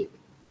over here.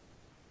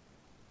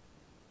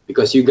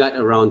 Because you got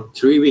around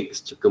 3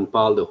 weeks to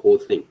compile the whole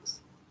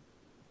things.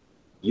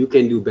 You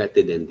can do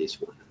better than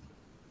this one.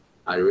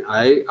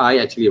 I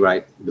actually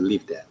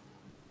believe that.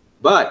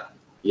 But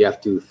you have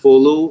to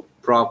follow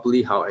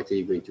properly how actually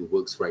you're going to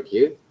work right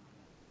here.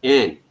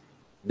 And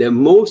the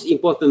most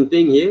important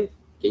thing here,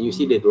 can you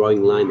see the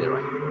drawing line there,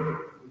 right?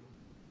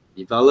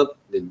 Develop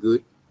the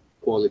good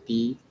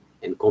quality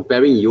and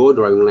comparing your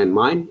drawing line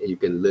mine, and you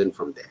can learn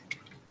from there.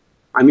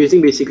 I'm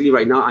using basically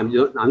right now, I'm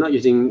not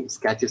using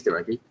sketches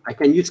directly. I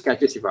can use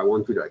sketches if I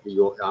want to directly,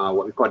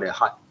 what we call the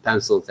hard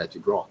pencils that you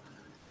draw.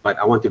 But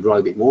I want to draw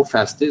a bit more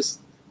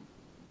fastest.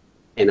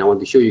 And I want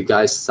to show you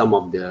guys some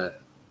of the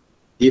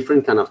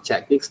different kind of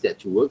techniques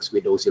that works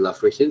with those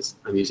illustrations.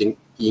 I'm using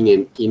ink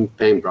and ink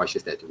pen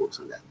brushes that works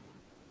on that.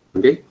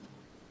 Okay.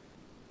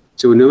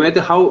 So no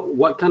matter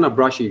what kind of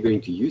brush you're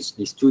going to use,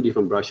 these two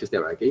different brushes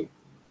there, okay?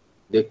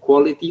 The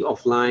quality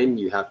of line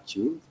you have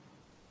to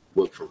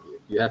work from here.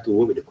 You have to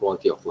work with the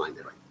quality of line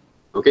there, right?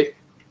 Okay?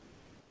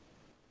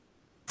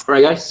 All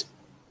right, guys.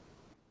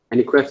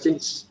 Any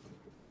questions?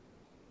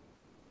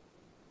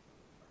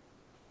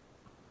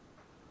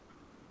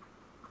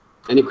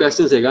 Any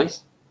questions there,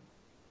 guys?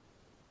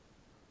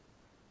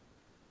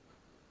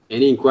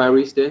 Any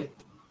inquiries there?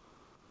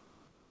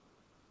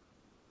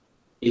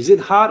 Is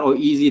it hard or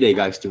easy there,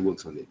 guys, to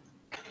work on it?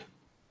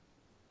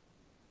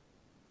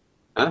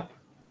 Huh?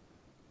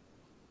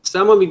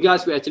 Some of you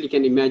guys who actually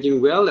can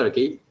imagine well,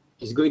 okay,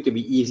 it's going to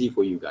be easy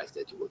for you guys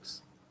that it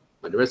works.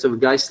 But the rest of you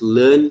guys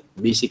learn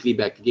basically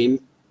back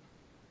again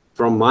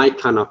from my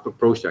kind of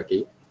approach,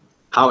 okay,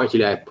 how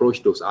actually I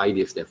approach those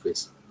ideas there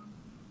first.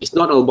 It's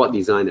not all about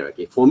design there,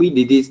 okay. For me,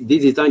 this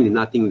design is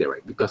nothing there,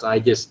 right? Because I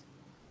just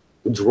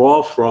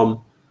draw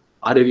from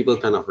other people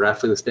kind of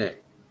reference there,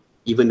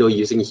 even though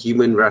using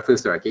human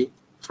reference there, okay,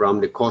 from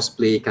the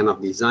cosplay kind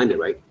of design there,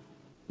 right?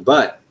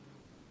 But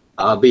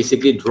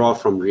basically draw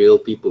from real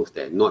people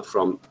there, not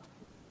from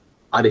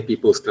other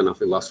people's kind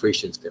of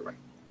illustrations there, right?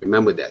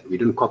 Remember that we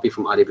don't copy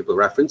from other people's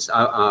reference,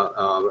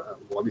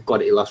 what we call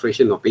the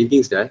illustration or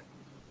paintings there,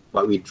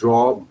 but we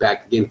draw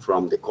back again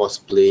from the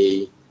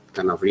cosplay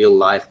kind of real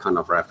life kind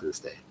of reference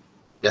there.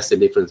 That's the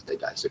difference there,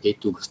 guys. Okay,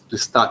 to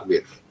start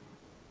with,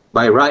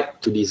 by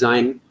right to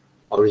design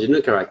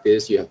original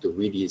characters, you have to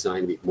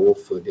redesign with more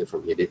further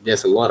from here.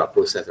 There's a lot of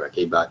process,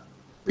 okay, but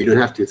we don't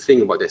have to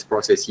think about this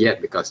process yet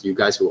because you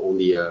guys were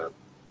only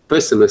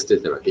first semester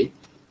there, okay?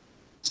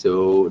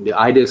 So the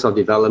ideas of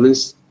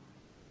developments,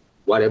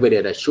 whatever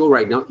that I show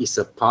right now is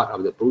a part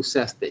of the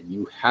process that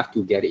you have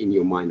to get in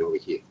your mind over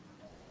here.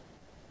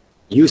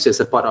 Use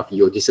as a part of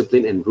your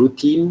discipline and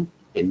routine,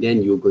 and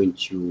then you're going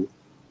to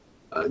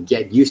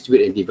get used to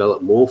it and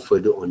develop more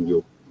further on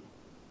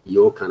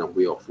your kind of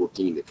way of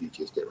working in the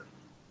future. There.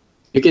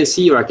 You can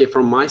see, okay,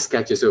 from my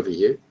sketches over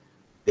here,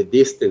 the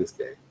distance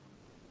there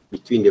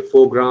between the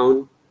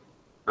foreground,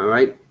 all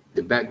right,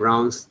 the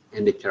backgrounds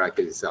and the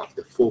character itself,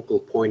 the focal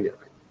point there,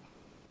 right?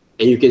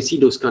 And you can see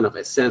those kind of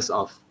a sense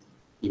of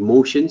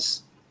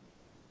emotions,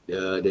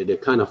 the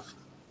kind of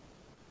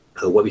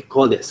what we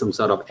call that some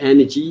sort of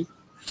energy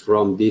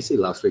from these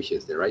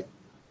illustrations there, right?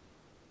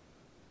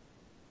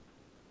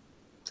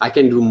 I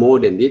can do more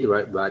than this,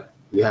 right? But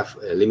we have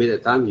a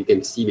limited time. You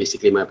can see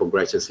basically my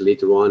progressions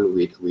later on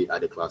with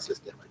other classes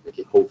there, right?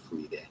 Okay,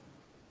 hopefully there.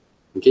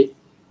 Okay,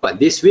 but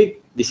this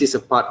week, this is a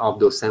part of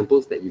those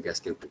samples that you guys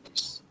can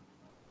produce.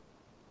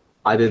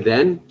 Other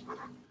than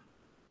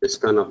this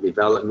kind of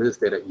developments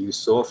that you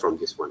saw from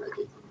this one,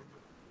 okay?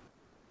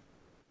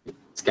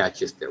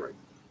 Sketches there, right?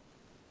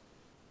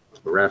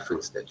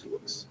 Reference that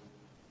works.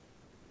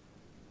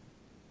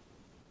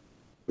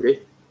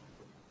 Okay.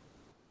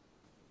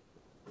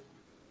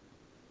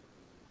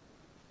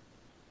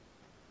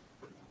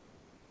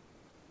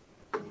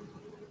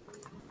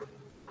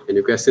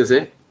 Any questions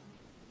there?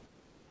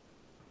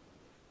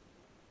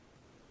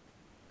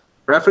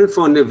 Reference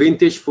from the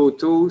vintage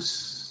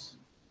photos,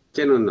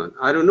 can or not?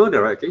 I don't know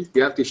that, right? Okay?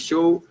 You have to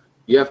show,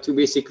 you have to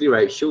basically,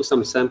 right, show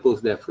some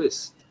samples there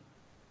first.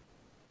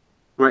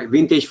 Right,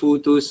 vintage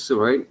photos,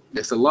 right?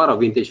 There's a lot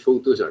of vintage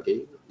photos,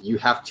 okay? You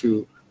have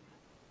to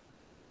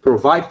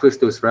provide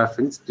first those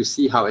reference to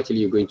see how actually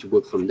you're going to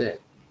work from there.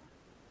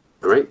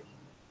 All right?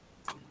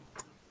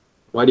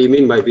 What do you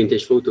mean by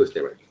vintage photos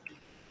there, right?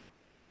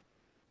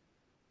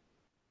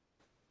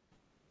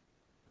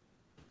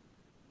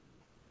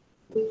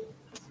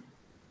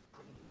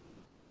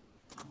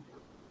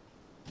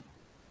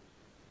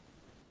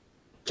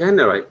 Can,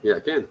 right? Yeah,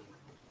 can.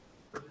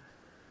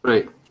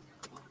 Right.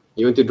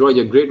 You want to draw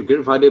your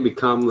great-grandfather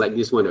become like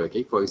this one,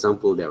 okay? For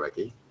example, there,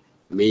 okay?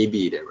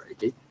 Maybe there,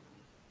 okay?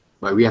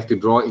 But we have to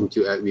draw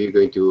into, we're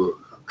going to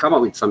come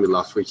up with some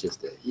illustrations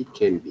there. It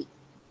can be.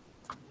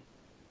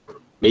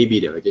 Maybe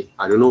there, okay?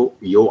 I don't know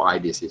your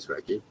ideas is,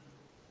 right, okay?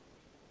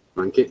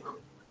 Okay?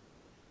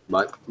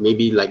 But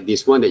maybe like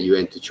this one that you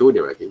want to show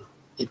there, okay?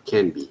 It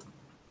can be.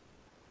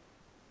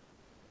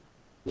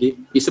 Okay?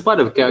 It's a part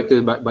of a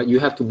character, but you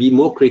have to be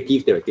more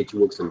creative there, okay, to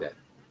work on that.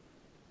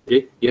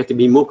 Okay? You have to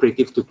be more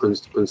creative to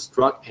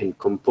construct and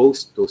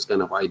compose those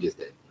kind of ideas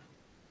there.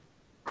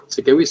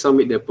 So can we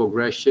submit the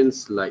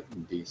progressions like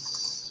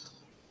this?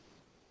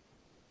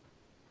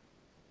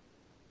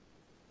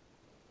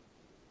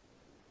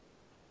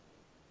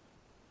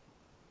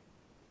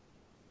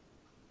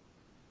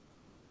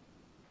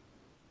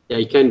 Yeah,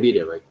 it can be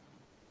there, right?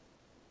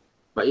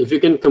 But if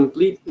you can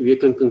complete, you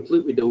can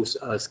conclude with those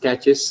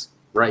sketches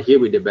right here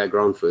with the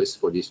background first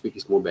for this week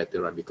is more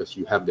better, right? Because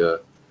you have a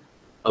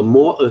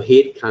more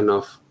ahead kind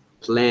of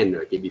plan,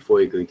 okay, before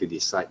you're going to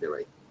decide the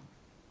right,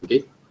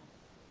 okay?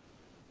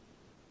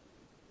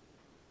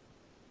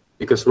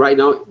 Because right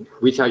now,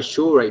 which I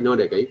show right now,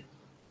 okay,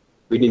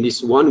 within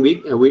this 1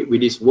 week, with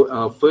this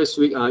first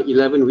week,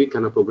 11-week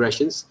kind of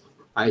progressions,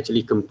 I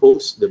actually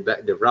compose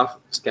the rough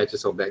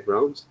sketches of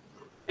backgrounds.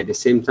 At the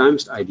same time,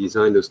 I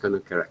design those kind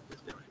of characters.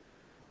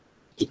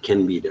 It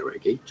can be there,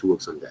 okay, to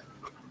work on that.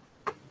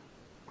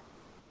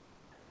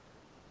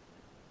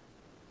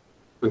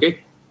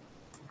 Okay.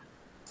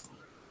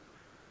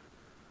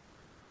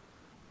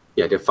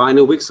 Yeah, the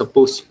final week,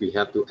 suppose we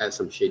have to add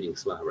some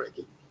shadings lah, right?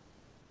 Okay.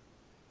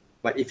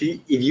 But if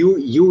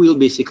you will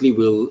basically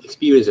will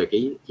experience,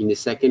 okay, in the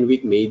second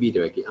week maybe,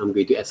 okay, I'm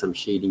going to add some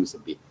shadings a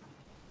bit,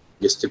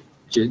 just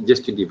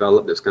to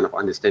develop this kind of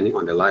understanding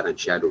on the light and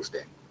shadows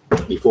there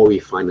before we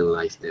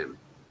finalize them.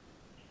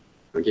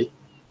 Okay,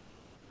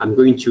 I'm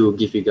going to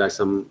give you guys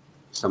some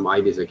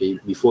ideas. Okay,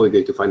 before we're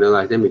going to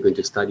finalize them, we're going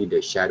to study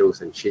the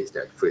shadows and shades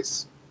there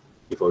first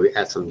before we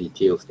add some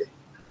details there.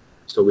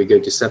 So we're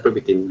going to separate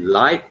between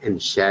light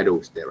and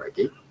shadows there.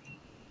 Okay,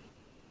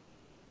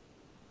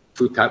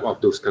 two type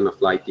of those kind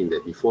of lighting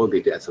there before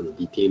we add some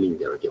detailing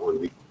there. Okay, on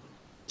week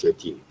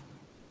 13,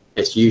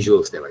 as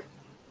usual there, right?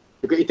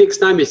 Okay, it takes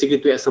time basically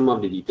to add some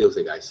of the details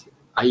there, guys.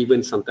 I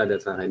even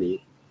sometimes don't have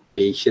any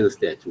patience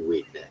there to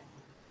wait there.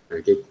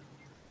 Okay,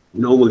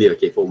 normally,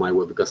 okay, for my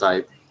work, because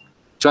I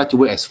try to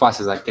work as fast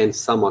as I can.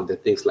 Some of the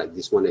things like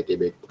this one,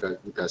 okay,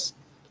 because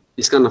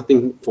this kind of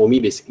thing for me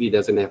basically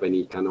doesn't have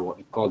any kind of what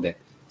we call that,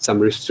 some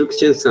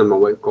restrictions, some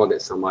what we call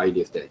that, some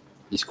ideas there.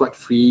 It's quite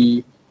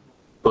free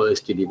for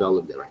us to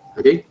develop that, right?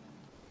 Okay.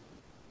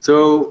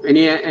 So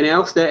any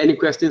else there? Any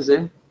questions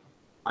there?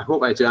 I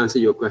hope I answer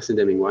your question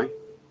there, Ming Wai.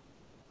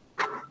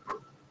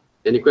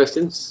 Any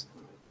questions?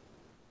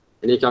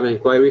 Any kind of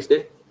inquiries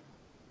there?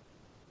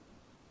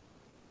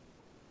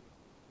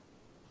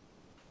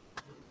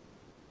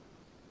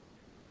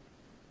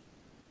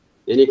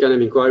 Any kind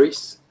of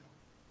inquiries?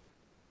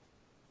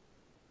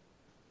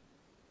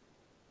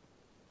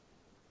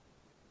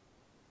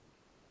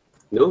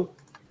 No?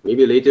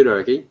 Maybe later,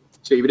 okay?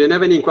 So if you don't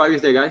have any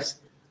inquiries there,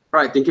 guys,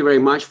 all right, thank you very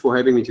much for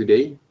having me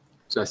today.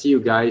 So I'll see you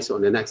guys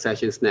on the next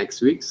sessions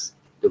next week.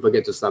 Don't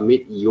forget to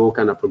submit your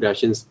kind of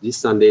progressions this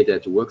Sunday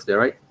that works there,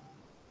 right?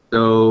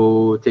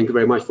 So thank you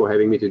very much for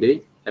having me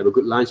today. Have a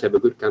good lunch, have a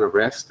good kind of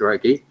rest, right?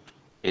 Okay?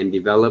 And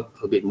develop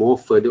a bit more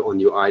further on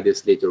your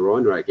ideas later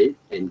on, right? Okay?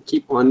 And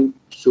keep on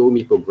showing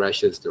me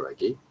progressions there,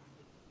 okay?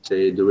 So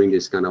during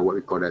this kind of what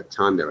we call that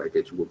time there,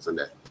 okay, to work on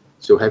that.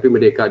 So happy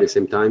Merdeka at the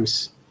same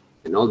times,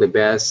 and all the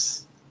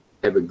best.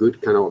 Have a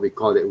good kind of what we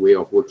call that way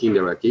of working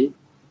there, okay?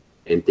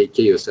 And take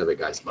care of yourself,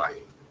 guys. Bye.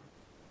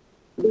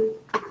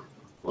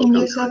 Thank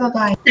you, sir.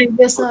 Bye-bye. Thank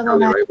you, sir.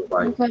 Bye-bye.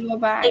 Bye-bye.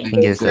 Bye-bye.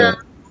 Thank you, sir.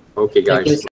 Okay, guys.